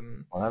think.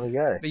 Well, there we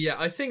go. But yeah,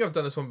 I think I've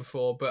done this one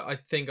before, but I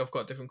think I've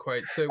got different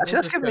quotes. So actually,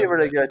 that's giving me a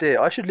really good idea.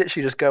 I should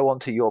literally just go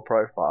onto your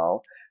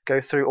profile, go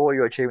through all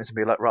your achievements and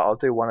be like, right, I'll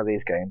do one of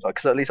these games,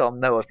 because at least I'll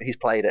know if he's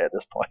played it at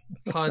this point.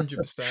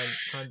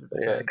 100%.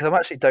 Yeah, because I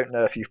actually don't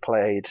know if you've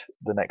played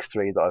the next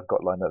 3 that I've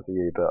got lined up for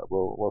you, but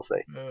we'll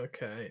see.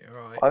 Okay, all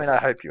right. I mean, I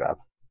hope you have.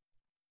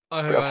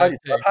 I've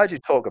heard you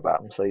talk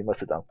about them, so you must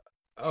have done.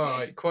 All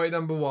right, quote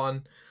number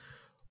 1.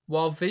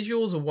 While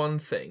visuals are one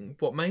thing,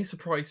 what may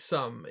surprise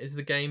some is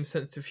the game's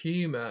sense of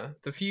humour.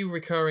 The few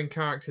recurring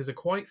characters are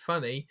quite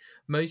funny,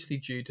 mostly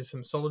due to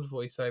some solid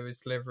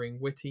voiceovers delivering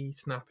witty,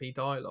 snappy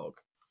dialogue.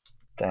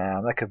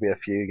 Damn, that could be a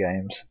few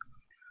games.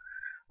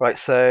 Right,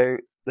 so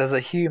there's a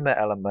humor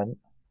element.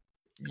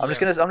 Yeah. I'm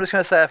just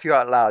gonna say a few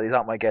out loud. These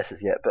aren't my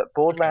guesses yet, but Okay.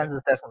 Borderlands is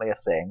definitely a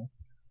thing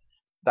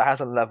that has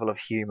a level of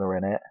humor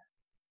in it.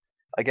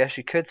 I guess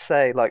you could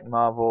say like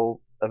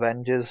Marvel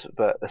Avengers,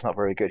 but it's not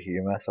very good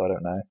humor, so I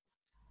don't know.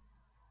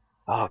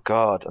 Oh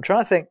God, I'm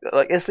trying to think.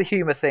 Like, is the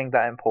humor thing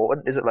that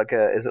important? Is it like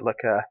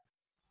a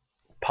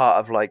part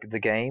of like the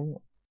game?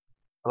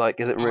 Like,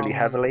 is it really Um,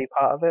 heavily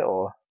part of it,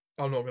 or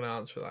I'm not going to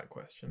answer that I'm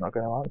question. not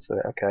going to answer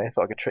it? Okay, I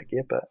thought I could trick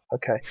you, but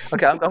okay,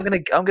 okay.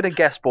 I'm gonna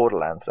guess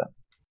Borderlands then.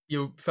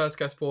 Your first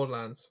guess,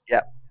 Borderlands.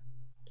 Yeah.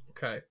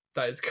 Okay,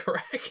 that is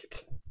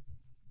correct.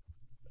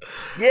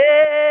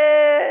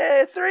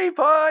 Yeah, 3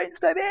 points,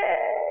 baby!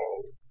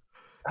 That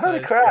Holy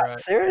is crap!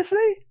 correct.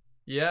 Seriously?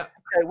 Yeah.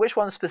 Okay, which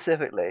one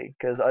specifically?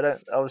 Because I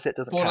don't. Obviously, it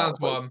doesn't count. Borderlands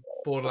 1. Okay,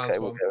 Borderlands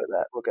we'll 1. go with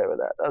that. We'll go with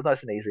that. That was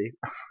nice and easy.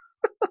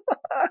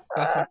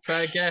 That's a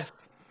fair guess.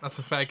 That's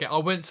a fair guess. I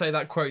wouldn't say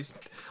that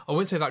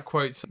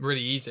quote's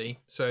really easy.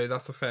 So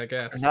that's a fair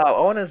guess. No,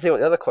 I want to see what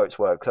the other quotes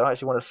were because I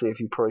actually want to see if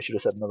you probably should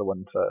have said another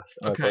one first.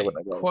 And I probably Okay.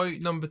 wouldn't have gone.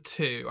 Quote number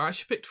 2. I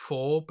actually picked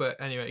 4, but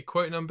anyway,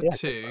 quote number Yeah,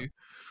 2.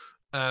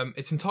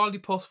 It's entirely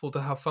possible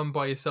to have fun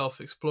by yourself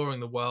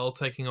exploring the world,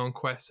 taking on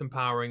quests and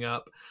powering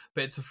up,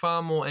 but it's a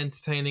far more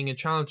entertaining and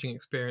challenging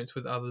experience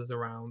with others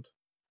around.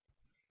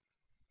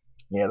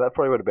 yeah, that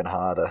probably would have been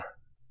harder.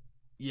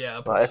 Yeah, I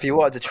Like, probably if should you have done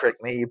wanted to that trick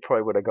first. me, you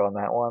probably would have gone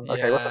that one.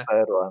 Okay, what's the Yeah,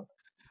 third one?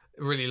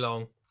 really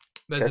long.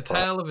 There's Go a for it.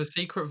 tale of a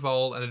secret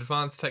vault and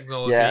advanced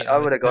technology, Yeah, I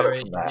and would it's have got it very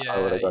from that. I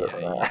would have got it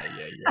from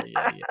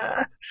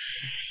that.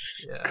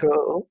 yeah. Cool,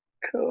 Oh,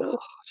 cool.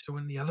 I should have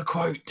won the other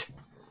quote.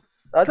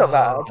 I don't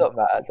matter. I Oh, don't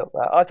matter. I don't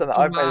matter. I don't know.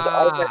 I've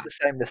made Tomat. the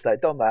same mistake.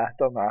 Don't matter.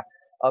 Don't matter.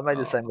 I've made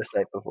the Oh, same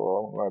mistake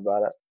before. Don't worry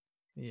about it.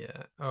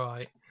 yeah. All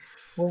right.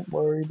 Won't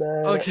worry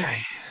about it. Okay.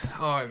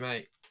 All right,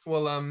 mate.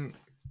 Well,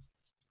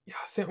 yeah,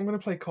 I think I'm gonna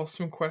play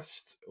Costume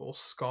Quest or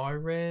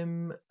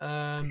Skyrim.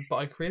 But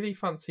I really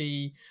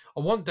fancy. I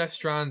want Death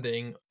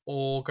Stranding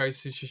or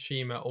Ghost of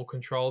Tsushima or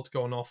Control to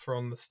go on offer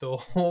on the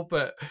store,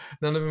 but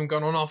none of them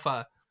gone on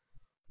offer.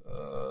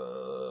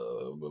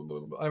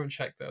 I haven't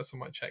checked those, so I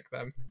might check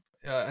them.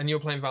 And you're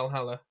playing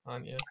Valhalla,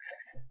 aren't you?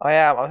 I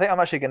am. I think I'm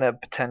actually going to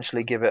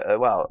potentially give it a.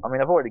 Well, I mean,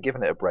 I've already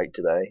given it a break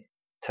today,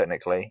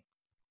 technically,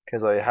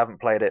 because I haven't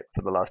played it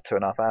for the last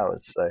 2.5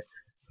 hours. So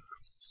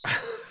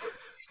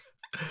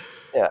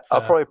yeah, I'll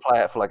Fair. probably play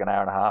it for like an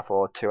hour and a half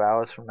or 2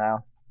 hours from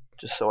now,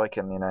 just so I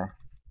can, I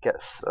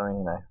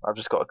mean, I've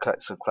just got to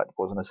collect some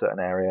collectibles in a certain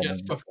area. And Get then,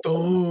 stuff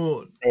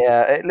done.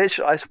 yeah, it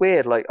literally, it's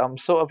weird. Like I'm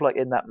sort of like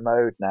in that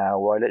mode now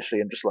where I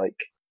literally am just like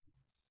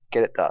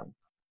get it done,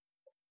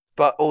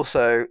 but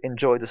also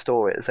enjoy the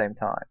story at the same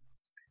time.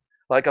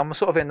 Like I'm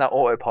sort of in that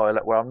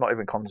autopilot where I'm not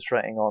even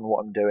concentrating on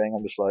what I'm doing.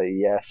 I'm just like,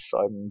 yes,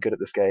 I'm good at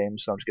this game,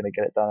 so I'm just gonna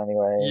get it done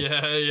anyway.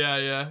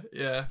 Yeah.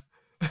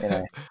 You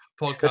know,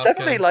 there's Podcast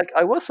definitely game. like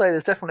I will say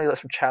there's definitely like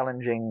some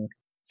challenging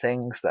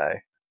things though.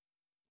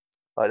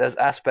 Like there's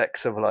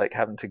aspects of like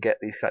having to get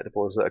these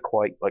collectibles that are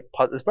quite like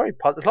it's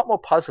it's a lot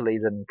more puzzly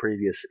than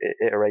previous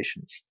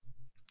iterations.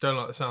 Don't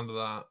like the sound of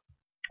that.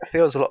 It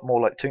feels a lot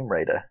more like Tomb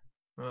Raider.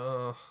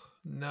 Oh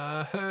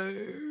no.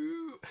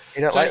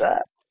 You don't like Jake,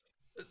 that?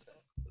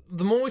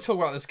 the more we talk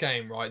about this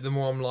game, right, the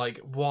more I'm like,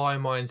 why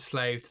am I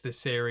enslaved to this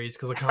series?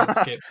 Because I can't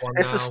skip one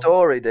It's a now.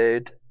 story,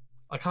 dude.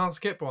 I can't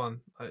skip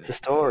one. It's a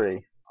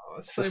story.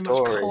 It's a So much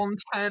story.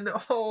 content.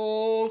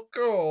 Oh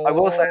I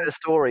will say god. the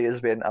story has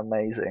been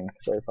amazing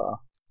so far.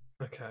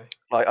 Okay.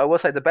 Like I will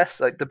say the best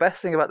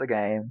thing about the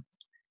game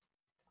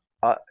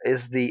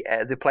is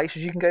the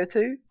places you can go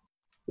to,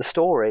 the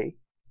story,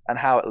 and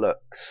how it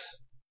looks.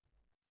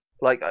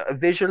 Like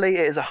visually,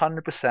 it is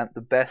 100%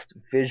 the best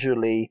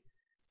visually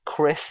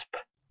crisp,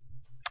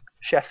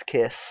 chef's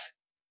kiss,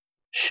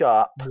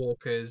 sharp,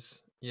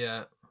 Walkers.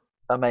 Yeah.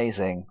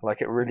 amazing.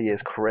 Like it really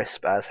is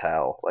crisp as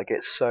hell. Like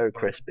it's so Right.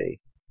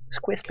 crispy. It's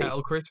crispy.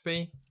 Kettle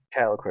crispy.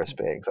 Kettle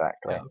crispy,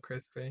 exactly. Kettle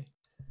crispy.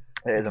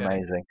 It is Okay.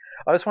 amazing.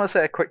 I just want to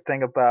say a quick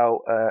thing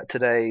about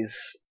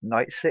today's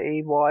Night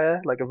City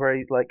wire, like a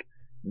very like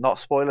not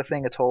spoiler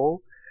thing at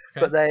all.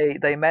 But Okay.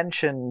 they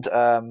mentioned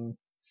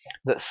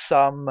that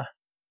some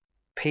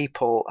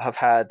people have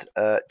had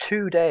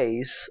 2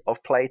 days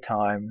of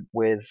playtime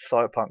with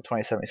Cyberpunk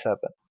 2077.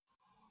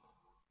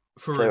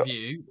 For So,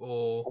 review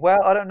or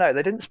well, I don't know.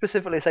 They didn't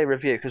specifically say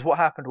review because what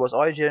happened was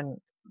IGN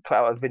put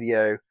out a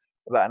video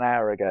about an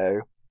hour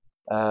ago,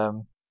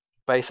 um,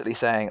 basically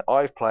saying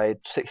I've played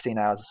 16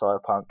 hours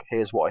of Cyberpunk.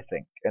 Here's what I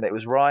think, and it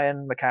was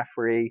Ryan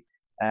McCaffrey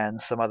and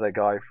some other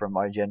guy from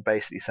IGN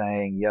basically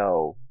saying,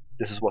 "Yo,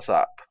 this is what's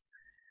up."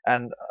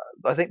 And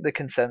I think the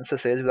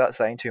consensus is, without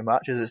saying too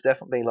much, is it's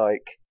definitely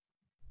like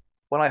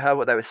when I heard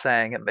what they were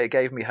saying, it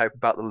gave me hope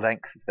about the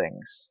length of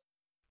things.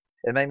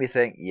 It made me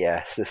think,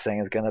 yes, this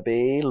thing is going to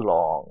be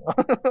long.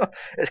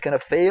 It's going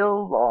to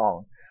feel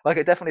long. Like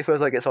it definitely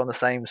feels like it's on the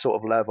same sort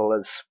of level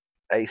as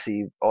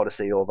AC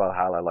Odyssey or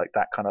Valhalla, like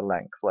that kind of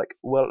length. Like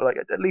well, like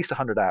at least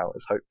 100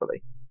 hours,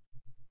 hopefully.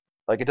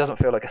 Like it doesn't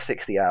feel like a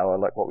 60 hour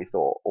like what we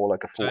thought, or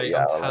like a Jay, 40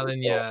 I'm hour like we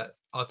telling you, thought.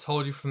 I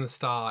told you from the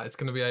start, it's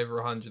going to be over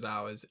 100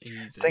 hours Thing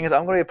is, easy.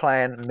 I'm going to be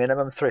playing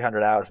minimum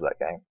 300 hours of that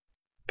game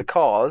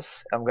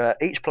because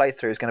each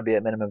playthrough is going to be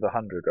a minimum of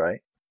 100,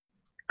 right?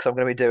 Because I'm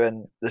going to be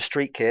doing the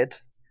Street Kid,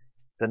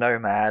 the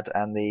Nomad,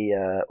 and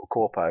the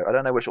Corpo. I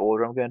don't know which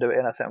order I'm going to do it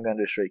in. I think I'm going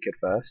to do Street Kid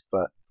first,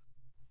 but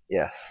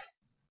yes.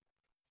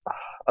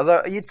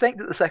 Although you'd think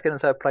that the second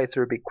and third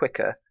playthrough would be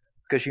quicker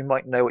because you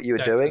might know what you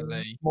were doing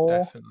Definitely,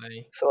 more.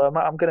 definitely. So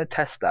I'm going to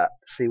test that,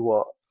 see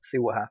what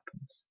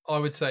happens. I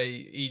would say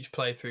each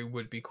playthrough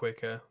would be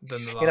quicker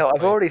than the You know, last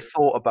I've already playthrough.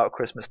 thought about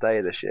Christmas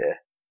Day this year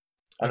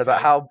and about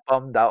Okay. how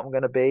bummed out I'm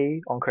going to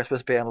be on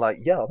Christmas, being like,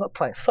 "Yo, I'm not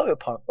playing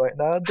Cyberpunk right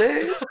now,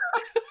 dude."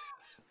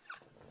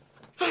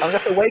 I'm gonna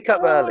have to wake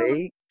up Oh,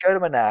 early, go to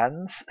my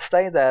nan's,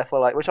 stay there for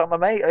like, which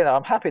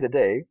I'm happy to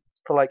do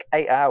for like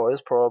 8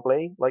 hours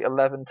probably, like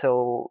 11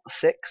 till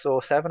 6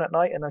 or 7 at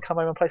night, and then come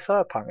home and play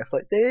Cyberpunk. It's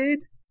like, dude,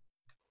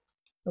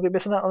 I'll be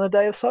missing out on the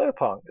day of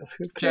Cyberpunk. It's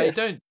Jay,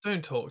 pissed.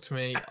 don't talk to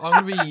me. I'm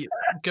gonna be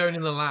going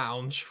in the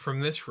lounge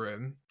from this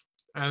room,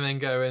 and then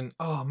going,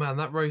 "Oh man,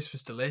 that roast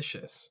was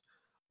delicious.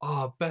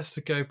 Oh, best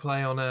to go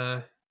play on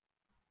a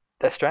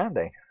Death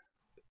Stranding,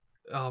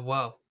 oh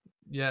well,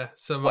 yeah,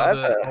 some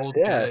other whatever. old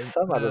Yeah, game.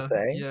 some other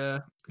thing. Yeah,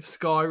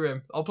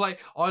 Skyrim. I'll play.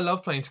 I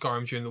love playing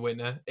Skyrim during the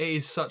winter. It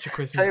is such a Tell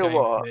Christmas you game for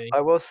what, me.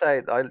 I will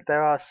say,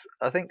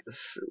 I think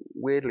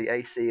weirdly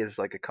AC is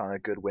like a kind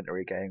of good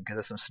wintry game because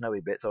there's some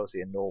snowy bits,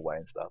 obviously in Norway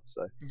and stuff.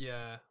 So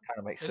Yeah, kind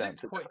of makes it looks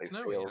sense. It quite definitely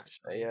snowy feels.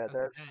 actually Yeah, as a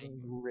there's some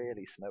game.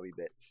 really snowy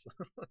bits,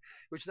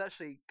 which is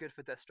actually good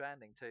for Death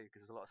Stranding too, because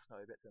there's a lot of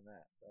snowy bits in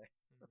there. So.